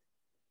حياتنا يعني.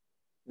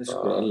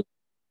 نشكر الله.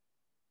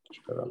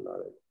 شكرا الله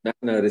عليك.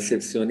 نحن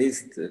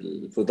ريسبسيونيست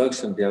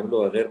البرودكشن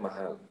بيعملوها غير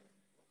محل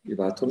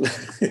يبعثوا لنا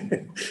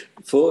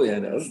فوق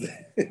يعني قصدي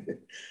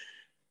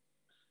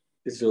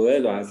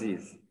جوال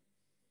وعزيز.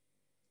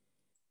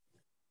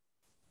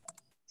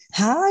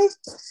 هاي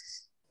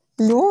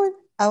لون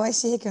أول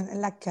شيء هيك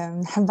بنقول لك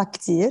بنحبك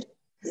كتير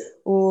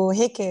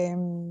وهيك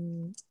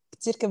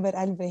كتير كبر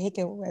قلبي هيك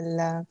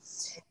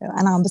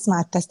أنا عم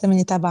بسمع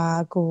التستمني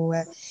تبعك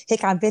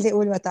وهيك عبالي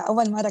أقول وقت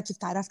أول مرة كيف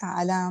تعرفت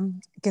على ألام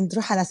كنت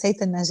روح على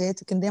سيد النجاة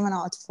وكنت دايما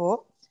أقعد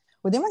فوق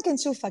ودايما كنت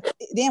شوفك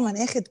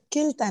دايما أخذ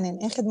كل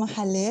تنين أخذ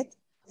محلات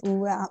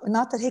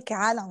وناطر هيك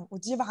عالم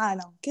وتجيب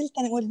عالم كل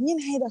تنين أقول مين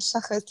هيدا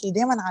الشخص اللي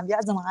دايما عم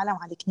يعزم عالم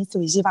على الكنيسة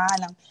ويجيب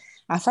عالم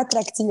على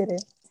فترة كتيرة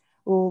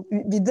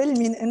وبيدل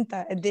مين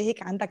أنت قد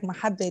هيك عندك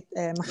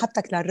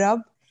محبتك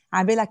للرب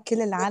عبالك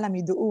كل العالم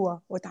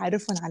يدقوها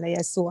وتعرفهم على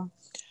يسوع.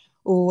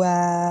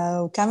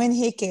 وكمان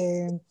هيك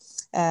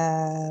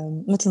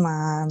مثل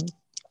ما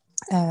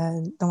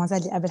دومازيل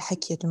اللي قبل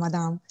حكيت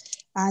المدام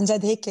عن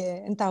جد هيك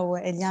انت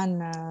وإليان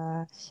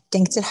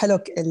كان كتير حلو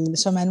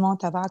الشمالمان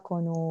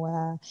تبعكم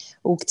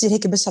وكتير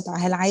هيك بشط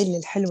على هالعائلة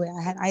الحلوة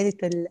على هالعائلة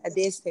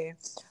القداسة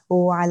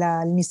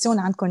وعلى الميسيون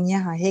عندكم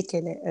إياها هيك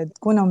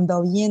تكونوا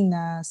مضويين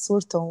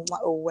صورته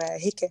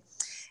وهيك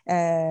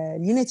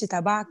اليونيتي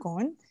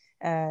تبعكم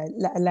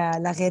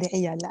لغير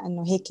عيال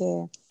لأنه هيك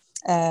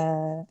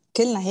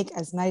كلنا هيك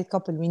as married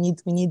couple we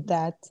need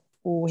that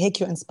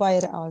وهيك you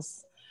inspire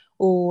us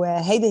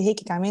وهيدا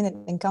هيك كمان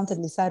الانكاونتر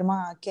اللي صار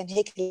معك كان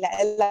هيك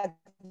لقلك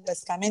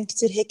بس كمان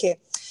كتير هيك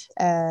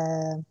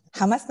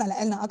حمسنا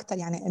لقلنا أكتر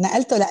يعني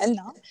نقلته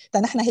لقلنا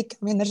نحن هيك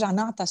كمان نرجع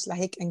نعطش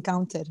لهيك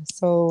انكاونتر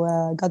so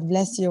God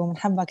bless you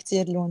ومنحبها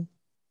كتير لون.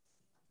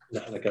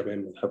 نحن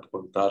كمان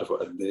بنحبكم تعرفوا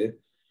قد ايه.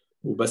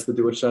 وبس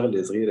بدي أقول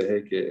شغلة صغيرة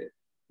هيك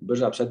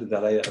برجع بشدد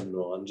عليها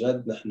انه عن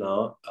جد نحن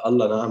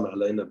الله نعم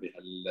علينا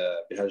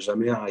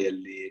بهالجماعه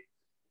يلي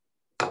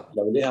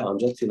لو ليها عن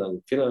جد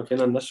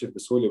فينا ننشف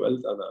بسهوله.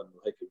 وقلت انا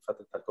انه هيك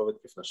بفتره الكوفيد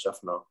كيف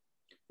نشفنا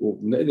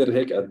وبنقدر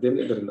هيك قد ايه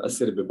بنقدر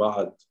ناثر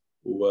ببعض.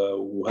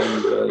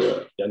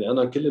 وهل يعني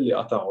انا كل اللي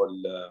قطعوا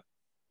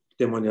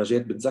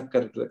التيمونياجات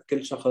بتذكر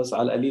كل شخص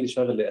على القليل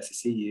شغله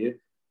اساسيه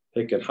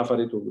هيك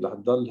انحفرت ورح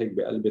تضل هيك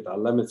بقلبي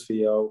تعلمت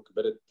فيها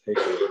وكبرت هيك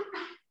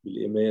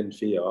بالايمان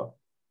فيها.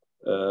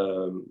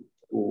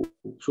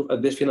 وشوف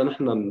قديش فينا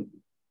نحن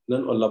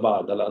ننقل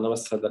لبعض. هلا انا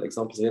بس هذا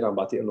الاكزامبل صغير عم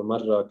بعطيه انه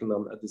مره كنا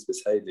بنقدس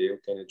بسهيله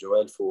وكانت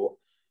جوال فوق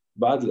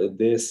بعد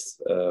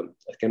القداس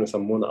كانوا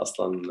يسمونا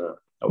اصلا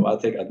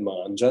اوقات هيك قد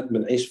ما عن جد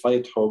بنعيش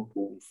فايت حب،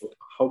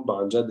 وحب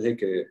عن جد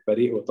هيك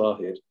بريء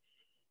وطاهر.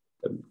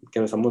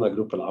 كانوا يسمونا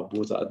جروب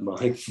العبوطه، قد ما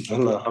هيك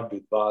ضلنا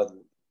نحب بعض،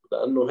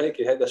 لانه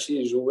هيك هذا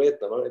شيء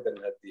جواتنا ما نقدر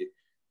نهديه.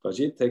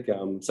 فجيت هيك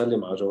عم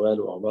سلم على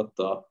جوال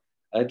وعبطها،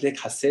 قالت لك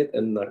حسيت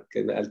انك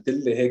نقلت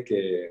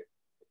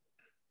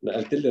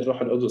لي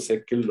الروح القدس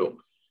هيك كله،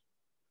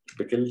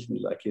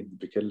 بكل اكيد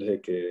بكل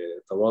هيك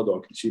تواضع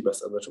وكل شيء،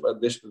 بس انا شوف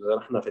قديش اذا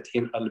نحن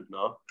فاتحين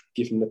قلبنا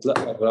كيف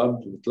نتلقى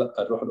الرب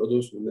ونتلقى الروح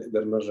القدس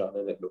ونقدر نرجع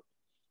ننقله.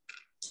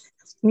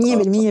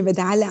 100%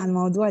 بدي اعلق على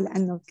الموضوع،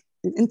 لانه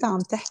انت عم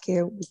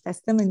تحكي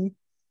بالتستمني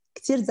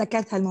كثير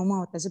ذكرت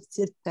هالمومنت وقت جبت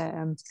سيره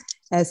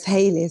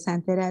سهيله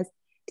سان تيريز،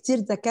 كثير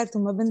ذكرت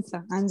وما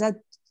بنسى عن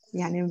جد.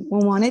 يعني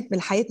مومنات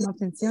بالحياه ما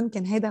بتنسيهم.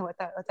 كان هيدا وقت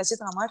جيت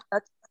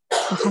عمرتك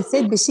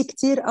وحسيت بشيء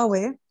كثير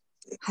قوي،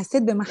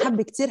 حسيت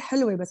بمحبه كثير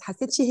حلوه، بس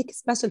حسيت شيء هيك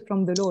سبيشال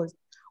فروم ذا لورد،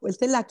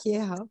 قلت لك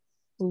اياها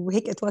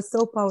وهيك ات واز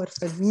سو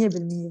باورفul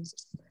 100%.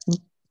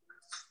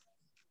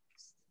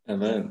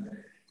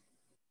 تمام.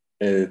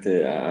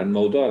 عن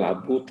موضوع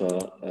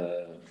العبوطة،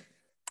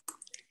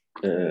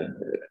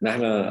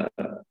 نحن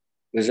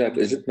رجعت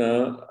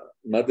اجتنا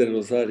مادر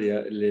روزاريا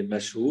اللي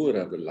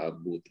مشهورة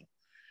بالعبوطة،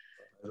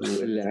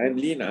 واللي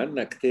عاملين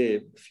عنها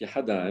كتاب، في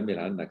حدا عامل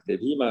عنها كتاب،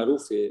 هي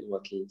معروفة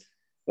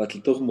وقت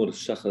تغمر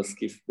الشخص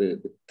كيف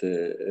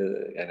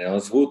يعني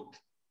مزبوط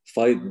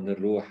فايض من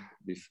الروح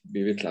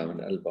بيطلع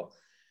من قلبها.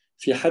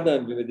 في حدا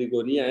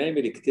بمديغوريا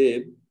عامل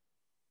كتاب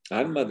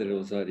عن مادر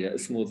روزاريا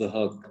اسمه ذا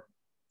هاج،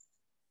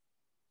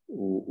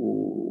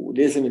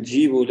 ولازم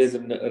تجيبه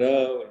ولازم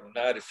نقراه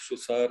ونعرف شو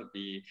صار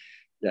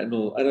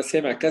لانه انا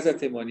سامع كذا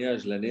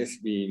تيمونياج لناس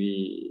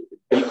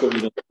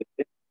بالكوميونتي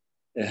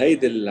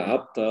هيدي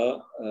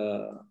العبطه.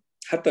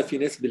 حتى في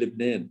ناس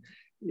بلبنان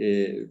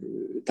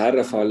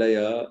تعرفوا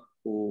عليها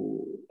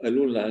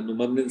وقالوا لنا انه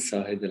ما بننسى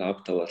هيدي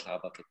العبطه وقت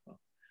عبطتنا.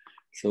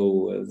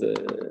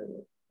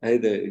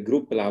 هيدا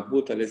جروب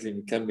العبوطه لازم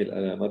يكمل،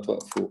 انا ما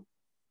توقفوه.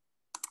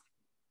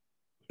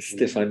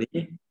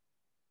 ستيفاني.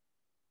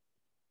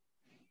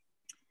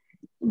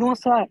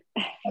 بونسوار،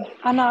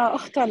 أنا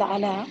أخته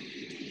لعلاء،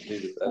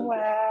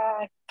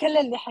 وكل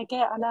اللي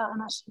حكاه علاء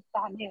أنا شفت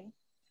عليه.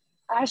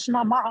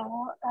 عشنا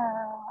معه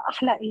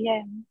أحلى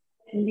أيام،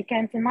 اللي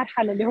كانت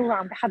المرحلة اللي هو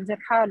عم بحضر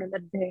حاله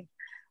للدين،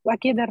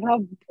 وأكيد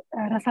الرب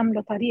رسم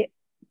له طريق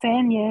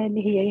تانية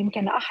اللي هي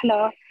يمكن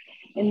أحلى،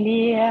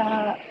 اللي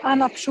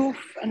أنا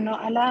بشوف إنه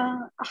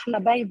علاء أحلى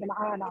بي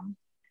بالعالم،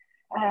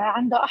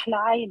 عنده أحلى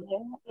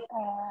عائلة،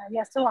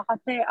 يسوع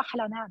عطيه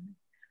أحلى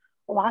نعمة،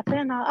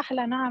 وعطينا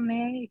أحلى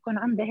نعمة يكون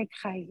عندي هيك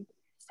خي.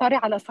 سوري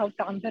على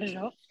صوتي عم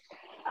برجف،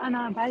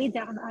 أنا بعيدة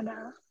عن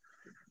أنا.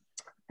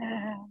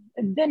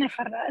 الدنيا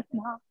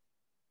فرقتنا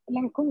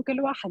لنكون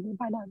كل واحد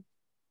ببلد،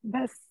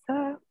 بس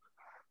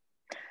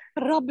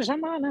الرب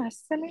جمعنا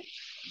هالسنة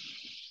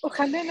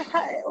وخلينا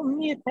نحقق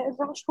أمنيتي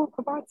إذا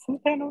أشوفه بعد 2.5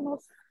 سنين.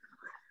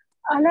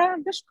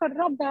 أنا بشكر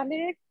ربي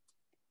عليك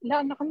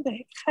لأنه عندي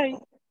هيك خي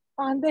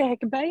وعندي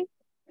هيك بيت،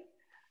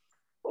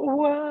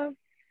 وبصلي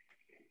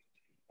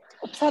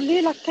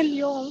لك كل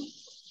يوم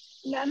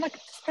لأنك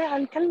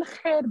تستاهل كل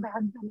خير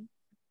بهالدنيا.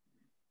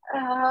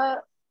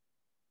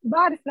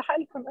 بعرف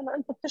لحقلكم إنه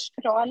أنتم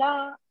بتشكروا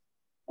على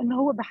إنه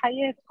هو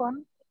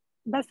بحياتكم،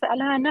 بس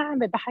على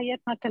نعمة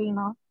بحياتنا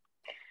كلنا.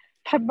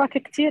 بحبك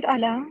كتير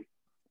ألا،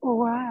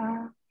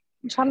 وإن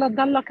شاء الله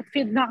تضلك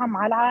تفيد نعم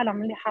على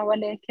العالم اللي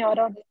حواليك يا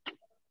رب،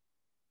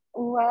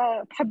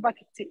 وبحبك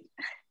كتير.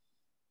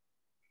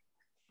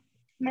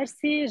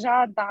 ميرسي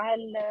جاد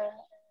على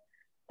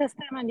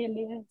التستمني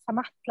اللي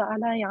سمحت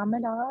لألا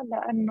يعملها،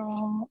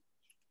 لأنه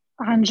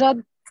عن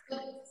جد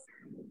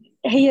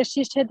هي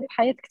شيء شهادة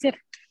حياة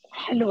كتير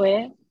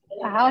حلوة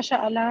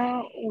عاشها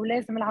ألا،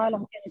 ولازم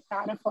العالم كانت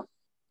تعرفها.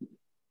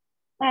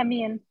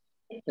 آمين.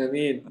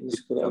 امين.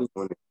 نشكر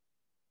الله.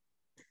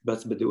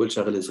 بس بدي اقول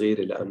شغله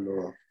صغيره،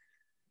 لانه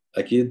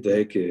اكيد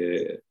هيك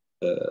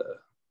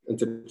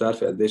انت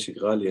بتعرفي قديش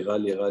غاليه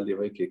غاليه غاليه،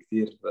 وهيك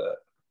كثير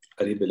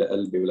قريبه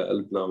لقلبي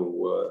ولقلبنا،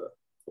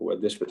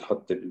 وقديش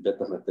بتحطي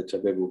بالبيت نحن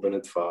شباب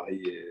وبنت،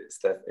 فهي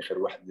ستاف اخر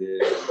وحده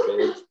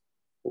بالبيت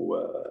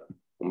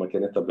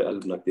ومكانتها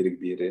بقلبنا كثير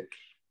كبيره.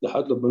 رح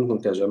اطلب منكم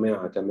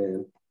كجماعه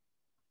كمان،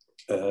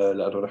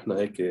 لانه نحن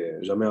هيك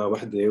جماعه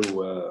وحده يعني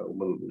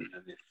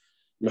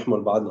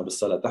نحمل بعضنا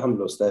بالصلاه.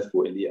 تحملوا ستاف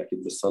والي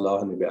اكيد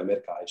بالصلاه، هن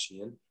بامريكا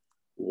عايشين،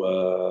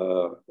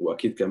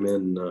 واكيد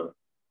كمان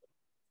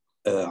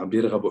عم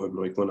بيرغبوا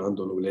انه يكون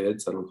عندهم اولاد،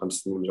 صار لهم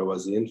 5 سنين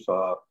مجوزين، ف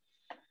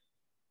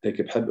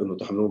هيك بحب انه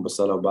تحملوهم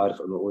بالصلاه،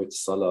 وبعرف انه قوه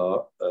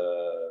الصلاه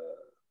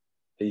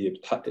هي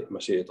بتحقق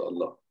مشيئه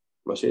الله.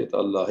 مشيئه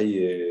الله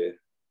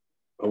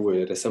هو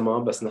رسمها،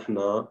 بس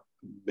نحن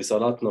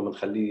بصلاتنا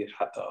بنخليه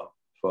يحققها.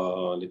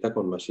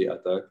 فلتكن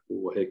مشيئتك،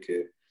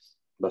 وهيك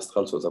بس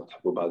تخلصوا اذا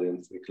بتحبوا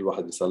بعدين كل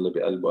واحد يصلي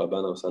بقلبه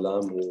ابانا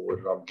وسلام،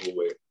 والرب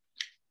هو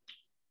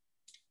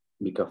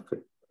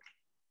بكفي.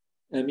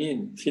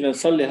 امين. فينا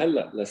نصلي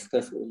هلا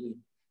لستاف قولي.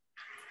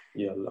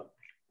 يلا.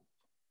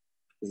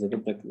 اذا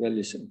بدك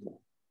تبلش انت.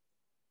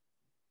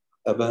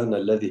 أبانا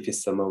الذي في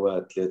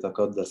السماوات،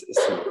 ليتقدس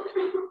اسمك،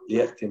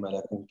 ليأتي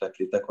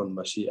ملكوتك، لتكن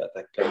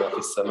مشيئتك كما في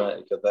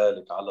السماء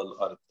كذلك على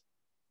الأرض.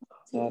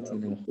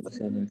 أعطنا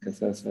خبزنا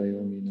كفاف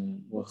يومنا،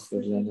 واغفر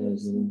لنا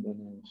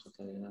ذنوبنا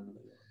وخطايانا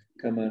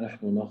كما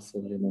نحن نغفر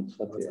لمن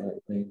خطئ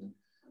إلينا،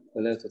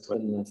 ولا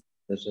تدخلنا في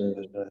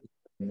التجارب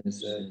من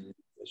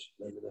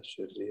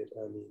الشرير.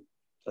 آمين.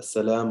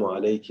 السلام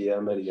عليك يا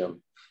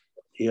مريم،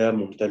 يا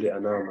ممتلئة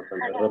نعمة،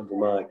 الرب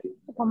معك،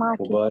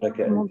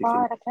 مباركة أنت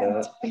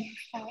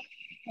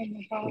في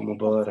النساء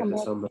ومبارك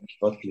ثمر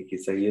بطنك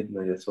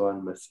سيدنا يسوع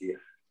المسيح.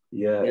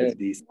 يا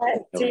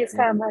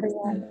قديسة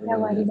مريم يا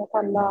والدة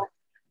الله،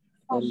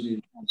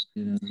 صلي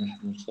لنا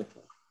نحن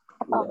الخطأ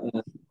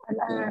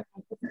الآن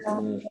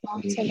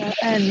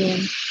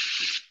آمين.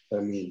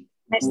 آمين.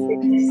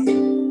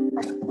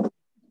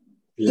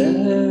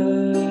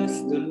 Bless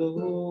the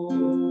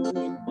Lord,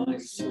 my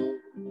soul,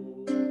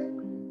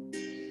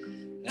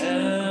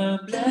 and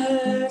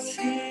bless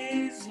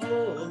His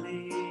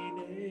holy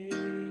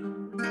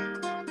name.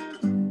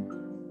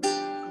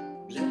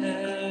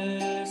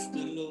 Bless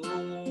the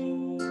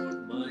Lord,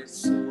 my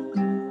soul.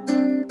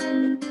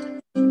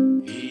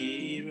 He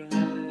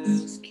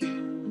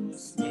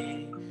rescues me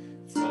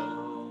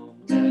from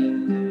death.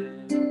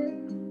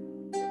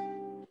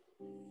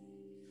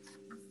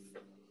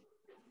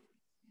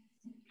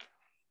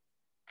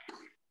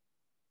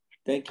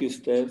 Thank you,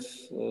 Steph.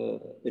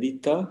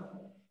 Rita?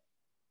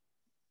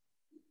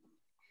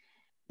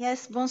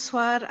 Yes,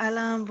 bonsoir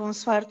Alain,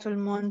 bonsoir tout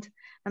le monde.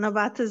 أنا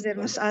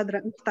بعتذر مش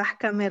قادرة أفتح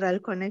كاميرا،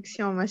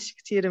 الكونكسيون مش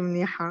كتير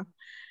منيحة.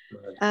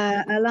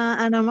 ألاin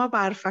أنا ما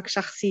بعرفك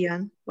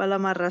شخصياً ولا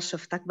مرة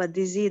شفتك،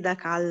 بدي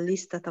زيدك على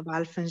الليستة تبع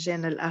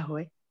الفنجان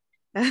القهوة.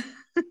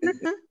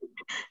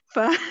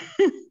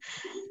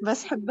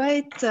 بس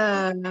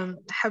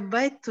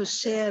حبيت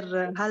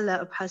تشير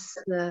هلا، بحس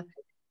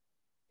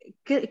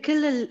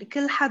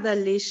كل حدا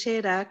اللي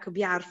يشارك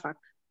بيعرفك.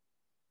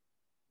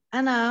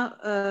 أنا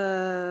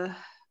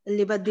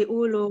اللي بدي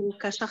أقوله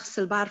كشخص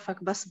اللي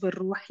بعرفك بس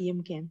بالروح،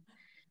 يمكن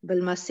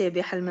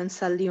بالمسابح اللي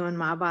منصليهم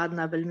مع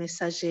بعضنا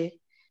بالمساجة،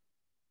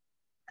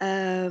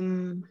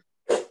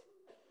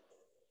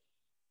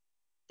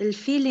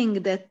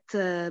 الفيلينج that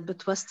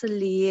بتوصل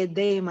لي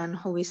دايما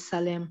هو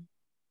السلام.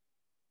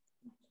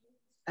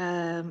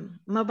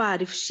 ما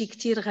بعرف، شيء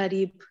كتير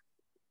غريب.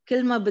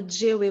 كل ما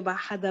بتجاوب على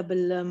حدا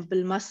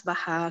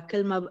بالمسبحة،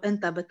 كل ما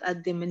أنت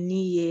بتقدم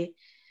النية،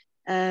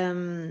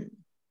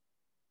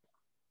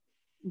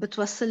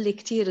 بتوصل لي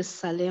كتير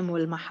السلام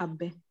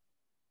والمحبة.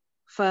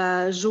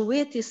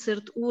 فجواتي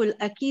صرت أقول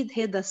أكيد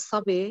هذا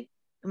الصبي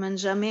من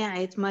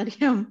جماعة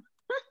مريم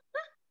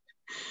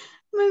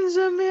من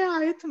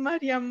جماعة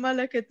مريم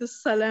ملكة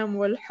السلام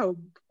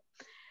والحب.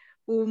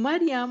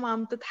 ومريم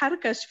عم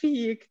تتحركش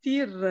فيي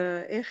كتير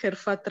آخر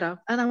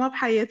فترة. أنا ما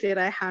بحياتي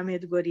رايحة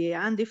عماد غورية،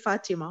 عندي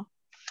فاطمة،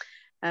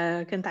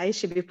 كنت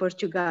عايشة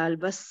ببرتغال،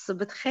 بس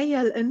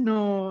بتخيل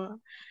إنه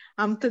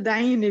عم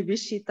تدعيني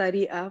بشي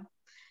طريقة.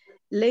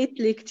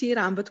 lately كتير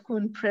عم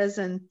بتكون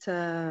present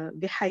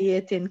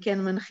بحياتي، إن كان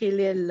من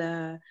خلال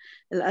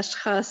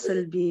الأشخاص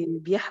اللي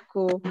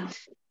بيحكوا.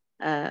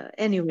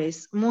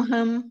 anyways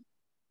مهم،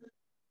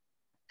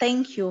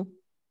 thank you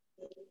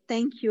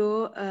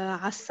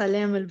على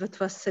السلام اللي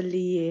بتوصل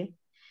لي.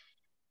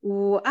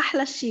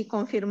 وأحلى شيء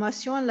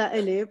كونفيرماسيون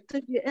لإلي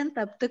بتجي أنت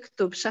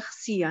بتكتب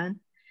شخصياً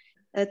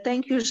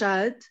thank you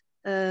جاد.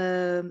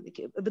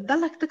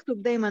 بتضلك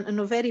تكتب دايماً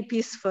إنه very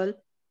peaceful,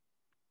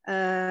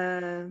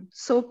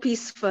 so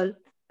peaceful.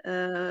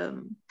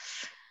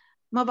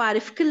 ما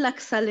بعرف، كلك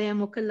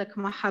سلام وكلك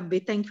محبة.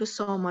 thank you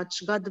so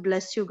much, God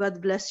bless you,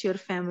 God bless your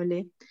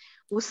family.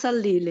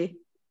 وصلي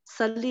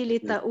لي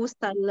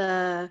تأوصل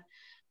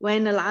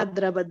وين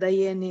العذراء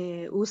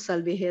بدياني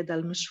أوصل بهذا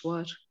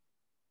المشوار.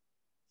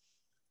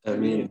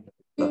 آمين.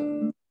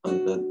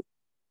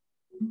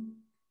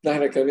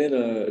 نحن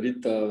كمان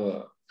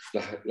ريتا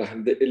رح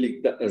ندق لك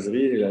دقة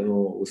صغيرة لأنه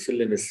وصل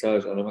لي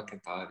مساج أنا ما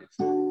كنت عارف.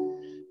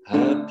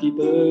 Happy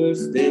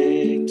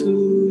birthday to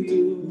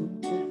you,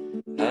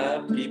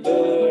 happy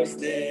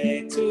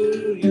birthday to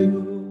you,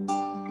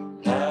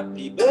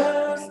 happy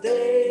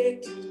birthday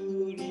to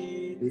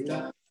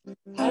Rita,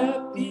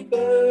 happy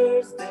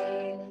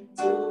birthday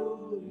to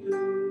you.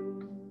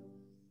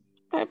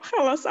 طيب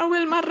خلص،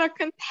 أول مرة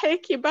كنت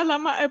حاكي بلا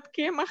ما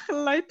أبكي، ما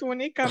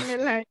خليتوني كمل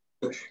هاي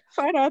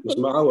فرط. مش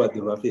معود،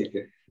 ما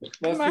فيك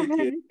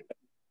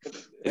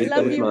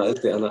ريتا. مثل ما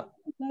قلتي أنا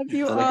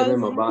كمان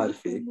ما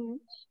بعرفك،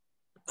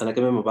 أنا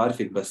كمان ما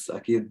بعرفك، بس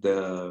أكيد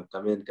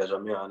كمان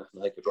كجماعة نحن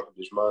هيك الروح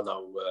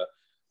بيجمعنا،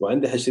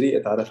 وعندي حشرية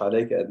أتعرف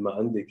عليك قد ما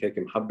عندك هيك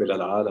محبة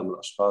للعالم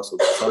والأشخاص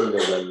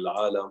وبتصلي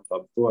للعالم.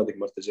 فبتوعدك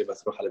مرتجي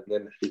بس روح على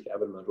لبنان نحكيك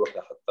قبل ما نروح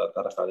لحتى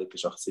أتعرف عليك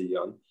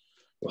شخصياً.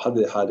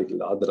 وحضري حالك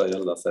العذراء،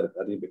 يلا صارت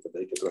قريبة،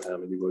 بدك تروحي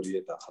اعملي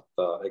غوريتها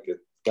حتى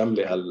هيك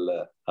تكملي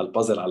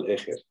هالبازل على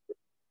الآخر.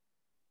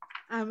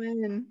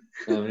 آمين.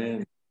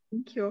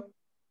 Thank you.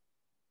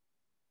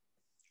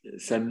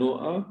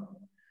 سنوقة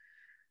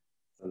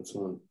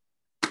سنسون.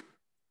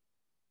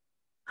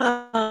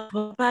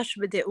 ما بعرف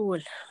بدي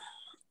أقول،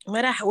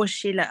 ما راح أقول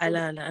شيء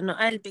لألا، لأنه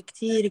قلبي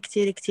كتير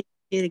كتير كتير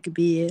كتير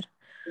كبير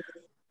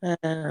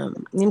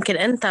يمكن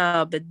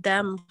أنت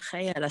بالدم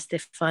خي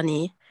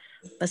لستيفاني،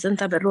 بس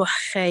أنت بالروح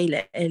خي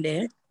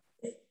لإلي.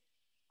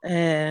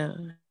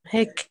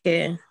 هيك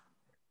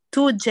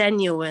too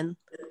genuine,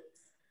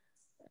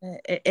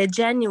 a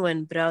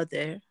genuine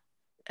brother.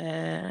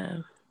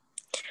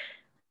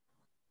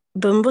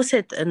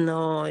 بنبسط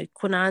إنه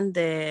يكون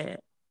عندي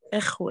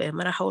إخوة،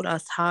 ما راح أقول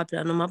أصحاب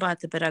لأنه ما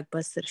بعتبرك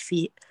بس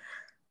رفيق،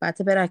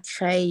 بعتبرك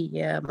خي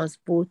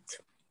مزبوط.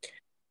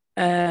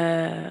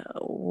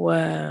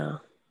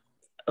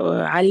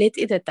 وعليت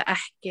إيدي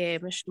أحكي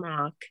مش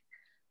معك،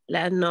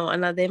 لأنه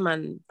أنا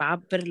دايما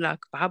بعبر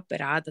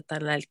عادة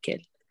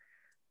للكل،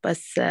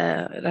 بس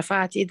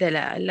رفعت إيدي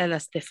إلا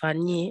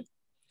لستيفاني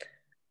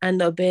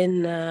أنه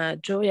بين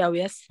جويا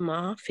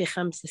ويسمع في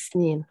 5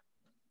 سنين.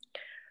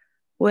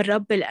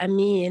 والرب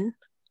الأمين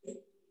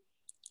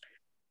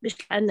مش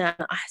لأنه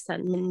أنا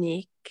أحسن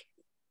منك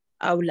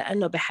أو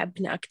لأنه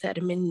بحبني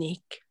أكتر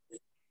منك،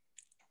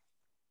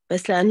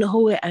 بس لأنه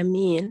هو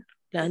أمين،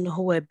 لأنه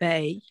هو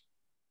باي،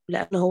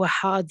 لأنه هو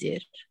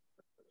حاضر،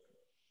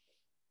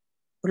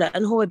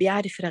 ولأنه هو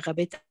بيعرف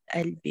رغبات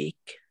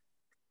قلبك،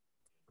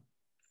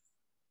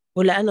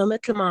 ولأنه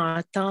مثل ما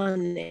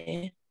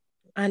عطاني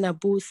أنا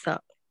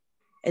بوثق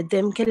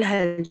قدام كل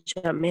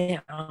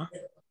هالجماعة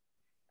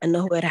أنه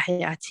هو رح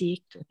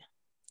يعطيك.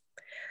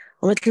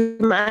 ومثل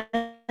ما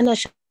أنا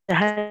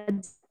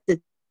شهدت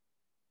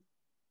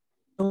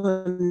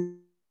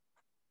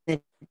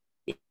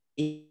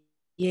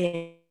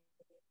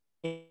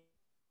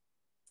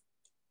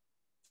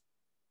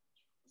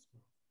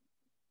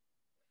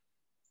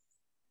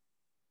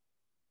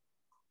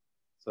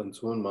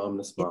سنسون ما عم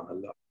نسمع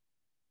هلا.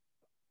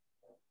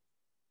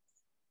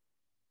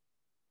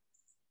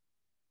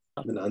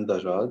 من عندها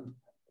جاد؟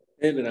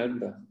 ايه من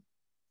عندها.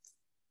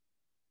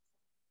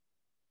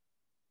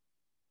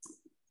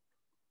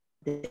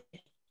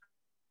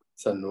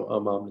 سنو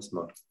ما عم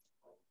نسمع.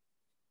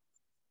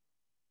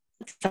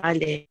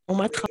 عليه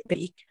وما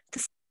تخبريك.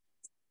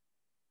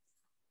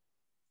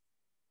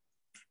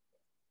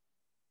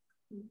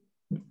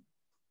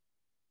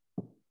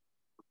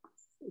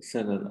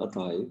 سنة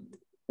انقطعت.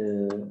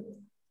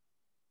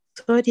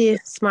 سوري،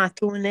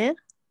 سمعتوني؟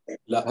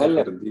 لا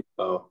هلا آخر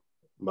دقيقة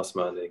ما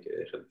سمعناك،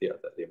 آخر دقيقة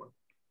تقريبا.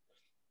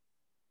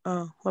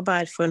 ما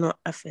بعرف وين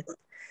وقفت،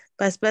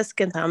 بس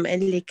كنت عم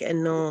أقول لك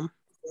إنه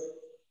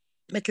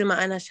مثل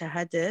ما أنا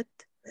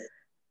شهدت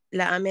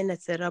لأمانة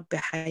الرب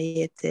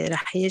بحياتي،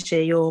 رح يجي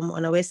يوم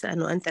وأنا واثقة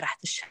إنه أنت رح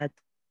تشهد،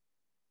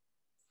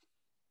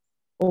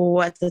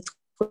 ووقت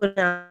تكون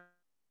عم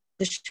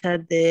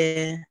تشهد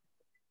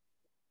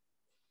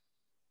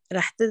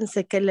رح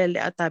تنسى كل اللي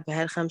قطع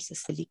بهال5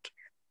 سليك.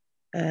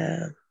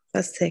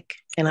 بس هيك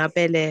كان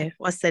عبالي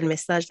وصل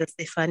مساج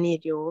لستيفاني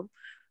اليوم،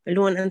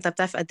 بلون أنت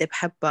بتعرف قد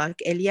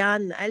بحبك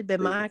إليان، قلبي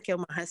معك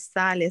ومع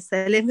هالسعلة،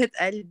 سلامة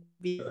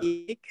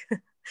قلبك.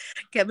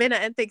 كمان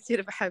أنت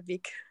كتير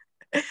بحبك.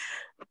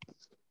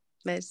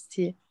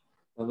 ميرسي.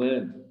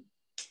 كمان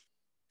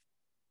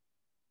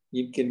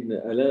يمكن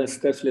ألا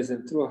ستاف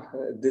لازم تروح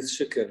قديس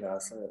شكر على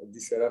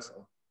قديس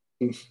رفقة.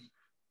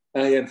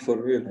 اهين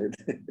فور ريل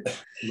هيدا.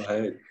 ما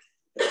هيك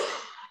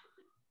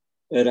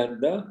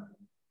رندا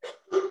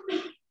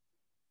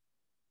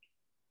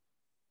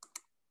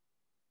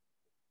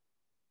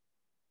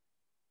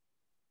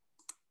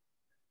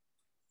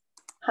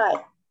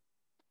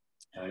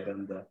هاي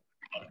رندا.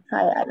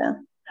 هاي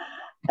ألان.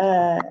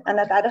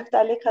 أنا تعرفت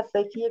عليك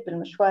هالصيفية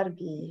بالمشوار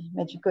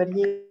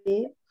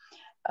بميدجيغورية،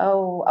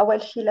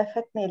 أول شيء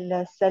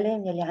لفتني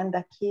السلام يلي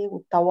عندك إياه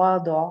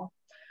والتواضع،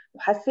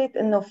 وحسيت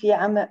إنه في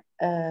عمق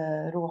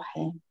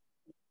روحي.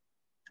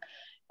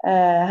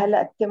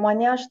 هلا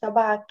التيمونياج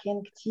تبعك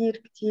كان كتير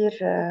كتير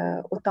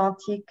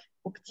أوتنتيك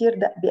وكتير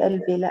دق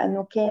بقلبي،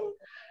 لأنه كان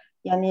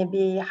يعني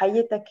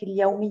بحياتك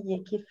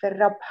اليومية كيف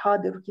الرب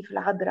حاضر وكيف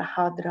العذراء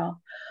حاضرة.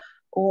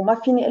 وما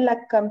فيني اقول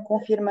لك كم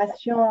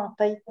كونفيرماسيون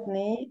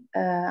اعطيتني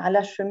على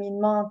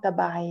الشمينمان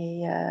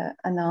تبعي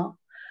انا،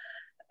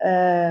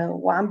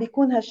 وعم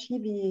بيكون هالشي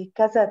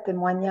بكذا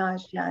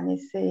تيموانياج، يعني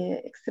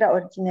سي اكسترا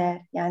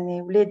اوردينير.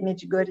 يعني ولاد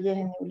ميدجيغورية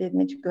هن ولاد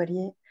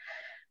ميدجيغورية،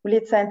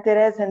 ولاد سان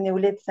تيريز هن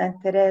ولاد سان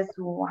تيريز،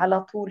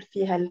 وعلى طول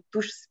فيها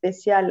التوش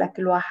سبيسيال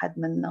لكل واحد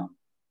منا.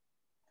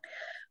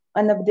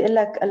 انا بدي اقول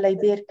لك الله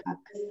يباركك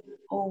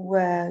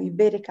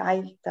ويبارك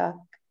عائلتك،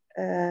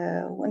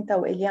 وانت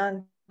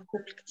وإليان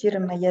كوبل كتير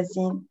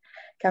مميزين.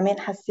 كمان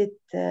حسيت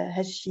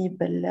هالشي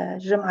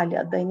بالجمعة اللي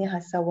قضيناها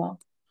سوا،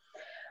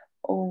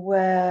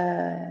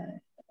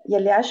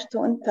 ويلي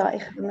عشته انت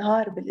آخر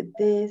نهار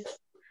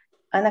بالقداس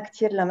أنا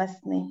كتير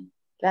لمسني،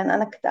 لأن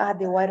أنا كنت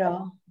قاعدة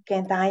ورا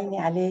وكانت عيني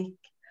عليك،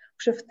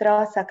 وشفت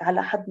راسك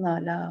على حضنة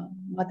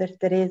لمادر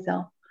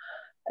تريزا،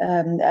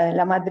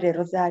 لمادري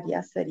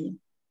روزاريا سوري،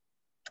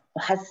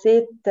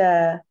 وحسيت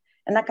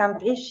انك عم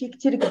تعيش شيء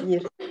كتير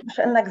كبير، مش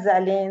انك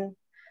زعلان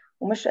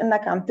ومش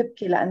انك عم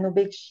تبكي لانه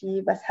بيك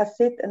شيء، بس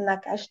حسيت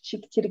انك عشت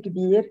شيء كتير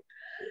كبير.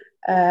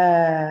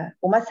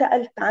 وما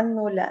سألت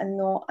عنه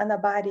لانه انا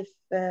بعرف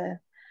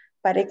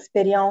بار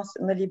اكسبيرينس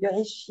انه اللي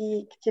بيعيش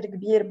شيء كتير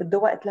كبير بده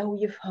وقت لهو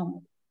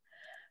يفهمه.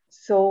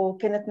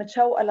 كنت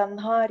متشوقة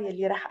للنهار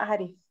يلي رح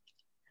أعرف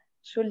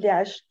شو اللي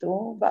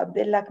عشته. بقى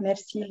بدي أقول لك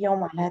ميرسي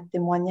اليوم على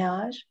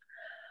هالتموانياج،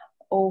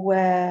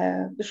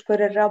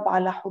 وبشكر الرب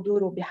على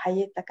حضوره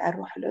بحياتك على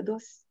الروح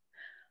القدس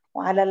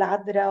وعلى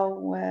العذراء،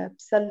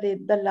 وبصلي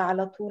تضل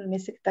على طول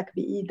مسكتك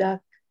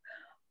بإيدك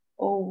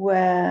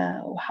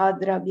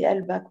وحاضرة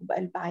بقلبك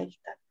وبقلب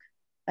عائلتك.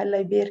 الله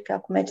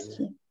يباركك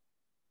وميرسي.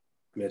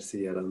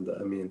 ميرسي يا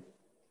رندا، امين.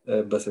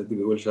 بس بدي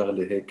بقول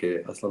شغله هيك،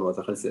 اصلا وقت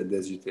خلصت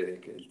قديش جيتي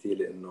هيك قلتي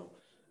لي انه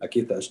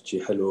اكيد عشت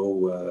شيء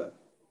حلو،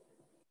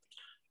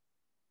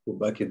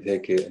 وباكد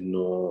هيك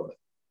انه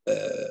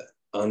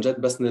عن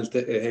جد بس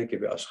نلتقي هيك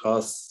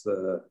باشخاص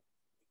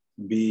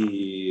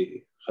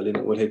خلينا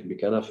نقول هيك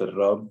بكنف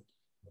الرب.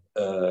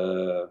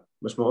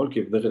 مش معقول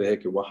كيف دغري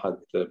هيك واحد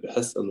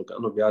بحس انه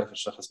كانه بيعرف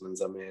الشخص من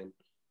زمان،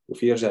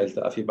 وفي يرجع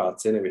يلتقى فيه بعد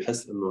سنه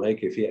بيحس انه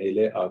هيك في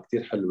علاقه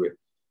كتير حلوه،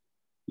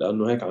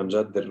 لانه هيك عن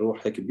جد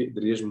الروح هيك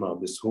بيقدر يجمع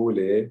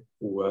بسهوله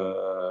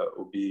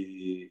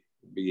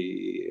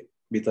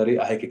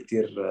بطريقه هيك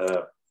كتير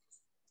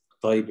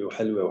طيبه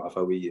وحلوه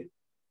وعفويه.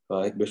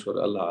 فهيك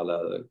بشكر الله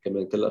على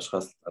كمان كل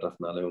الاشخاص اللي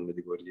تعرفنا عليهم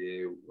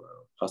بديغوريه،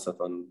 وخاصه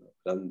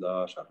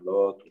رندا،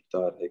 شارلوت،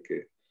 وكتار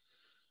هيك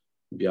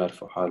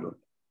بيعرفوا حالهم.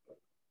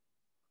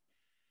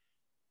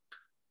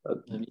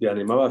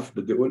 يعني ما بعرف،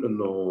 بدي اقول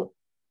انه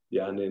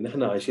يعني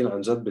نحن عايشين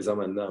عن جد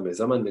بزمن نعمه،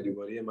 زمن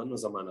مديغوريه منه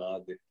زمن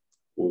عادي،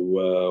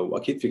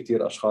 واكيد في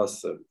كتير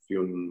اشخاص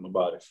فيهم ما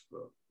بعرف،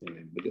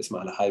 يعني بدي اسمع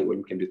على حالي ويقول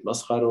يمكن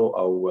بيتمسخروا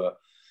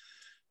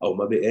او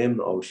ما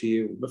بيامنوا او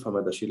شيء، وبفهم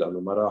هذا الشيء لانه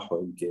ما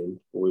راحوا يمكن،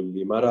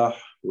 واللي ما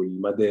راح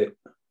واللي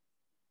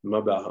ما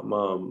داق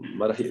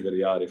ما راح يقدر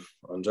يعرف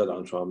عن جد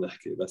عن شو عم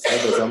نحكي. بس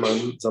هذا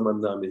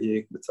زمن نعمه،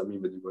 هيك بتسميه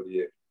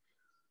مديغوريه.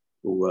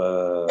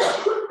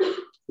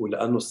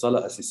 ولانه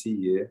الصلاه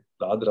اساسيه،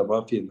 العذراء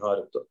ما في نهار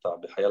بتقطع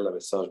بحيالله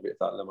مساج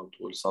بيقطع لما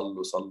بتقول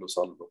صلوا صلوا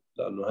صلوا،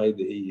 لانه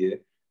هيدي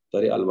هي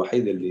الطريقه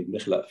الوحيده اللي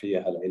بنخلق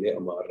فيها هالعلاقه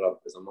مع الرب.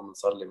 اذا ما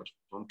بنصلي مش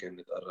ممكن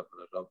نتقرب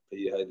من الرب،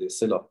 هيدي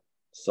صله،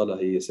 الصلاه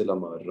هي صله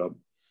مع الرب.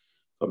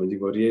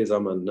 فمديغوريه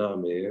زمن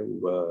نعمه،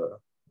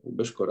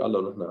 وبشكر الله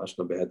انه نحن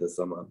عشنا بهذا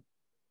الزمن.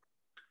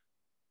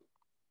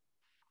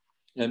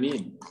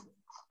 امين.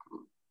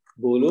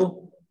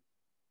 بولو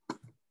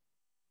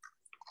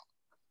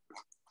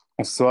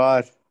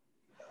السؤال،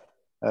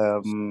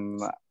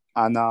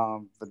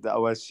 أنا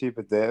أول شيء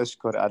بدي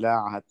أشكر ألاء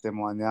على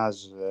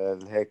هالتموانياج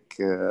هيك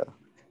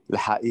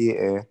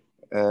الحقيقي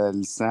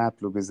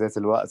السامبل، وبذات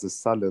الوقت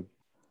الصلب.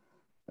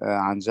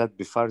 عن جد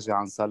بفرجي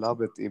عن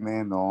صلابة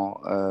إيمانه،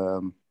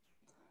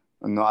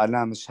 إنه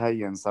ألاء مش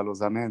هين، صار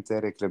زمان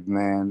تارك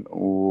لبنان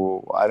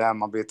وألاء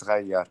ما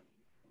بيتغير.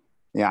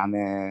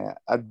 يعني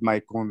قد ما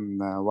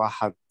يكون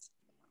واحد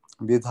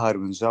بيظهر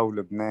من جو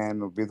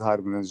لبنان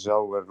وبيظهر من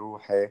الجو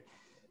الروحي،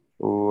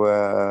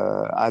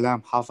 وألاء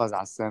محافظ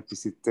على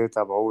السامبلسيتي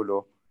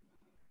تبعوله،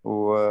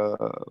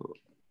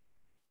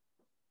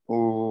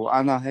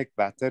 وأنا هيك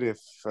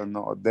بعترف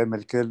إنه قدام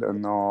الكل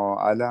إنه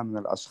ألاء من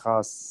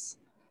الأشخاص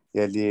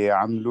يلي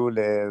عملوا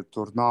لي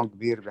تورنان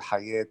كبير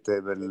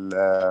بحياتي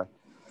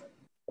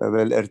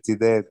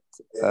بالارتداد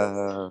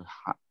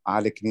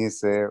على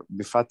الكنيسة.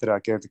 بفترة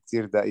كانت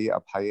كتير دقيقة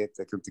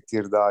بحياتي، كنت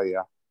كتير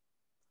ضايع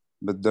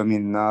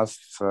بالدومين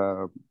ناف.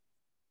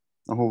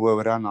 هو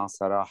ورنا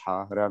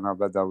صراحة، رنا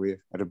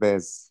بدوي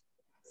رباز،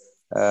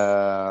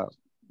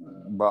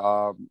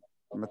 بقى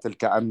مثل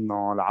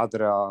كأنه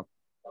العذراء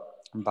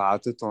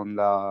بعتتهم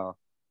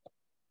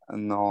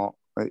إنه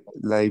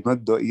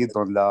ليمدوا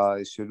إيدهم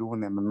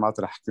ليشيلوني من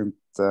مطرح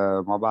كنت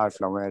ما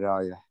بعرف لوين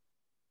رايح.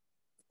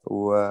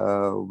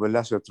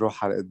 وبلشت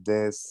روح على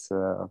القداس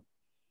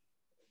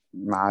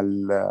مع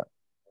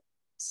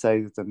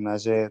سيدة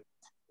النجاة،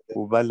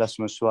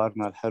 وبلش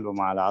مشوارنا الحلو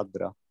مع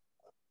العذراء.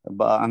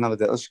 بقى أنا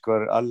بدي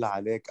أشكر الله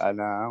عليك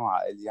أنا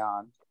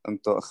وعائليان،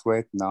 أنتوا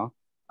إخواتنا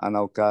أنا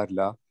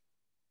وكارلا،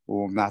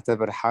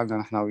 وبنعتبر حالنا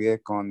نحن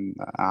وياكم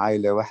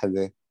عائلة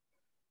وحدة.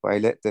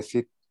 وعلاقتي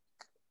فيك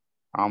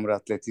عمرها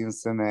 30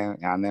 سنة،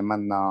 يعني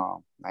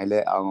منا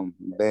علاقة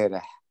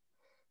مبارح،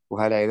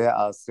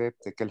 وهالعلاقة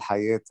ثابتة كل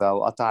حياتها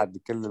وقطعت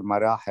بكل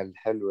المراحل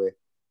الحلوة،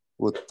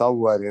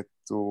 وتطورت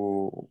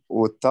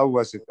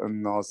وتطوجت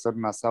إنه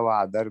صرنا سوا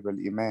على درب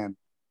الإيمان،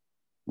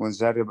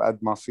 ونجرب قد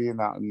ما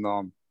فينا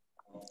إنه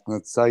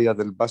نتصيد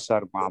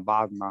البشر مع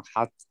بعضنا،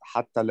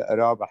 حتى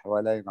القرابة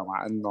حوالينا،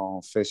 مع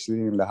إنه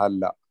فاشلين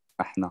لهلأ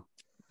إحنا.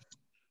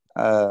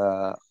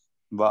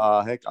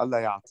 بقى هيك الله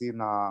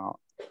يعطينا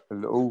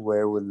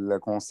القوة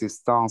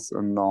والكونسيستانس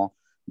إنه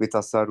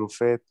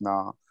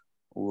بتصرفاتنا،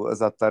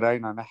 وإذا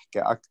اضطرينا نحكي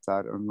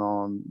أكتر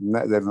إنه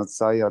نقدر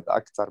نتصيد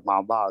أكتر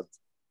مع بعض،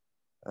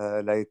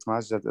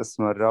 ليتمجد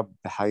اسم الرب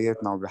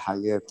بحياتنا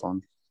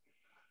وبحياتهم.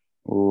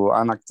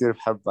 وأنا كتير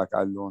بحبك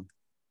ألون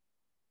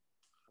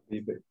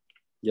حبيبي.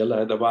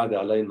 يلا هذا بعد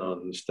علينا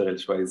نشتغل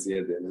شوي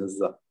زيادة،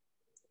 نهزأ.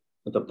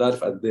 انت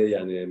بتعرف قد ايه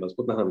يعني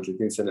مزبوط نحن من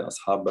 30 سنة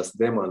أصحاب، بس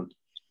دايما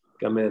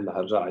كمان رح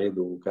ارجع عيد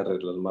وكرر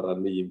للمرة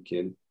 100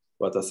 يمكن،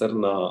 وقت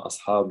صرنا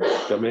أصحاب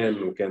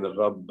كمان وكان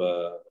الرب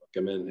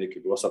كمان هيك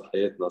بوسط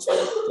حياتنا،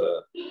 صارت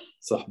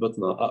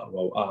صحبتنا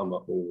أقوى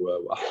وأعمق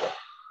وأحلى.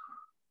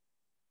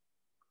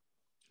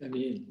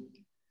 امين.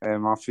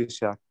 ما في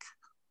شك.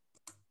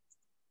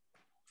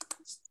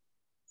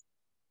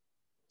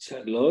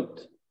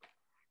 شارلوت.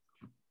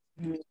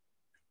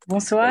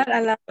 بونسوار.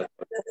 أنا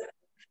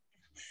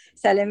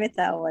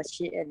سلامتها أول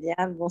شيء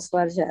اليوم.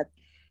 بونسوار جاد.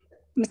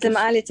 مثل ما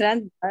قالت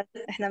رند،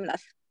 إحنا من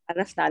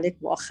عرفنا عليك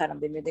مؤخرا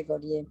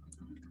بميديغورية،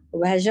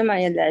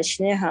 وبهالجمعة اللي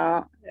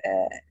عشناها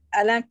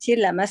ألان كتير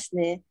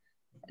لمسني،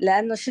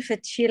 لأنه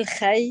شفت شيء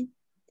الخي.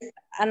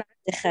 أنا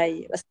عندي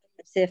خي بس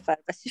مسافر،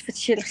 بس شفت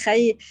شيء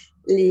الخي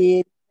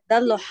اللي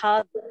ضلوا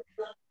حاضر.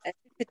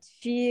 شفت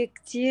فيه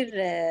كتير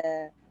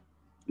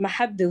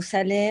محبة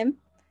وسلام،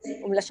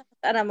 ولشخص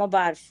أنا ما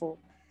بعرفه.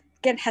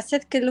 كان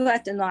حسيت كل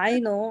وقت إنه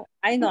عينه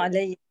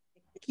علي،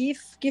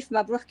 كيف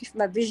ما بروح، كيف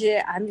ما بيجي،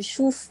 عم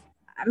يشوف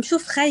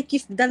خي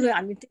كيف بضله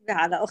عم ينتبه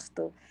على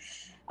أخته،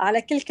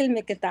 على كل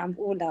كلمة كنت عم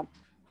بقولها.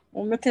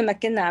 ومثل ما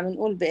كنا عم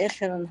نقول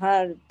بآخر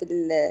النهار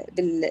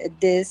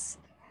بالقداس،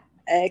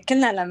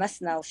 كلنا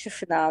لمسنا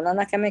وشفنا.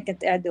 وأنا كمان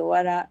كنت قاعدة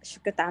ورا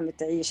شو كنت عم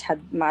تعيش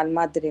حد مع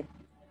المادري،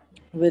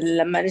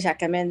 ولما رجع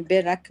كمان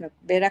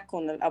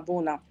باركهم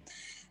الأبونا.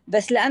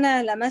 بس اللي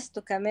أنا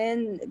لمسته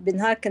كمان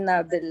بنهار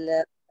كنا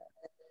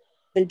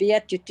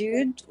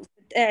بالبياتيتود،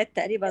 وكنت قاعد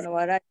تقريبا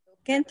وراي،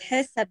 وكنت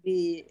حاسة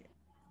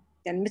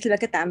يعني مثل ما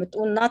كنت عم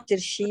تقول ناطر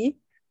شيء.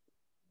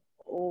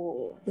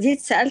 وجيت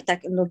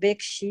سألتك إنه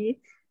بيك شيء،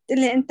 قلت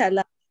لي أنت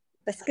لا،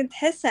 بس كنت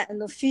حاسة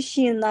إنه في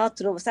شيء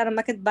ناطره، بس أنا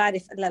ما كنت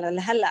بعرف إلا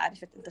لهلا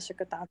عرفت أنت شو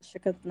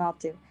كنت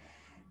ناطر.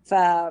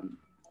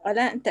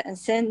 ولا أنت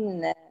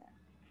إنسان،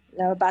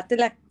 لما بعت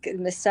لك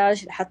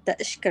المساج لحتى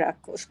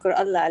أشكرك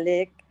وأشكر الله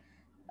عليك،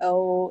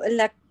 وأقول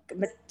لك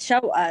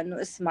متشوقة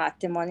إنه أسمع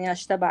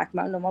التيمونياج تبعك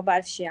مع إنه ما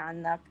بعرف شيء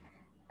عنك،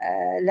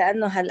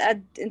 لأنه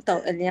هالقد أنت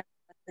وإليان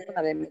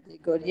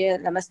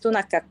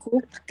لمستونا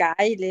ككوب،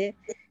 كعائلة،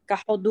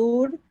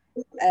 كحضور،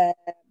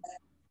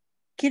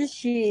 كل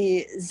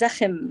شيء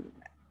زخم.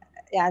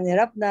 يعني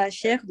ربنا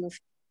شاغله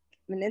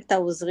من أنت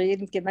وصغير،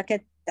 يمكن ما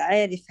كنت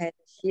عارف هذا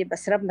الشيء،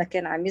 بس ربنا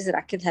كان عم يزرع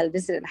كل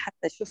هالبذر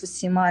لحتى تشوف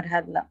الثمار.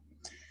 هلا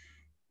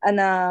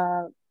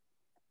أنا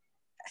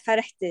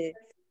فرحت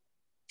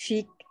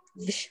فيك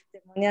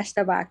بالتيمونياج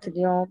تبعك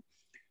اليوم،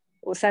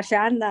 وصار في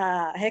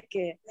عنا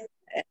هيك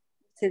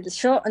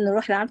الشوق انه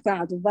نروح لعندكم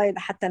على دبي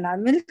لحتى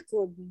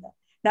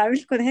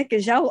نعملكم هيك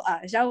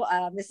جوقه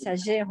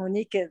مساجين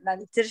هونيك،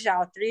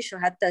 ترجعوا تعيشوا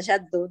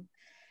هالتجدد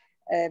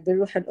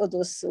بالروح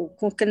القدس،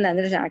 ونكون كلنا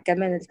نرجع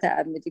كمان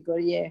نلتقى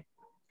بميديغوريه.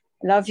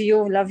 لاف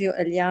يو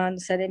اليان،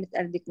 وسلامة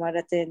قلبك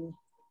مرة تانية.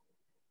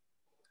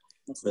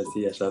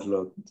 ميرسي يا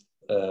شارلوت.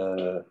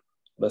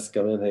 بس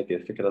كمان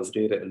هيك فكرة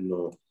صغيرة،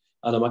 إنه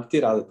أنا ما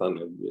كتير عادة،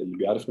 اللي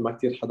بيعرفني ما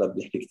كتير حدا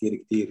بيحكي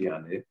كتير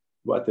يعني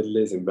وقت اللي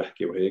لازم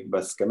بحكي وهيك.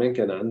 بس كمان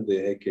كان عندي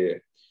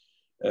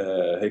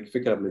هيك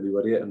فكرة من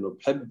الورية، إنه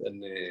بحب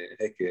إني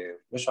هيك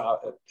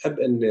بحب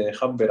إني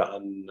خبر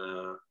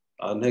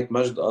عن هيك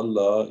مجد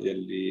الله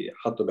يلي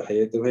حطه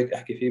بحياتي، وهيك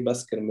أحكي فيه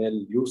بس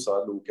كرمال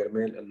يوصل،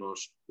 وكرمال إنه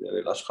يعني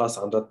الأشخاص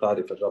عن جد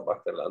تعرف الرب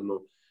أكثر.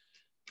 لأنه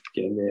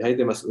يعني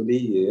هيدي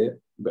مسؤولية،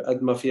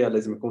 بقد ما فيها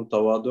لازم يكون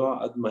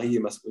تواضع، قد ما هي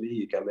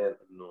مسؤولية كمان،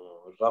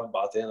 إنه الرب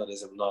عطينا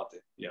لازم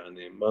نعطي.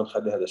 يعني ما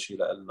نخلي هذا الشيء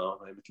لنا.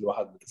 هي مثل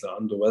واحد إذا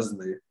عنده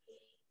وزنة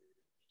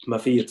ما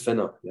في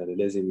يدفنها، يعني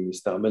لازم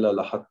يستعملها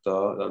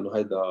لحتى، لأنه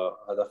هيدا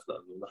هدفنا،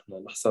 إنه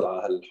نحن نحصل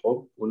على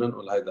هالحب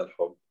وننقل هيدا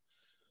الحب.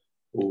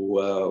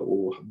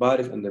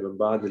 وبعرف إن من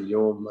بعد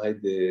اليوم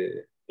هيدي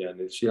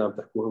يعني الشيء اللي عم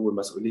تحكوه هو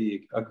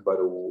مسؤولية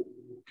أكبر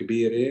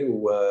وكبيرة،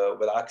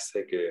 وبالعكس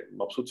هيك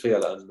مبسوط فيها،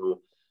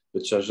 لأنه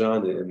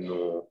بتشجعني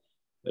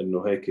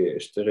إنه هيك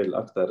اشتغل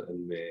أكثر،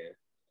 إني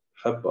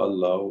حب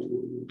الله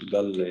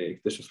وضل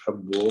اكتشف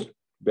حبه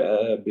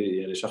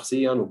يعني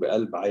شخصيا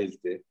وبقلب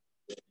عائلتي.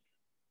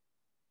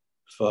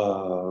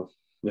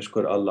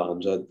 فنشكر الله عن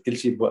جد، كل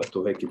شيء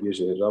بوقته هيك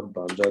بيجي. الرب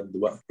عن جد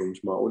وقته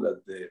مش معقول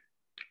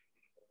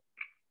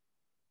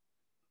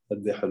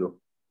قد ايه حلو.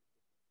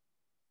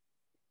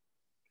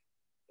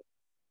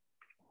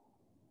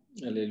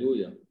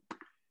 هللويا.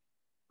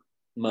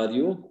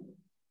 ماريو.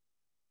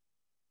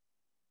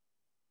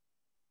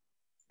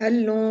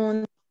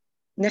 هلون،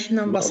 نحن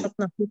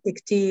انبسطنا فيك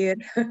كتير.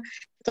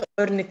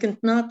 اني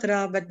كنت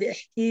ناطرة بدي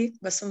احكيك،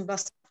 بس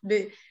انبسطت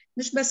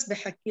مش بس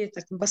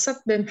بحكيتك،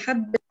 انبسطت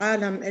بمحبة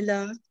العالم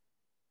إلك،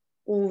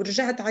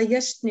 ورجعت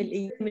عيشتني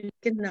الأيام اللي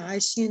كنا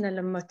عايشينها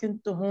لما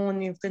كنتوا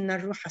هون وكنا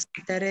نروح على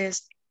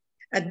التراس.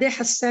 قد ايه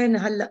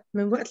حسينا هلا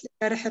من وقت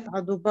اللي رحت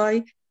على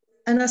دبي.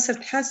 أنا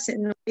صرت حاسة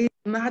إنه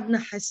ما عدنا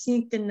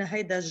حاسين كنا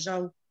هيدا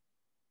الجو.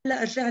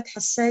 هلا رجعت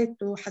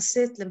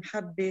حسيت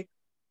المحبة،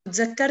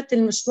 وتذكرت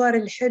المشوار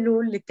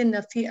الحلو اللي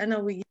كنا فيه أنا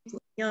وياك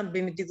وإيان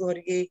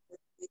بميديغورية.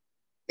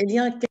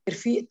 اليان كان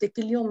رفيقتي،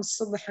 كل يوم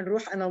الصبح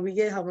نروح أنا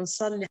وياها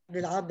ونصلي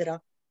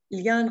بالعذراء.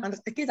 اليان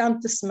أكيد عم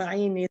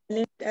تسمعيني،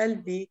 سلامة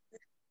قلبي.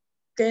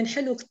 كان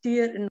حلو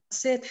كتير إنه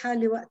حسيت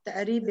حالي وقت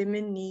قريبة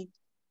مني،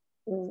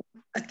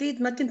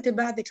 وأكيد ما كنت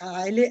بعدك على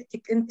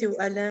علاقتك أنت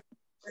وألان،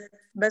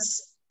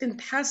 بس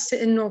كنت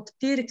حاسة إنه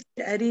كتير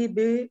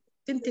قريبة.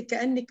 كنت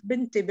كأنك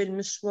بنتي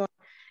بالمشوار،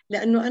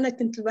 لأنه أنا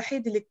كنت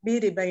الوحيدة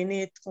الكبيرة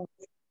بيناتكم.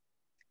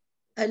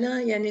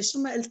 أنا يعني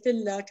شو ما قلت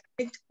لك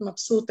كنت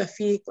مبسوطة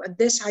فيك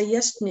وقديش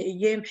عيشتني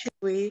أيام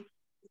حلوة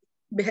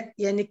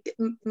يعني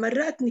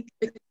مرقتني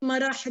بكل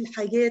مراحل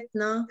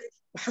حياتنا،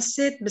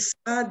 وحسيت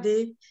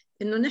بالسعادة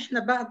إنه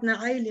نحن بعدنا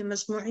عائلة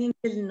مجموعين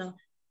كلنا.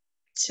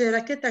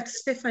 شاركتك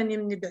ستيفاني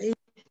من بعيد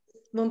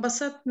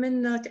وانبسطت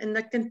منك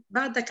إنك كنت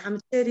بعدك عم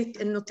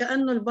تشارك إنه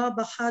كأنه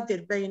البابا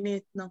حاضر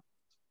بيناتنا.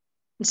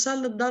 إن شاء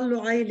الله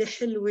تضلوا عائلة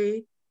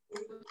حلوة،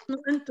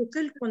 انتم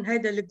كلكم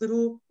هذا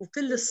الجروب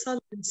وكل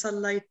الصلاة اللي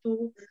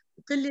صليتوه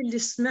وكل اللي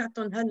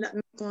سمعتم هلا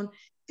منكم،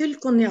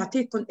 كلكم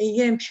يعطيكم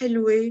ايام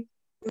حلوه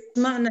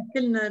وسمعنا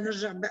كلنا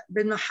نرجع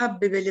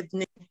بالمحبه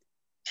بلبنان.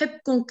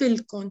 بحبكم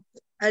كلكم،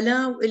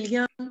 ألا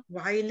وإليان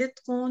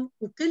وعائلتكم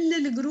وكل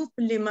الجروب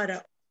اللي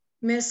مرق.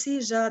 ميرسي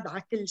جاد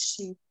على كل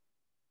شيء.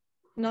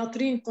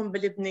 ناطرينكم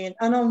بلبنان،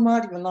 انا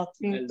وماريو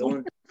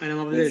ناطرينكم. انا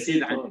ما بقدر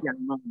ازيد عن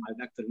ماما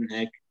اكثر من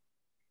هيك.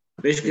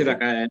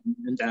 بشكرك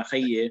انت على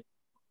خيي،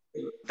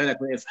 قلت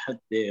لك واقف حد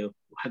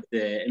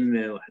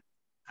امي وحد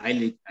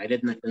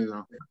عائلتنا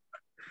كلنا.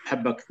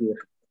 بحبك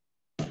كثير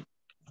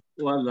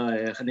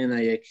والله. خلينا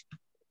هيك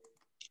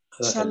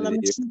ان شاء الله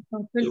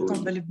نشوفكم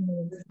كلكم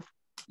بلبنان.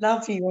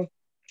 لاف يو.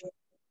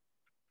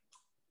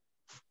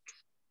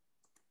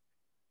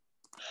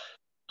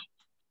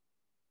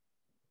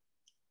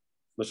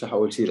 مش رح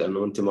اقول شيء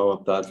لانه انت ما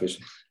بتعرفي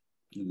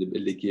اللي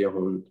بقول لك اياه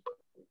هون.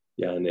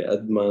 يعني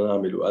قد ما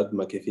نعمل وقد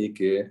ما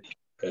كفيك،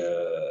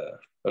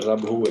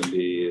 الرب هو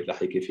اللي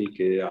رح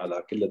يكفيك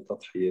على كل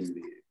التضحية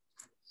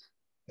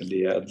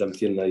اللي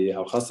قدمتي لنا اياها،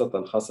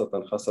 وخاصة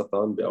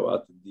خاصة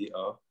بأوقات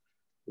الضيقة.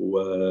 و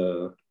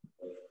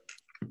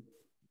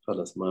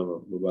خلص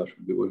ما بعرف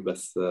بيقول،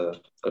 بس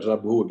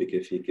الرب هو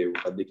بكفيك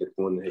وخليك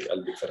تكون هيك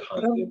قلبك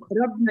فرحان دائما.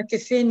 ربنا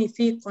كفاني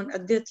فيكم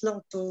قد ايه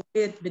طلعتوا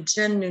اولاد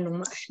بتجنن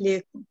وما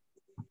احلاكم.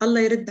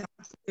 الله يرد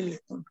عليكم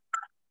كلكم.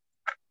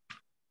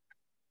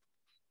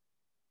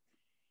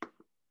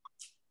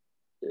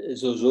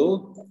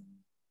 جوجو.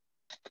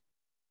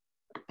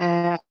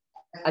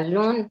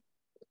 اللون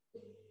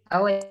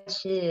أول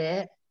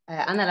شيء،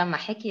 أنا لما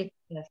حكيت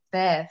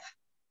ستاف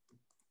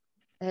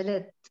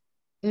قلت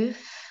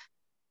أوف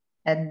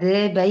قد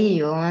إيه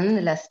بيون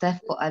لستاف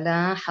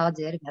وألان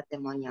حاضر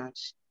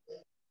بهالتيمونياج،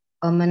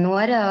 ومن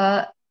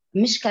وراء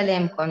مش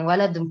كلامكم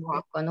ولا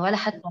دموعكم ولا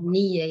حتى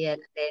النية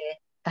يلي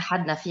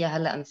تحدنا فيها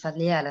هلا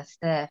نصليها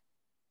لستاف،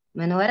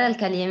 من وراء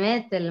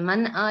الكلمات اللي ما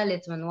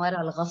انقالت من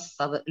وراء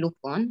الغصة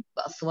بقلوبكم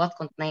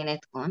بأصواتكم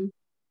اثنيناتكم،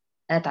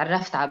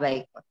 تعرفت على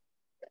بيكم.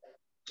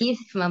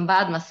 كيف من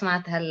بعد ما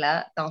سمعت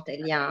هلا طنط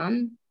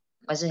إليان،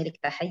 وجه لك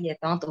تحية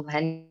طنط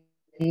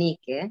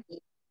وبهنيكي،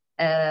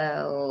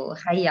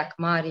 وخيك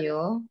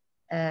ماريو.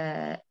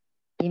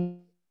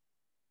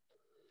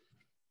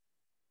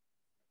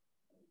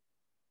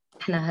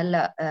 احنا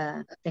هلا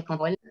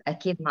تكون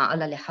اكيد مع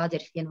الله اللي حاضر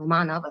فينا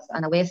ومعنا، بس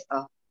انا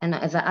واثقه انه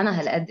اذا انا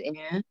هالقد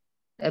اني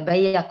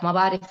بيك ما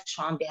بعرف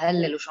شو عم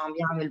بيهلل وشو عم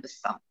بيعمل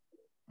بالصوت.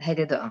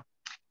 هيدي دقه.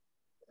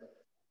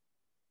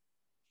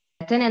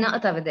 تاني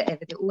نقطه بدي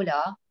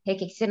اقولها هيك،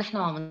 كثير نحن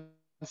عم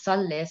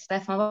نصلي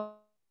ستاف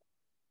ما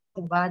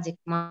بعدك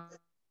معنا،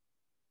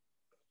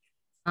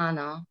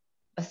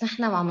 بس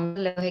نحن عم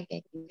نصلي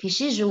هيك في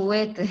شيء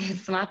جوات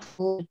سمعت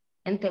تقول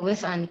انت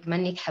واثقه انك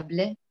منك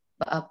حبله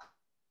بقى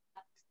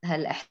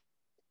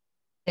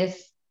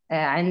هالاحساس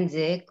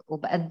عندك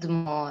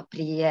وبقدمه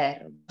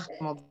بريير.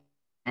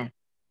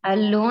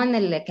 اللون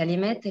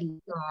الكلمات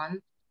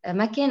اللون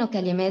ما كانوا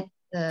كلمات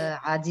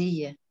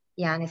عادية،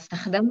 يعني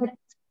استخدمت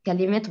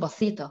كلمات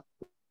بسيطة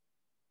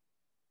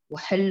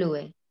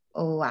وحلوة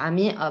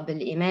وعميقة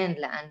بالإيمان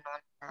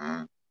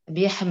لأنهم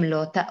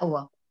بيحملوا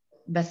تقوى.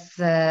 بس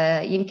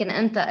يمكن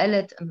أنت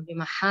قلت إنه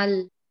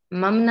بمحل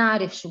ما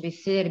بنعرف شو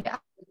بيصير،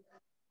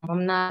 ما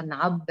بنعرف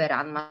نعبر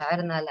عن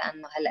مشاعرنا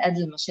لأنه هالقد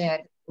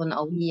المشاعر تكون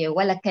قوية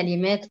ولا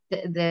كلمات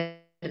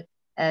بتقدر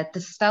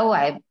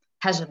تستوعب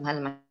حجم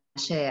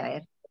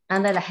هالمشاعر.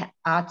 أنا رح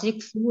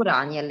أعطيك صورة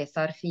عن يلي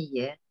صار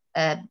فيي.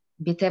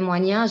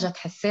 بتموانياجك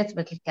حسيت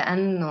مثل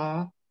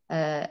كأنه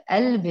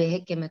قلبي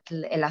هيك مثل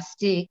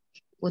إلاستيك،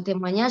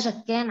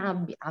 وتموانياجك كان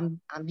عم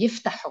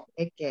بيفتحوا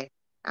هيك،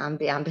 عم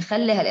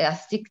بيخلي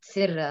هالإلاستيك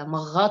تصير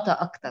مغاطة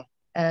أكتر.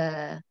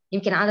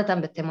 يمكن عادة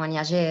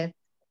بالتموانياجات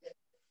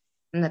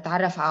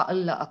بنتعرف على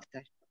الله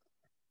أكتر،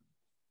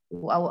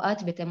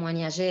 وأوقات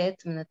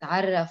بتموانياجات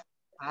بنتعرف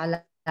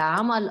على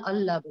عمل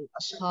الله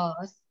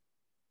بالأشخاص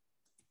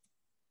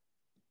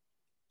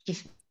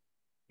كيف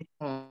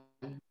بيكون.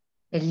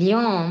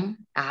 اليوم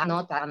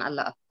نوت عن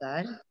الله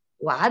أكتر،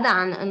 وعدا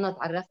عن إنه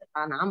تعرفت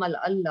عن عمل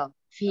الله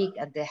فيك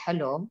قد إيه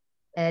حلو،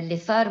 اللي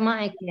صار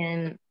معي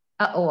كان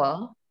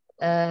أقوى.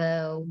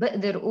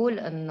 وبقدر أقول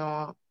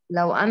إنه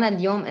لو أنا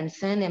اليوم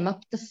إنسانة ما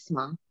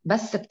بتسمع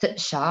بس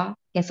بتقشع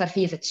كان صار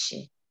في ذات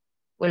الشيء،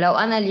 ولو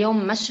أنا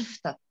اليوم ما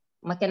شفتك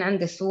ما كان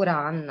عندي صورة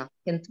عنك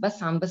كنت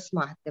بس عم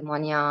بسمع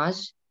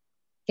التمونياج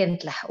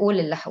كنت رح أقول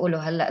اللي رح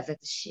أقوله هلأ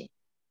ذات الشيء،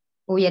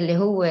 ويلي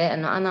هو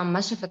إنه أنا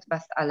ما شفت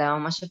بس ألا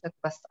وما شفت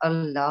بس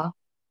الله.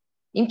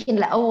 يمكن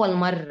لأول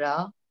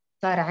مرة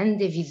صار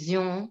عندي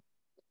فيزيون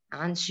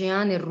عن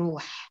شيان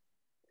الروح.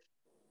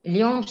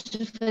 اليوم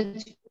شفت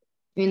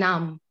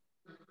ينام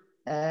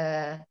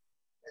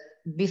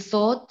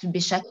بصوت،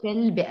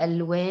 بشكل،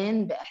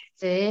 بألوان،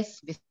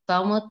 بإحساس،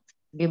 بصمت،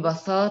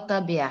 ببساطة،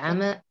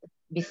 بعمق،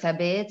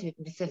 بثبات،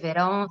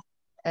 بسيفيرانس.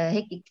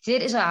 هيك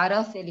كتير اجى على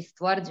راسي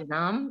الاستوار دو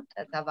نام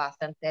تبع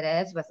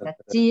سانتيريز، بس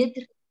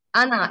التيتر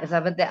انا اذا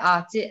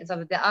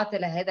بدي اعطي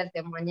لهذا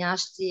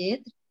التيمونياج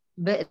تيتر،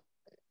 بقدر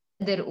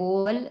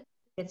اقول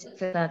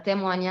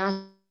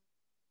تيمونياج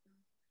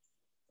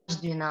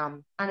دو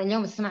نام. انا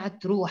اليوم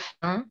سمعت روح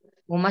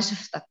وما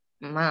شفتك،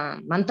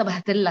 ما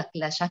انتبهت لك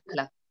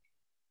لشكلك.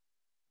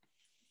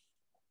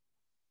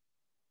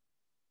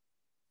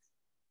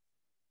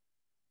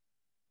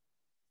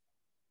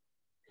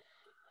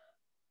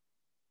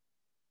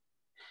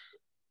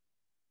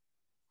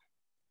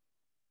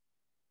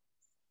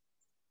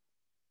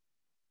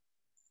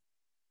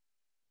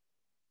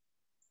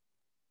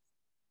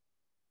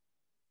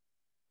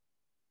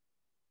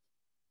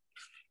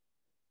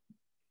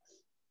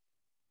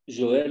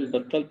 جوال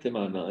بطلت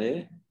معنا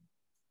ايه؟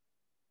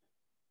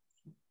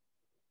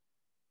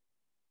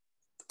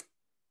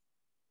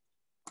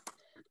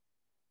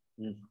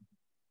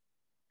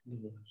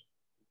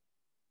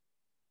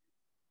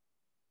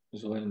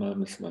 جوال ما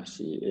عم يسمع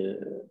شيء.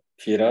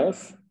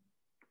 فراس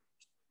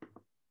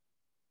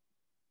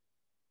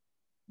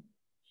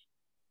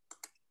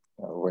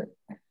وين؟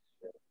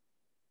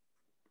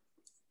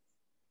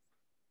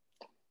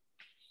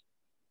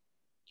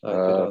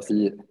 فراس.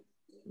 في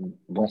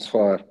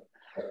بونسوار،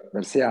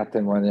 ميرسي على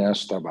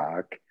التموانياج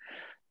تبعك.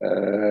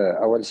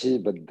 أول شيء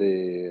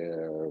بدي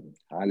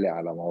أعلق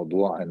على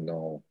موضوع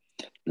إنه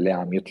اللي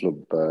عم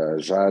يطلب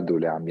جاد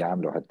واللي عم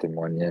يعملوا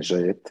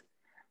هالتموانياجات.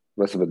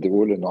 بس بدي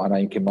أقول إنه أنا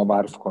يمكن ما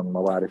بعرفكم،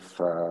 ما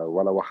بعرف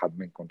ولا واحد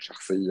منكم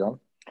شخصيا.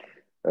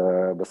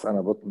 بس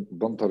أنا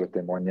بنطر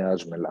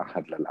التموانياج من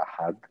الأحد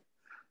للأحد،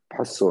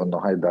 بحسوا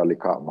إنه هيدا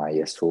لقاء مع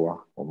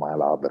يسوع ومع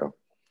العذراء.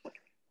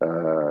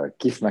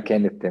 كيف ما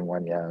كان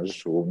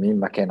التموانياج ومين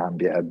ما كان عم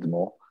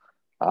بيقدمه،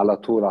 على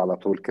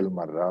طول كل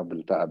مرة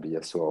بلتقى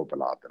بيسوع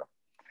وبالعذراء.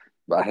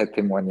 بقى هاي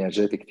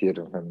التموانياجات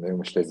كتير مهمة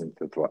ومش لازم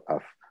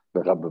تتوقف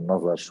بغض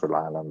النظر شو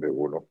العالم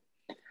بيقولوا.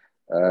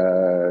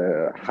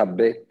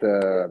 حبيت،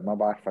 ما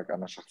بعرفك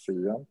أنا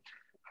شخصيا،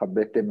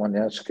 حبيت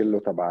تمونياج كله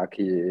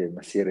تبعك هي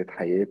مسيرة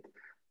حياة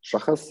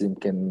شخص،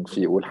 يمكن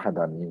في يقول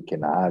حدا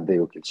يمكن عادي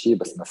وكل شيء،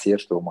 بس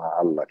مسيرته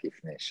مع الله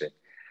كيف ماشي.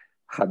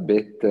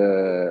 حبيت،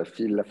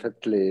 في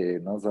لفت لي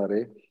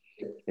نظري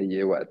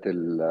هي وقت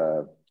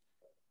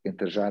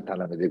كنت رجعت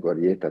على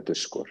ميديغوريتا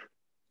تشكر،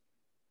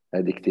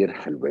 هذه كتير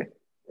حلوة.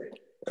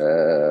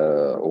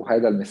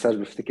 وهذا المساج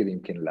بفتكر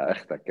يمكن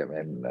لأختك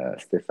كمان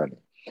ستيفاني.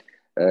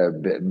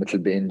 مثل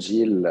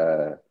بإنجيل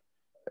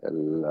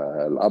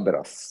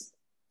الأبرص،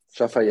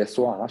 شفى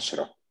يسوع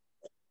 10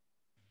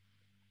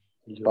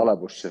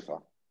 طلبوا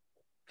الشفاء،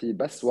 في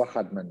بس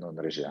واحد منهم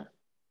رجع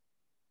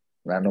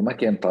لأنه ما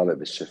كان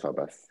طالب الشفاء،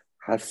 بس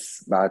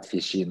حس بعد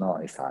في شيء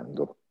ناقص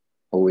عنده،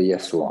 هو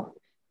يسوع.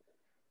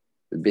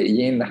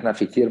 الباقيين نحن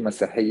في كثير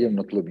مسيحية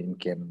بنطلب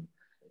يمكن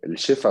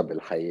الشفاء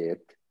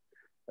بالحياة،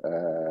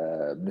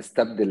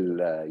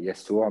 بنستبدل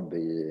يسوع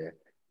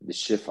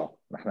بالشفاء.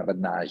 نحن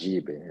بدنا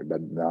عجيبة،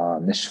 بدنا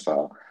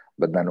نشفى،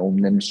 بدنا نقوم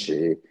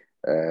نمشي،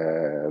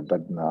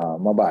 بدنا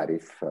ما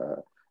بعرف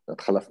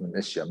نتخلص من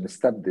اشياء،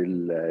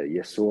 بنستبدل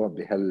يسوع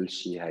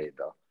بهالشيء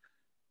هيدا.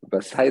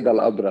 بس هيدا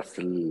الأبرص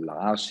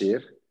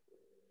العاشر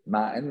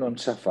مع انه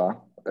انشفى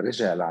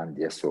رجع لعند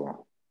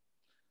يسوع،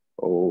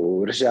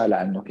 ورجع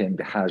لانه كان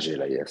بحاجة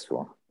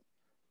ليسوع.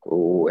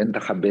 وانت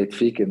حبيت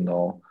فيك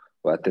انه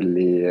وقت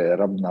اللي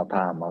ربنا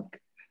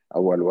طعمك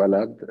اول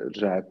ولد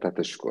رجعت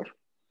تشكر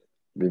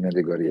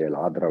بميديغوريا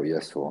العذراء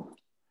ويسوع.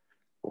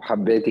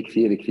 وحبيت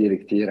كثير كثير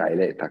كثير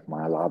علاقتك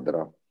مع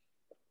العذراء،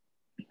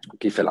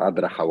 كيف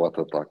العذراء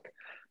حوطتك.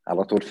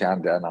 على طول في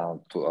عندي انا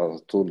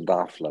طول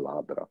ضعف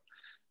للعذراء،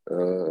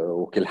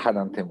 وكل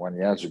حدا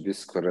تيمونياج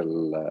بيذكر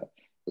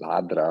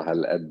العذراء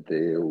هالقد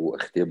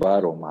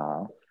واختباره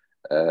معها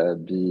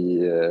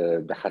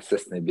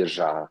بحسسني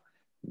بيرجع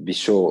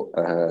بشوق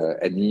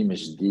قديم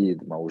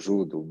جديد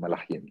موجود وما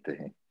رح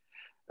ينتهي.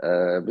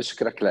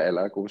 بشكرك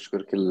لك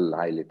وبشكر كل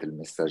عائلة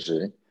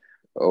المساجة.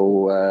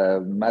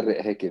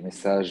 ومرق هيك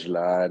مساج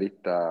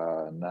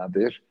لريتا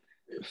نادر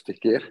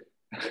افتكر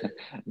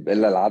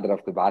بقول لها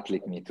العذراء بتبعت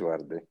لك 100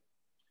 وردة.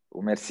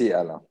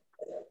 وميرسي ألا.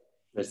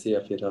 ميرسي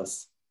يا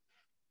فراس.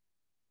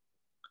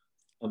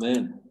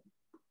 أمان.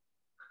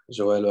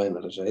 جوال وين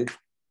رجعت؟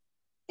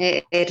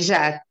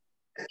 رجعت.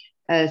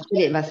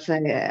 سوري بس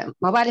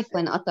ما بعرف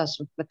وين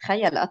قطش،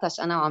 بتخيل قطش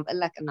انا وعم بقول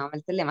لك انه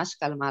عملت لي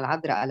مشكل مع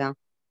العذراء. لا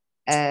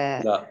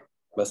لا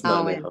بس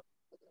وين؟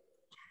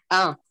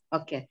 معناها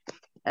اوكي.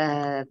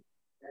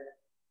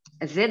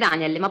 زيادة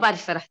عن يلي ما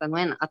بعرف صراحة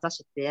وين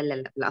قطشت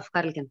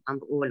الافكار اللي كنت عم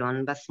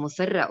بقولهم، بس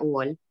مصرة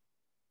اقول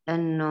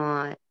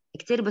انه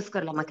كتير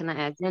بذكر لما كنا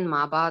قاعدين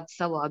مع بعض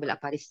سوا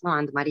بالاباريسيون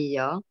عند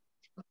ماريا،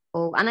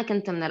 وانا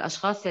كنت من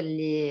الاشخاص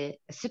اللي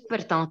سوبر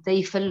تانتي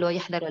يفلوا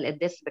يحضروا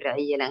القداس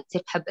بالرعية، لان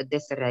كثير بحب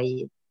قداس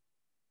الرعية.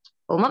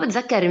 وما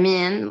بتذكر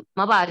مين،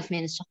 ما بعرف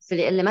مين الشخص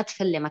اللي قال لي ما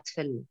تفلي ما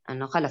تفل،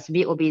 انه خلص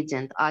بي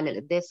اوبيدينت، قال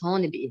القداس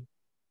هون بقي.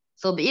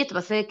 بقيت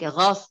بس هيك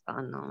غاصة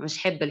انه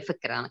مش حب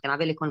الفكرة، انا كان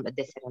عبالي يكون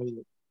بدي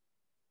سرية.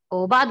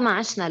 وبعد ما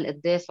عشنا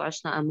القداس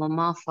وعشنا انه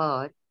ما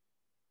صار،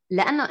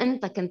 لانه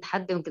انت كنت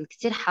حد وكنت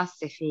كثير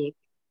حاسة فيك.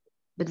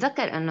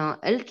 بتذكر انه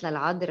قلت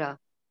للعذراء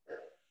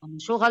إنه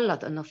شو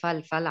غلط انه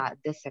فل على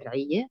قداس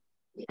سرية،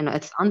 انه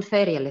اتس unfair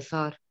يلي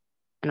صار،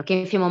 انه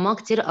كان في ماما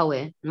كتير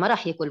قوي ما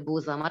راح ياكل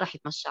بوزة، ما راح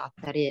يتمشى على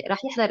الطريق،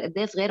 راح يحضر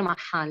قداس غير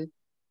محل،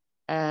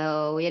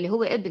 ويلي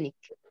هو ابنك.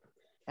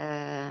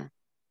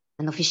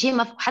 انه في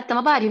شيء حتى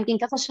ما بعرف، يمكن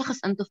كذا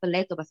شخص انتم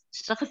فليتوا، بس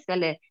الشخص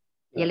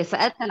يلي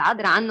سألت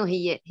العذراء عنه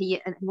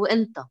هو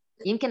انت.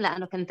 يمكن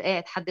لانه كنت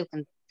قاعد حد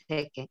وكنت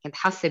هيك كنت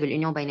حاسه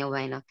بالانيون بيني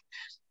وبينك.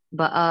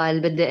 بقى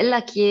اللي بدي اقول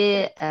لك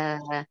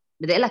اياه،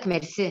 بدي اقول لك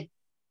ميرسي،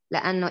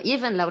 لانه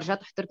ايفن لو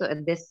رجعت حضرته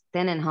قداس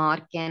تاني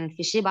نهار كان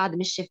في شيء بعد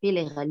مش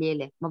فيه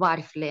غليله، ما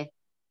بعرف ليه.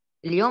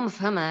 اليوم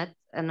فهمت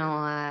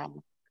انه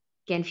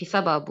كان في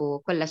سبب،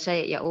 وكل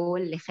شيء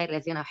يقول لخير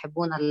الذين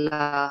يحبون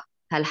الله.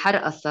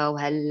 هالحرقصة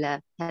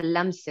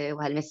وهاللمسة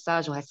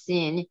وهالمساج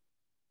وهالسين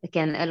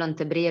كان لهم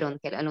تبريرهم،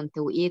 كان لهم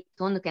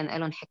توقيتهم، وكان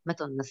لهم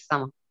حكمتهم من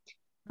السماء.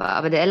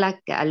 فبدي أقول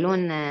لك قال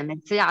لهم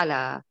ميرسي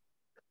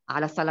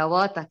على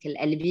صلواتك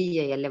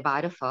القلبية يلي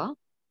بعرفها،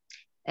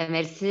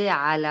 ميرسي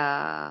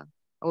على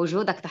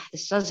وجودك تحت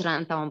الشجرة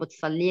أنت وعم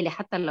بتصلي لي،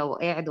 حتى لو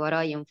قاعد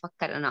وراي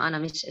مفكر إنه أنا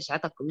مش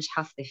إشعتك ومش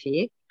حاسة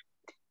فيك.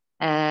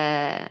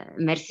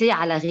 ميرسي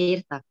على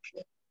غيرتك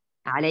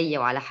علي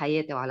وعلى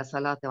حياتي وعلى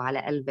صلاتي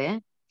وعلى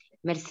قلبي.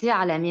 ميرسي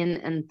على مين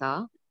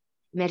أنت.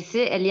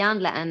 ميرسي إليان،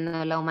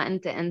 لأنه لو ما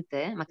أنت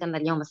ما كنا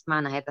اليوم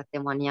سمعنا هذا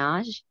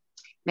التيمونياج.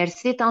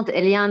 ميرسي طنط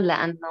إليان،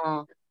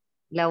 لأنه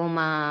لو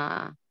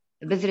ما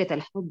بذرة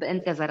الحب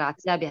أنت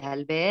زرعتيها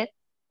بهالبيت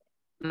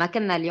ما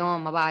كنا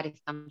اليوم ما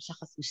بعرف كم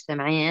شخص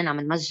مجتمعين عم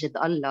نمجد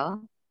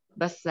الله،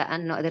 بس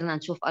لأنه قدرنا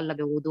نشوف الله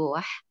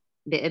بوضوح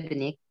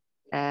بابنك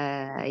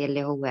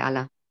يلي هو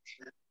على.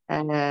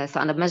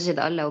 فأنا بمجد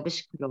الله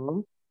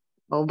وبشكره،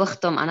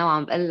 وبختم أنا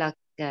وعم بقول لك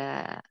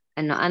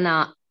إنه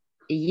أنا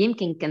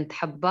يمكن كنت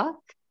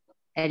حبك،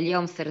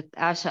 اليوم صرت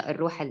أعشق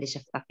الروح اللي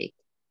شفتها فيك.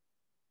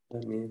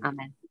 آمين.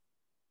 آمين.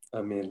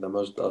 آمين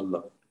لمجد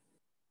الله.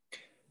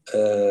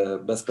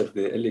 بس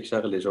بدي أقول لك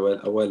شغلة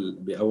جوال،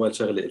 بأول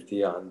شغلة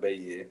قلتيها عن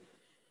بيي،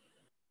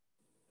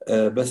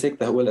 بس هيك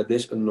تقول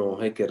قديش إنه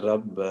هيك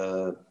الرب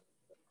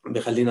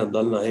بخلينا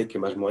نضلنا هيك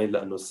مجموعين،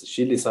 لأنه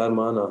الشيء اللي صار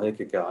معنا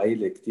هيك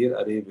كعائلة كتير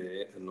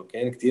قريبة إنه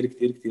كان كتير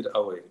كتير كتير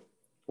قوي،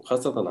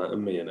 وخاصة عن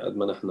أمي. يعني قد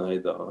ما نحن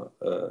هيدا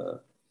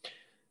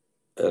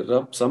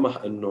الرب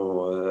سمح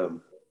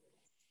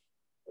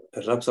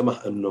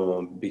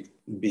إنه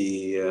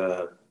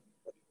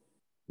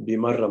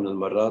بمرة من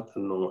المرات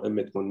إنه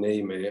أمي تكون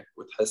نايمة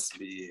وتحس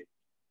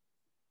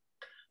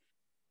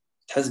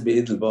تحس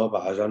بإيد البابا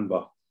على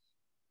جنبها،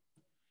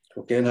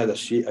 وكان هذا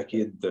الشيء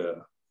أكيد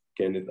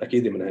كانت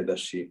أكيد من هذا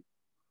الشيء،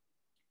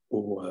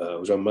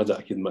 وجمدها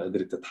أكيد ما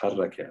قدرت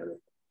تتحرك يعني.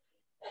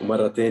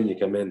 ومرة تانية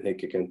كمان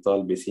هيك كان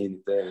طالبة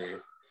سين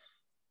تاني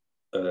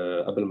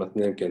قبل ما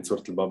تنام، كانت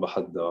صورة البابا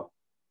حدها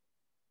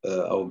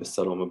أو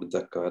بالصالون ما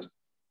بتذكر،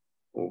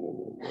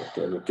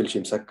 وكان كل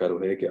شيء مسكر،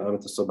 وهيك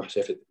قامت الصبح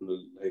شافت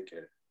إنه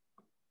هيك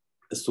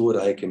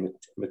الصورة هيك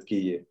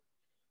متكية.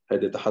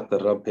 هيدي حتى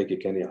الرب هيك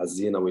كان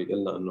يعزينا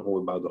ويقول لنا إنه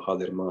هو بعده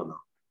حاضر معنا.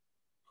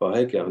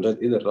 فهيك عن جد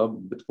إيد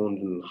الرب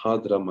بتكون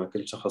حاضرة مع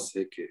كل شخص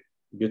هيك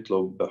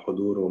بيطلب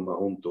حضوره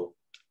ومعونته،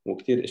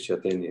 وكتير اشياء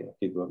تانية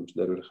اكيد ما مش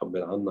ضروري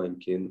اخبر عنها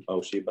يمكن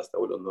او شيء، بس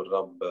اقول انه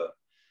الرب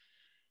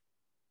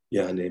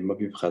يعني ما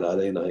بيبخل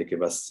علينا هيك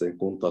بس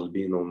نكون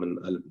طالبينه من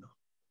قلبنا.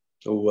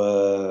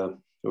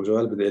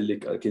 وجوال بدي اقول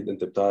لك اكيد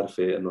انت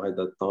بتعرفي انه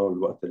هيدا الطعم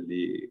الوقت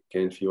اللي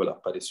كان فيه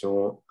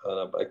الاباريسيون،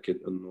 انا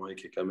باكد انه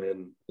هيك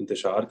كمان انت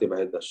شعرتي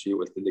بهذا الشيء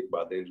وقلت لك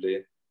بعدين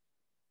ليه.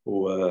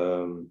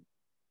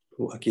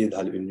 واكيد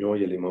هالانيو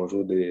يلي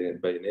موجوده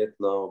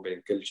بيناتنا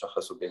وبين كل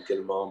شخص وبين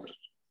كل مامبر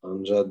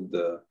عن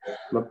جد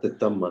ما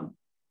بتتمن.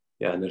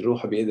 يعني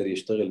الروح بيقدر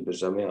يشتغل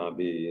بالجماعة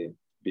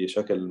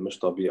بشكل مش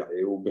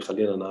طبيعي،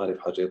 وبيخلينا نعرف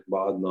حاجات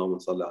بعضنا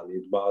ونصلي على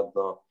يد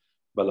بعضنا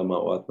بلا ما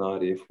أوقات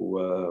نعرف،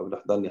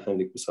 ورح ضلني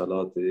حاملك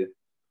بصلاتي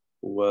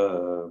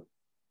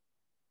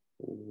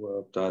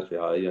وبتعرفي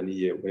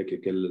عيانية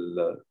وهيك كل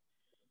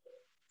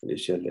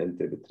الأشياء اللي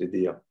أنت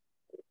بتريديها،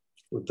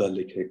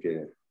 وتضلك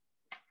هيك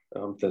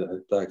عم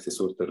تعكسي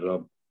صورة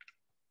الرب.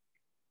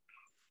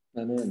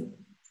 آمين.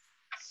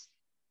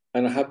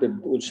 أنا حابب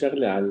أقول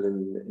شغلة على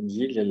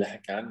الإنجيل اللي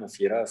حكى عنه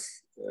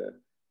فراس،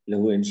 اللي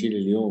هو إنجيل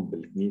اليوم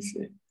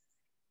بالكنيسة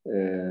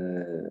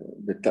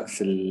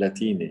بالطقس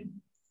اللاتيني.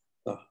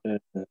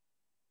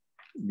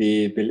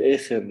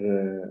 بالآخر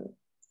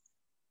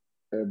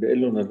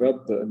بيقول لهم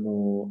الرب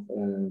إنه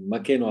ما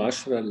كانوا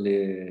 10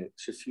 اللي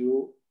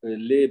شفيوا،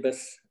 ليه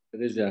بس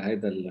رجع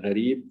هذا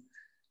الغريب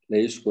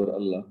ليشكر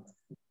الله،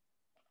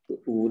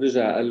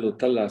 ورجع قال له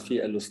طلع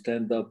فيه قال له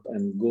stand up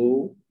and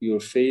go your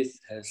faith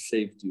has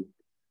saved you.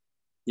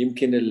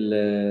 يمكن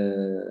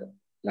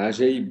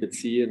العجائب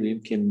بتصير،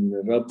 ويمكن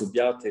الرب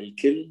بيعطي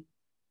الكل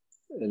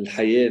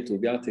الحياة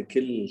وبيعطي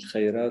كل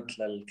الخيرات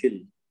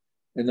للكل،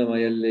 إنما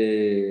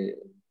يلي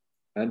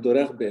عنده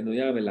رغبة إنه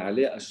يعمل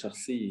العلاقة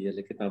الشخصية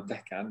اللي كنت عم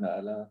تحكي عنها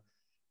ألا،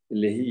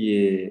 اللي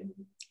هي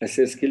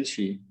أساس كل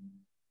شيء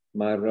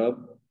مع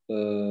الرب.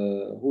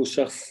 هو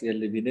الشخص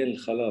يلي بينال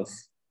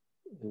الخلاص،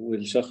 هو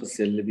الشخص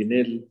يلي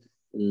بينال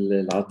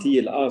العطية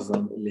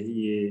الأعظم اللي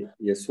هي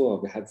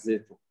يسوع بحد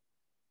ذاته.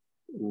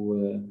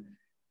 وهذا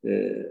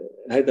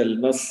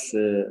النص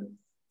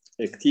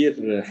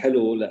كتير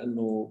حلو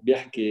لأنه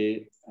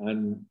بيحكي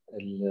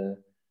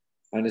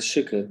عن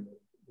الشكر،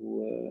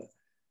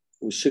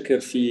 والشكر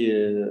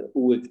فيه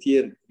قوة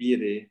كتير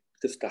كبيرة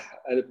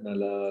بتفتح قلبنا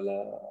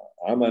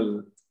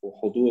لعمل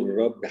وحضور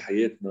الرب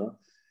بحياتنا،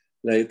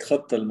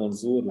 ليتخطى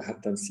المنظور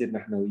لحتى نصير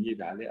نحن وياه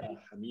بعلاقة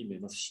حميمة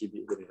ما في شيء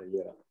بيقدر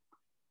يغيرها.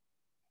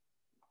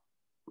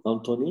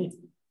 أنطوني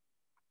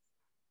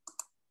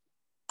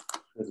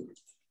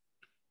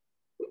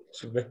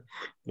شو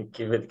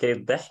كيف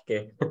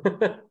الضحكة.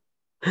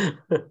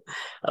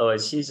 أول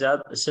شيء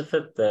جد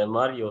شفت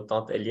ماريو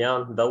وطنط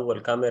إليان ضووا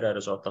الكاميرا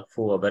رجعوا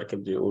طفوها، بركي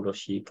بده يقولوا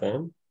شيء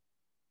كان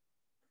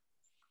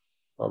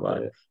ما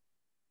بعرف.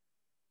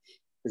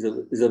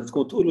 إذا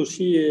بدكم تقولوا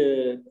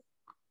شيء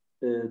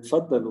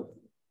تفضلوا.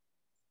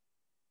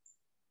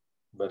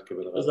 بركي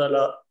بالغلط. إذا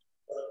لا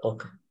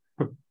أوكي.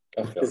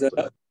 إذا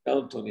لا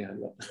أنطوني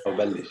هلا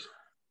ببلش.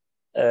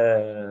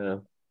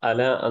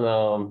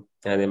 أنا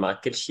يعني مع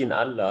كل شيء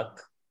نقال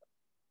لك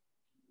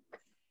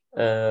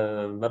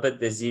ما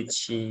بدي زيد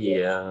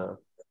شيء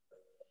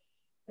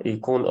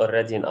يكون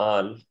already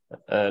انقال.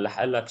 رح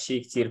أقول لك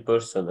شيء كتير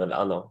personal.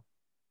 أنا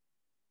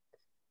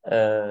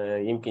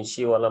يمكن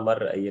شيء ولا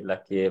مرة قايل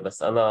لك إياه،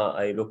 بس أنا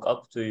I look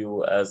up to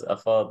you as a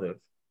father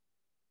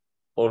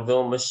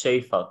although مش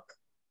شايفك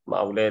مع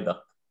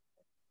أولادك.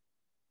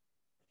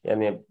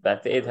 يعني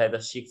بعتقد هذا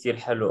الشيء كتير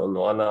حلو،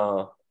 إنه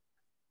أنا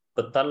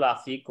بتطلع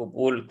فيك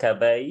وبقول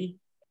كبي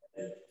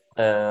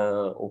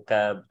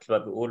مثل ما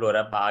بيقولوا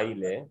رب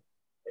عائلة.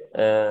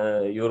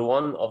 you're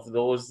one of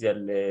those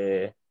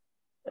يلي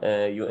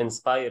you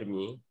inspire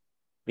me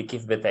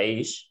بكيف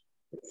بتعيش،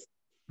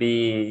 ب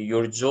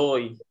your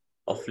joy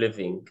of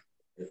living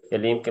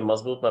يلي يمكن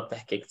مزبوط ما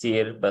بتحكي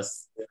كتير،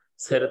 بس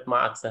سهرت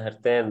معك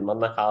سهرتين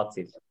منك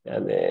عاطل.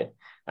 يعني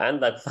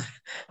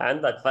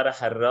عندك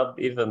فرح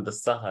الرب even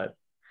بالسهر،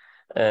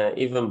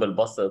 even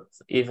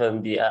بالبسط، even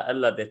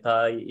بأقل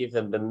ديتاي، even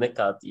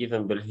بالنكت، even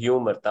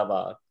بالهيومر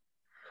تبعك.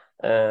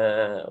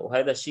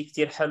 وهذا الشيء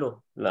كتير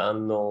حلو،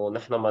 لأنه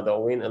نحن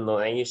مدعوين إنه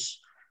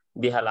نعيش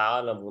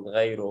بهالعالم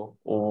ونغيره،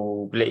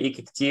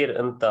 وبلاقيك كتير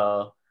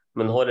أنت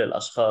من هول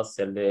الأشخاص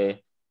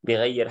اللي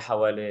بيغير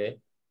حواليه.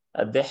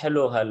 قد إيه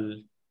حلو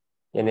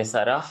يعني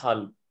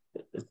صراحة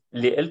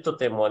اللي قلته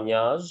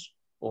تيمونياج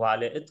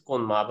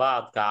وعلاقتكم مع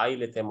بعض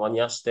كعائلة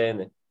تيمونياج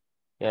تاني.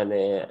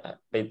 يعني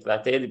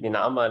بعتقد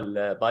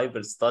بينعمل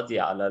بايبل ستادي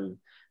على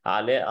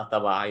العلاقة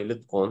تبع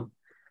عائلتكم،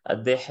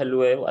 قد إيه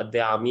حلوة وقد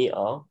إيه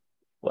عميقة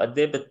وقد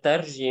إيه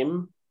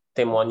بتترجم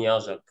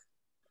تيمونياجك.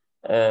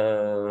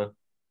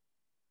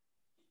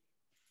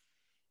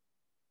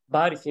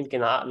 بعرف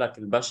يمكن عقلك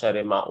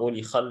البشري معقول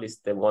يخلص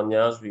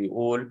تيمونياج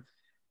ويقول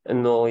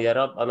إنه يا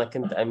رب أنا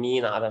كنت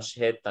أمين على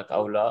شهادتك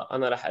أو لا.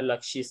 أنا رح أقول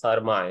لك شيء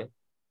صار معي.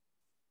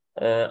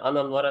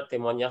 أنا من ورا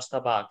التيمونياج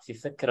تبعك في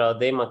فكرة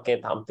دايما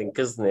كانت عم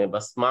تنقذني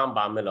بس ما عم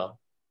بعملها،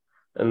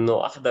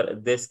 إنه أحضر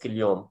قداس كل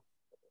يوم.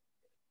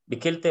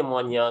 بكل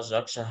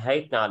تيمونياجك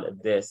شهيتني على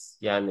القداس.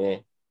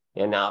 يعني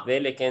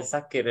عبالي كان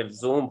سكر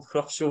الزوم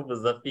بروح شوف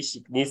إذا في شي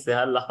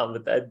كنيسة هلا عم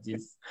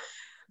بتقدس.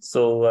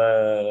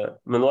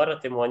 من ورا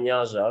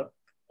تيمونياجك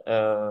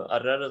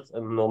قررت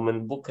إنه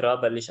من بكرة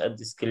بلش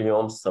أقدس كل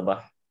يوم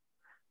الصبح.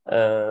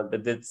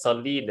 بدي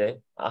تصلي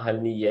لي على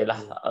هالنية.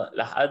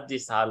 رح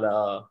أقدس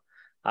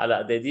على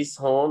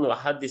قداديس هون،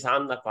 ورح أحدث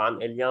عنك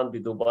وعن إليان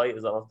بدبي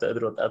إذا ما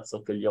بتقدروا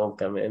تقدسوا كل يوم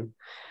كمان.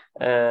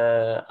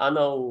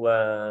 أنا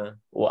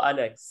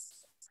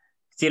وأليكس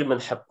كتير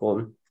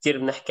بنحبكم، كتير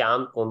بنحكي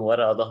عنكم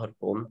ورا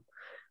ظهركم.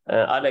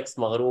 أليكس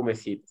مغرومة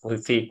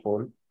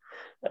فيكم.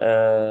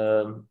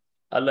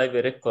 الله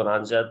يبارككم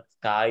عن جد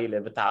كعائلة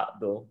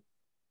بتعقدوا.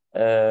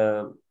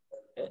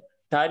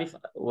 تعرف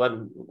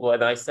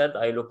when I said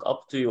I look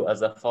up to you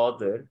as a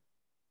father،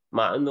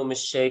 مع انه مش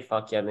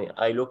شايفك، يعني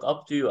I look up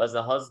to you as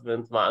a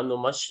husband مع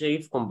انه مش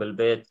شايفكم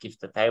بالبيت كيف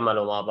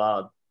تتعاملوا مع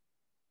بعض،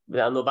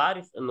 لانه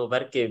بعرف انه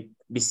بركي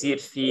بيصير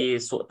في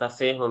سوء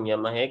تفاهم يا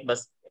ما هيك،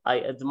 بس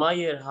I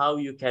admire how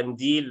you can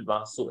deal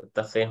مع سوء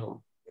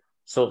التفاهم.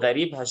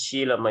 غريب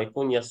هالشي لما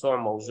يكون يسوع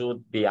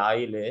موجود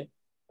بعائلة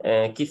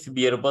كيف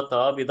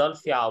بيربطها، بيضل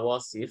في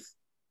عواصف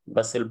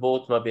بس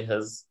البوت ما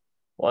بيهز.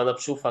 وانا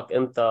بشوفك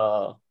انت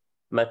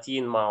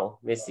متين معه،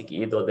 ماسك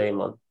ايده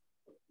دايما.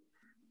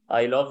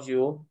 I love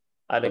you.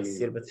 أليكس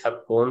كثير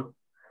بتحبكم،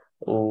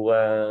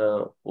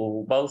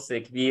 وبوصة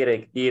كبيرة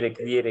كبيرة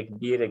كبيرة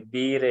كبيرة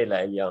كبيرة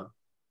لإليان.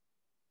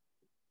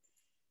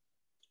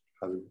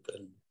 حبيبة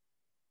قلبي.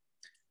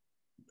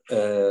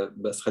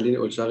 بس خليني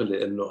أقول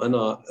شغلة، إنه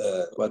أنا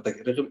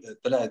وقتك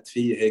طلعت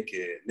في هيك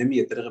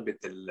نميت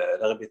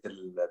رغبة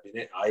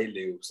البناء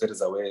عائلة وصير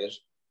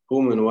زواج، هو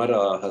من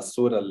وراء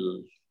هالصورة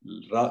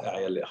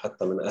الرائعة اللي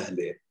أخذتها من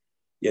أهلي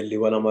يلي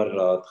ولا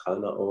مرة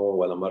تخانقوا،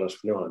 ولا مرة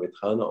شفناهم عم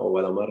يتخانقوا،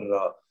 ولا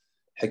مرة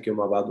حكيوا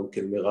مع بعضهم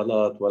كلمة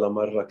غلط، ولا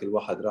مرة كل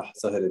واحد راح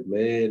سهر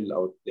بميل،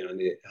 أو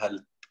يعني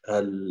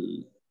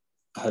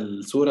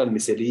هالصورة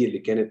المثالية اللي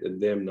كانت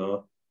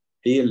قدامنا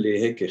هي اللي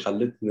هيك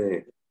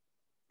خلتني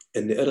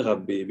إني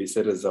أرغب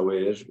بسر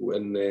الزواج،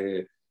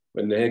 وإني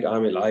هيك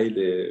أعمل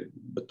عائلة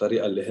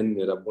بالطريقة اللي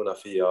هن ربونا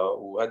فيها.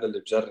 وهذا اللي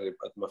بجرب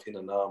قد ما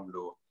فينا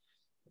نعمله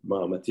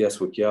مع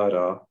ماتياس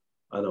وكيارا،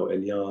 أنا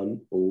وإليان.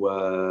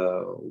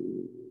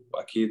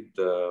 وأكيد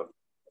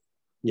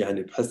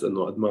يعني بحس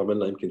إنه قد ما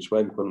عملنا يمكن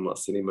شوي بنكون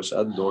مقصرين مش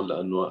قدهم،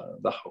 لأنه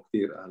ضحوا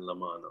كثير أهلنا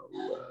معنا،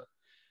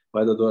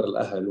 وهذا دور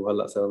الأهل.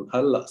 وهلأ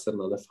هلأ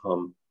صرنا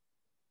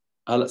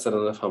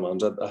نفهم عن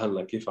جد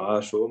أهلنا كيف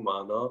عاشوا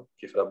معنا،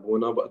 كيف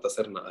ربونا، وقتها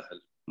صرنا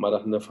أهل. ما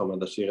رح نفهم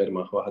هذا الشيء غير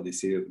ما واحد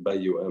يصير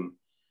بي وأم.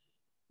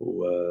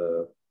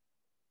 ونشكر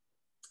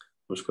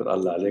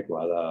الله عليك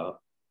وعلى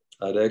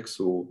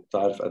أليكس،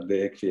 وبتعرف قد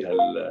إيه هيك في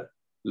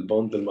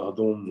البوند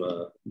المهضوم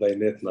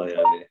بيناتنا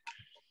يعني.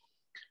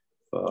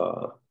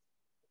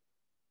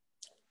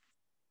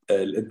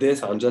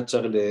 القداس عن جد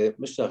شغلة،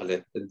 مش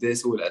شغلة،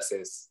 القداس هو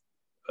الأساس.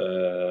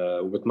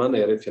 وبتمنى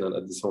يا ريت فينا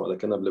نقدس هون. أنا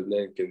كنا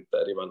بلبنان كنت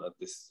تقريبا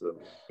نقدس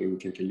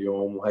يمكن كل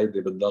يوم،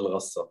 وهيدي بتضل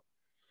غصة.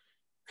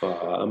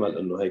 فأمل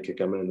إنه هيك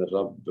كمان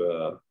الرب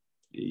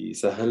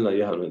يسهلنا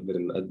إياها نقدر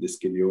نقدس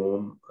كل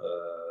يوم،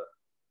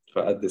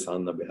 فقدس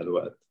عنا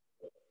بهالوقت.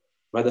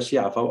 وهذا الشيء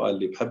على فوق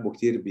اللي بحبه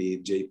كتير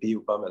بجي بي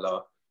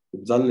وباميلا،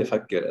 وبضلني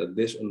أفكر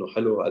قديش إنه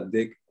حلو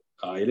قديك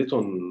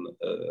عائلتهم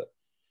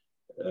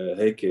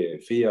هيك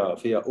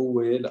فيها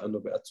قوة، لأنه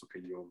بيقدسوا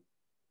كل يوم.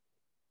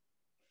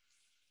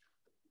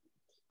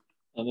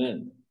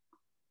 أمان.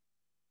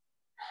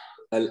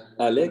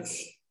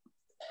 أليكس.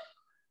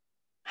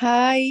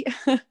 هاي.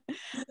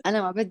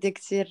 أنا ما بدي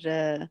كتير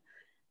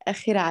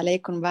أخير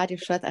عليكم، بعرف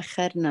شوي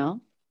تأخرنا،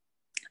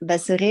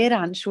 بس غير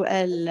عن شو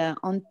قال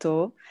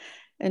أنتو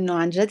إنه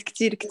عن جد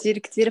كتير كتير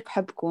كتير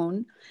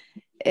بحبكم.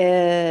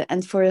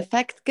 and for a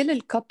fact كل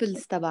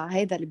الكابلز تبع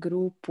هيدا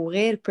الجروب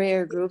وغير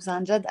prayer groups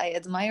عن جد I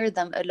admire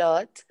them a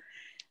lot.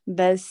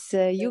 بس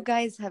you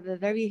guys have a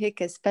very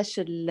هيك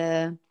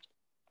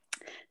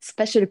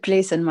special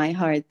place in my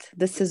heart.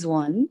 This is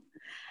one.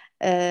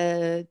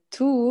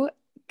 Two,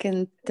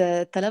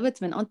 كنت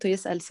طلبت من أنتو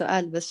يسأل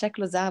سؤال بس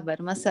شكله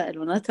زعبر ما سأل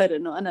ونطر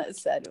إنه أنا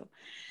أسأله.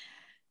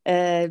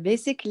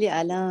 basically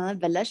ألان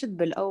بلشت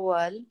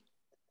بالأول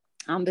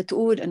عم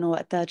بتقول إنه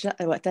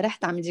وقتها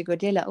رحت عم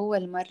ديغوريا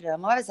لأول مرة، ما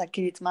بعرف إذا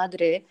كنت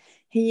مادري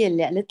هي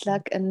اللي قالت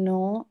لك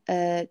إنه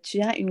tu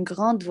as une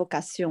grande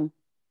vocation.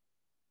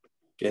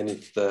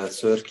 كانت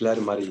سور كلير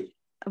ماري.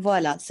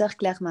 Voilà, sœur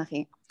Claire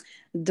Marie.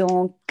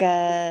 Donc,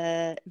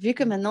 vu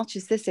que maintenant tu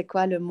sais c'est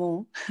quoi le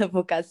mot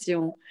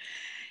vocation,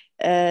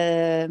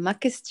 ma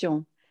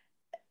question,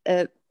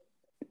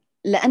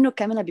 لأنه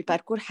كمان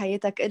بباركور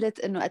حياتك قلت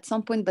إنه at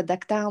some point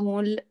بدك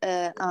تعمل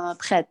un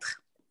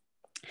prêtre.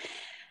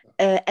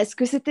 Est-ce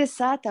que c'était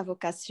ça ta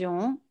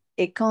vocation?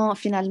 Et quand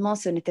finalement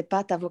ce n'était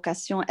pas ta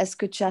vocation, est-ce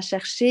que tu as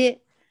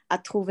cherché à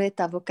trouver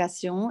ta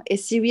vocation? Et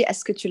si oui,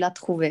 est-ce que tu l'as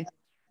trouvée?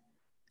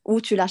 Ou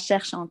tu la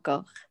cherches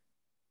encore?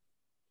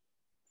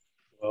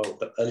 واو،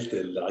 تقلت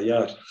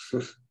العيار.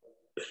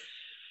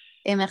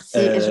 Et merci,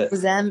 et je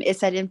vous aime, et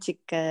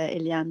salimtik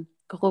Eliane.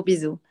 Gros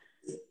bisous.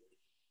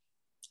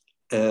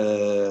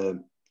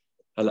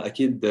 هلا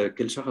اكيد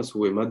كل شخص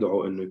هو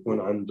مدعو انه يكون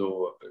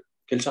عنده،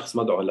 كل شخص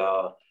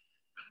مدعو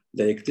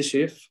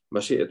ليكتشف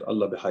مشيئة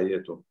الله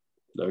بحياته.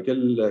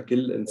 لأن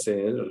كل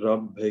انسان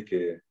الرب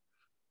هيك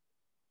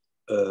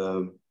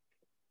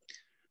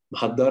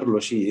محضر له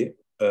شيء،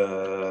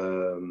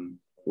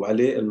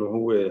 وعليه انه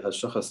هو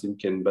هالشخص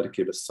يمكن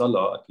بركي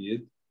بالصلاة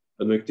اكيد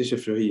انه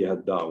يكتشف شو هي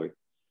هالدعوة.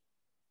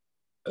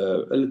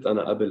 قلت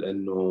انا قبل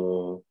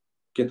انه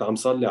كنت عم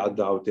صلي على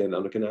الدعوتين،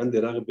 لانه كان عندي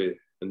رغبة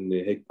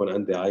اني هيك يكون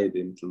عندي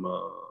عائلة مثل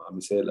ما عم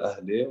يسال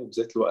اهلي،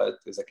 وبذات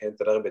الوقت اذا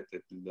كانت رغبة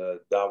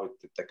دعوة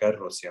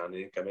التكرس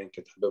يعني كمان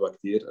كنت حاببها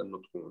كثير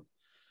انه تكون.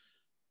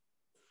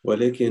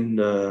 ولكن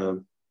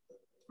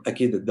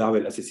اكيد الدعوة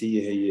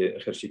الاساسية هي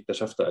اخر شيء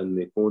اكتشفتها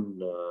اني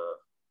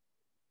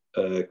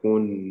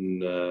أكون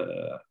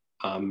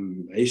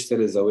عم عيش سر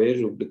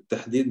الزواج،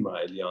 وبالتحديد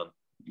مع إليان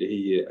اللي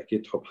هي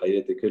أكيد حب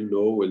حياتي كله،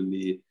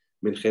 واللي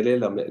من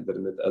خلالها بنقدر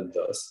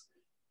نتقدس.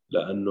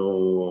 لأنه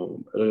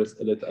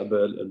قلت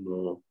قبل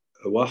إنه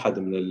واحد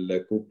من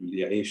الكوب اللي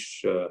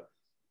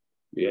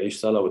يعيش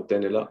سنة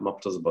والتاني لا، ما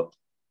بتزبط،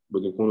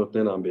 بدهم يكونوا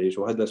اثنين عم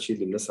بيعيشوا، وهذا الشيء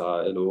اللي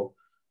بنسعى له.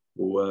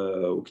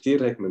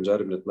 وكتير هيك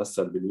بنجرب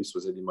نتمثل بلويس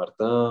وزيدي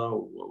مارتان،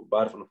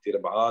 وبعرف إنه كتير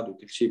بعاد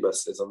وكل شيء،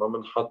 بس إذا ما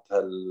بنحط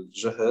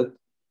هالجهد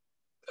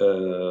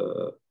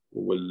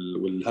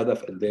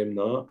والهدف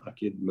قدامنا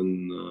اكيد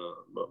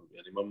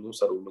يعني ما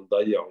بنوصل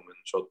وبنضيع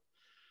وبنشط.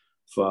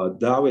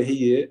 فالدعوه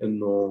هي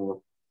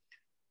انه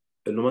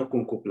ما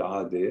نكون كوبل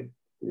عادي،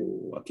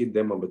 واكيد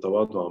دائما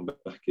بتواضع عم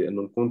بحكي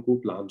انه نكون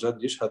كوبل عن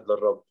جد يشهد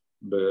للرب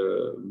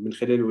من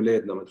خلال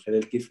اولادنا، من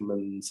خلال كيف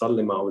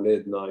بنصلي مع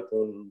اولادنا،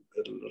 يكون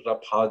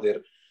الرب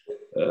حاضر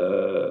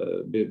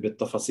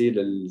بالتفاصيل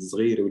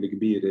الصغيره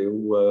والكبيره،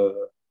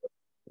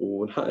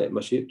 ونحقق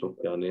مشيئته.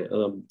 يعني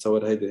أنا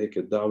بتصور هيدي هيك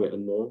الدعوة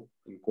إنه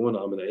نكون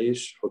عم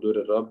نعيش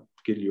حضور الرب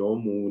كل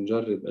يوم،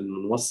 ونجرب إنه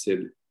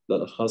نوصل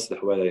للأشخاص اللي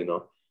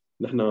حوالينا.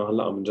 نحن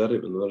هلا عم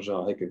نجرب إنه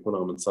نرجع هيك نكون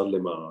عم نصلي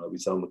مع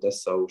وسام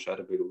وتسا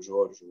وشربل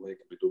وجورج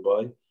وهيك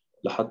بدبي،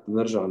 لحتى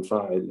نرجع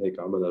نفعل هيك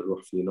عمل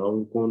الروح فينا،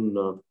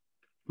 ونكون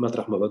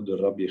مطرح ما بده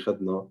الرب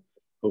ياخدنا.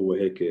 هو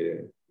هيك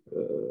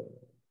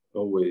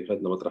هو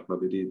ياخدنا مطرح ما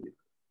بريد.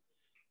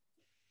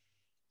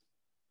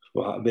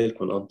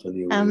 وعقبالكم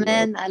أنطوني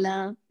امان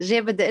ألا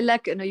جاي بدي اقول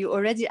لك انه you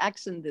already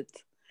actioned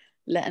it،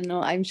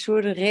 لانه I'm sure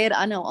غير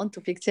انا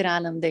وانتو في كتير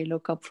عالم they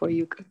look up for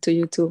you to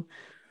you too.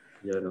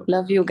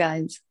 Love you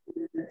guys.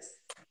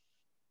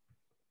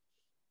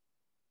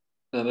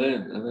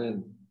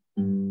 امان.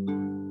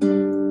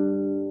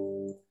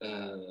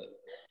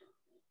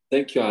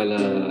 ثانك يو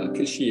على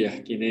كل شيء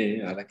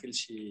حكيناه، على كل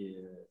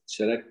شيء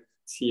شاركت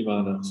فيه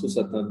معنا،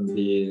 خصوصا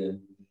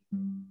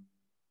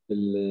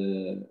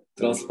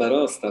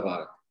بالترانسبارانس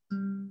تبعك،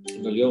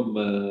 انه اليوم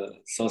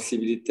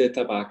السنسيبيليتي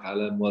تبعك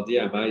على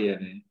مواضيع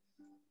معينه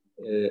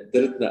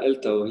قدرت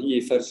نقلتها،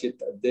 وهي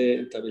فرجت قد ايه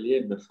انت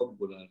مليان من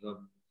حب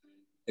للرب.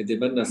 هيدي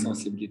منا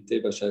سنسيبيليتي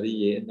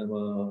بشريه،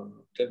 انما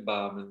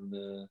بتنبع من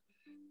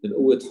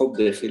قوه حب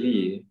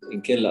داخليه،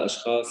 ان كان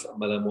لاشخاص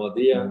اما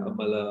لمواضيع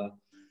اما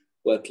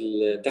وقت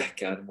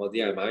تحكي عن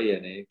مواضيع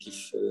معينه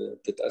كيف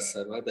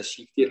بتتاثر. وهذا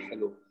الشيء كثير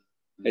حلو.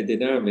 هيدي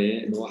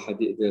نعمه انه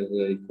واحد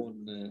يقدر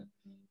يكون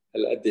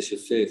هالقد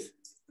شفاف.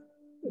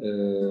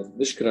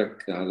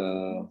 نشكرك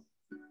على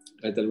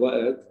هذا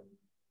الوقت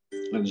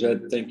عن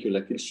جد. ثانك يو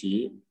لكل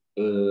شيء.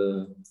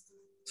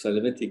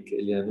 سلامتك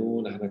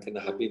اليانو، نحن كنا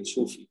حابين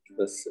نشوفك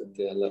بس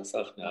انت هلا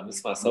ساخنه عم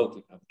نسمع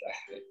صوتك عم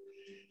تأحي.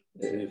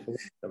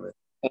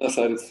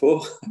 صارت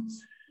فوق.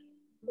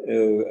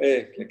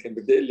 ايه لكن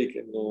بدي اقول لك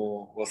انه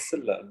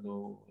وصل لها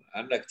انه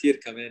عندنا كثير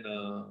كمان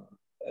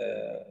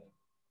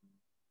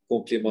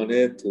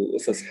كومبليمونات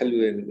وقصص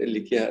حلوه بنقول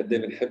لك اياها قد ايه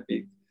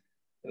بنحبك.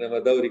 انما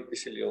دورك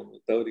مش اليوم،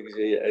 دورك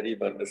جاي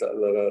قريبا اذا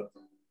الله راد.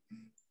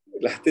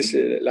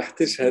 رح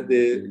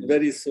تشهدي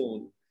فيري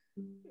سون،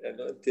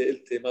 لانه انت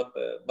قلتي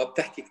ما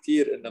بتحكي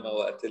كثير، انما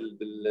وقت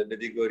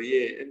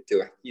بالميديغوريه انت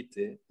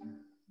وحكيتي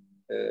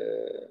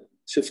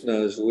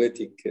شفنا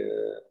جواتك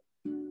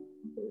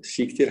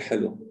شيء كثير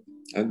حلو.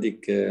 عندك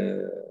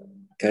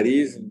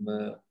كاريزم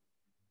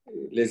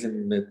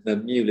لازم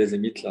تنميه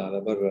ولازم يطلع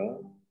على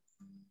برا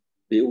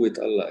بقوة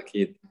الله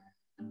أكيد.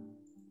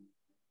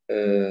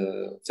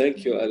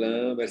 ثانك يو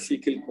ألان، ميرسي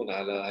كلكم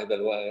على هذا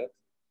الوقت.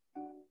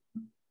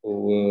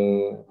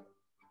 ودايما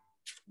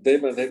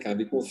هيك عم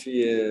بيكون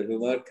في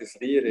ريمارك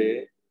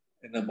صغيرة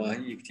إنما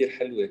هي كتير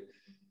حلوة،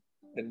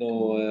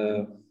 إنه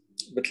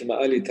مثل ما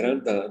قالت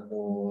رندا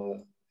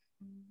إنه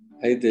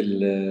هيدي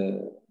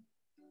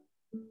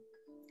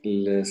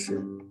إذا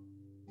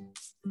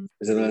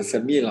بدنا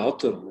نسميه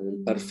العطر،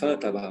 البارفان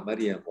تبع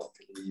مريم، وقت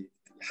اللي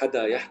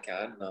حدا يحكي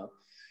عنها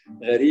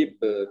غريب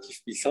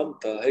كيف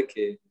بصمتها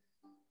هيك،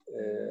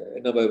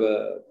 انما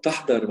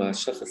بتحضر مع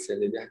الشخص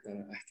اللي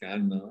بيحكي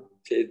عنها.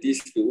 في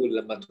قديس بيقول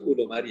لما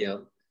تقولوا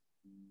مريم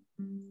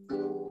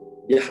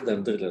بيحضر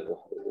دغري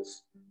الروح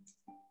القدس.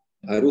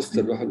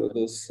 عروسة الروح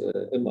القدس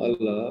ام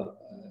الله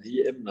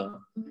هي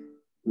امنا،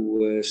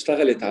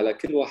 واشتغلت على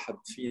كل واحد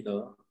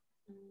فينا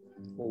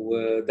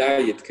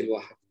ودعيت كل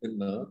واحد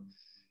منا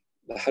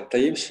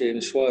لحتى يمشي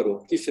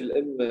مشواره. كيف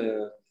الام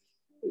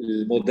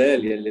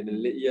الموديل يلي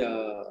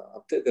بنلاقيها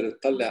عم تقدر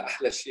تطلع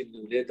احلى شيء من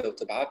اولادها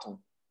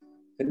وتبعتهم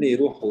هن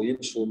يروحوا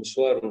يمشوا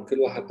مشوارهم، كل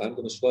واحد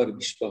عنده مشوار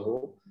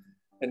بيشبهه،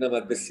 انما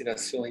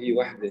الديستيناسيون هي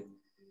وحده.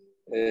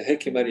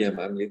 هيك مريم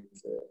عملت.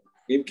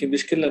 يمكن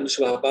مش كلنا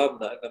بنشبه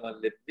بعضنا، انما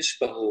اللي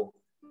بنشبهه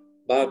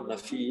بعضنا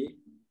فيه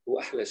هو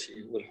احلى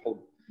شيء، هو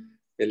الحب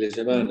اللي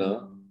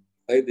جمعنا.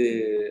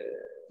 هيدي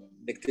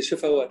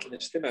نكتشفها وقت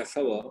نجتمع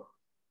سوا،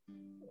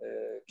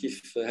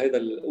 كيف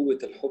هذا قوة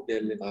الحب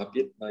يلي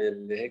معبيتنا،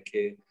 يلي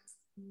هيك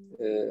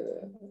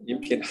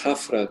يمكن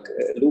حفرة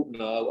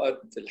قلوبنا.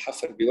 أوقات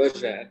الحفر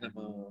بيوجع،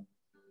 إنما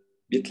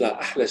بيطلع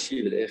أحلى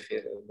شيء بالآخر،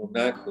 إنه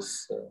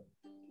بنعكس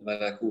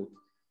الملكوت،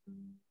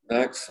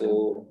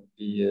 نعكسه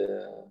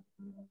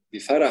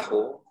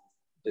بفرحه،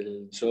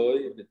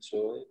 بالجوي،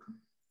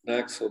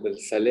 نعكسه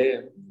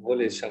بالسلام.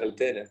 هول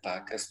الشغلتين أنت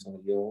عكستهم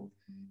اليوم،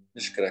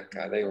 نشكرك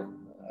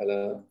عليهم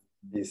على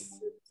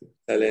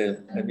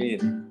سلام.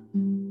 أمين.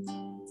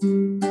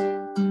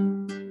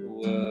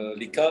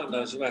 ولقائنا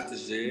الجمعة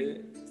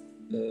الجاي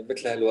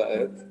مثل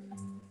هالوقت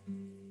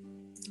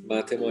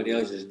مع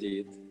تيمونياج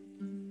جديد.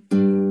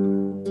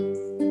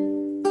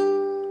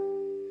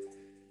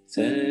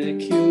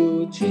 Thank you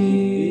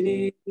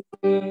Jesus,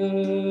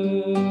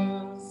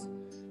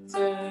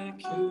 thank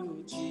you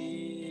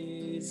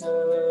Jesus,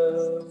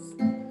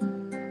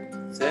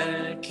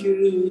 thank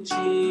you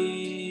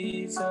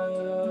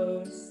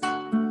Jesus,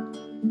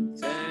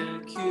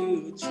 thank you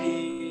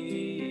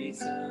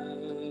Jesus.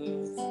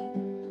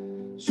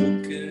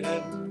 شكرا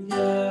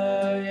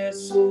يا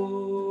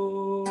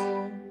يسوع،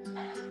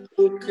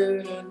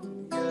 شكرا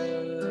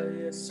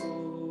يا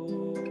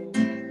يسوع،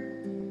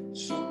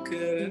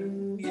 شكرا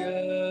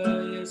يا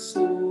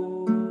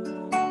يسوع،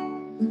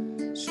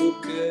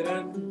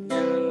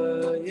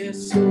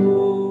 يسوع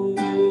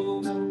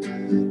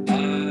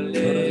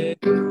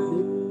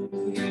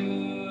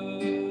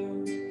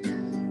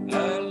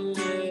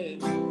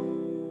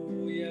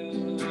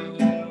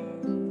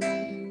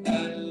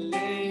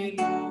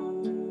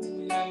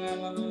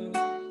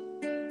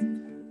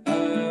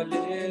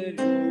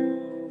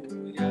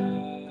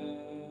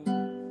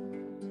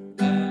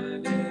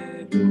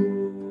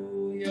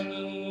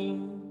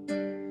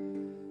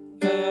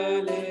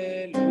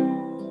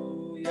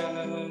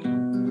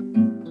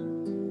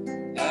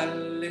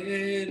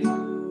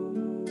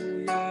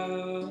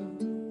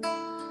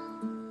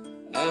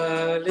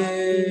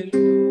هللويا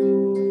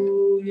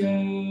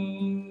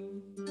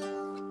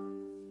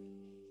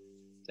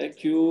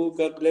Thank you.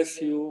 God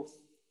bless you.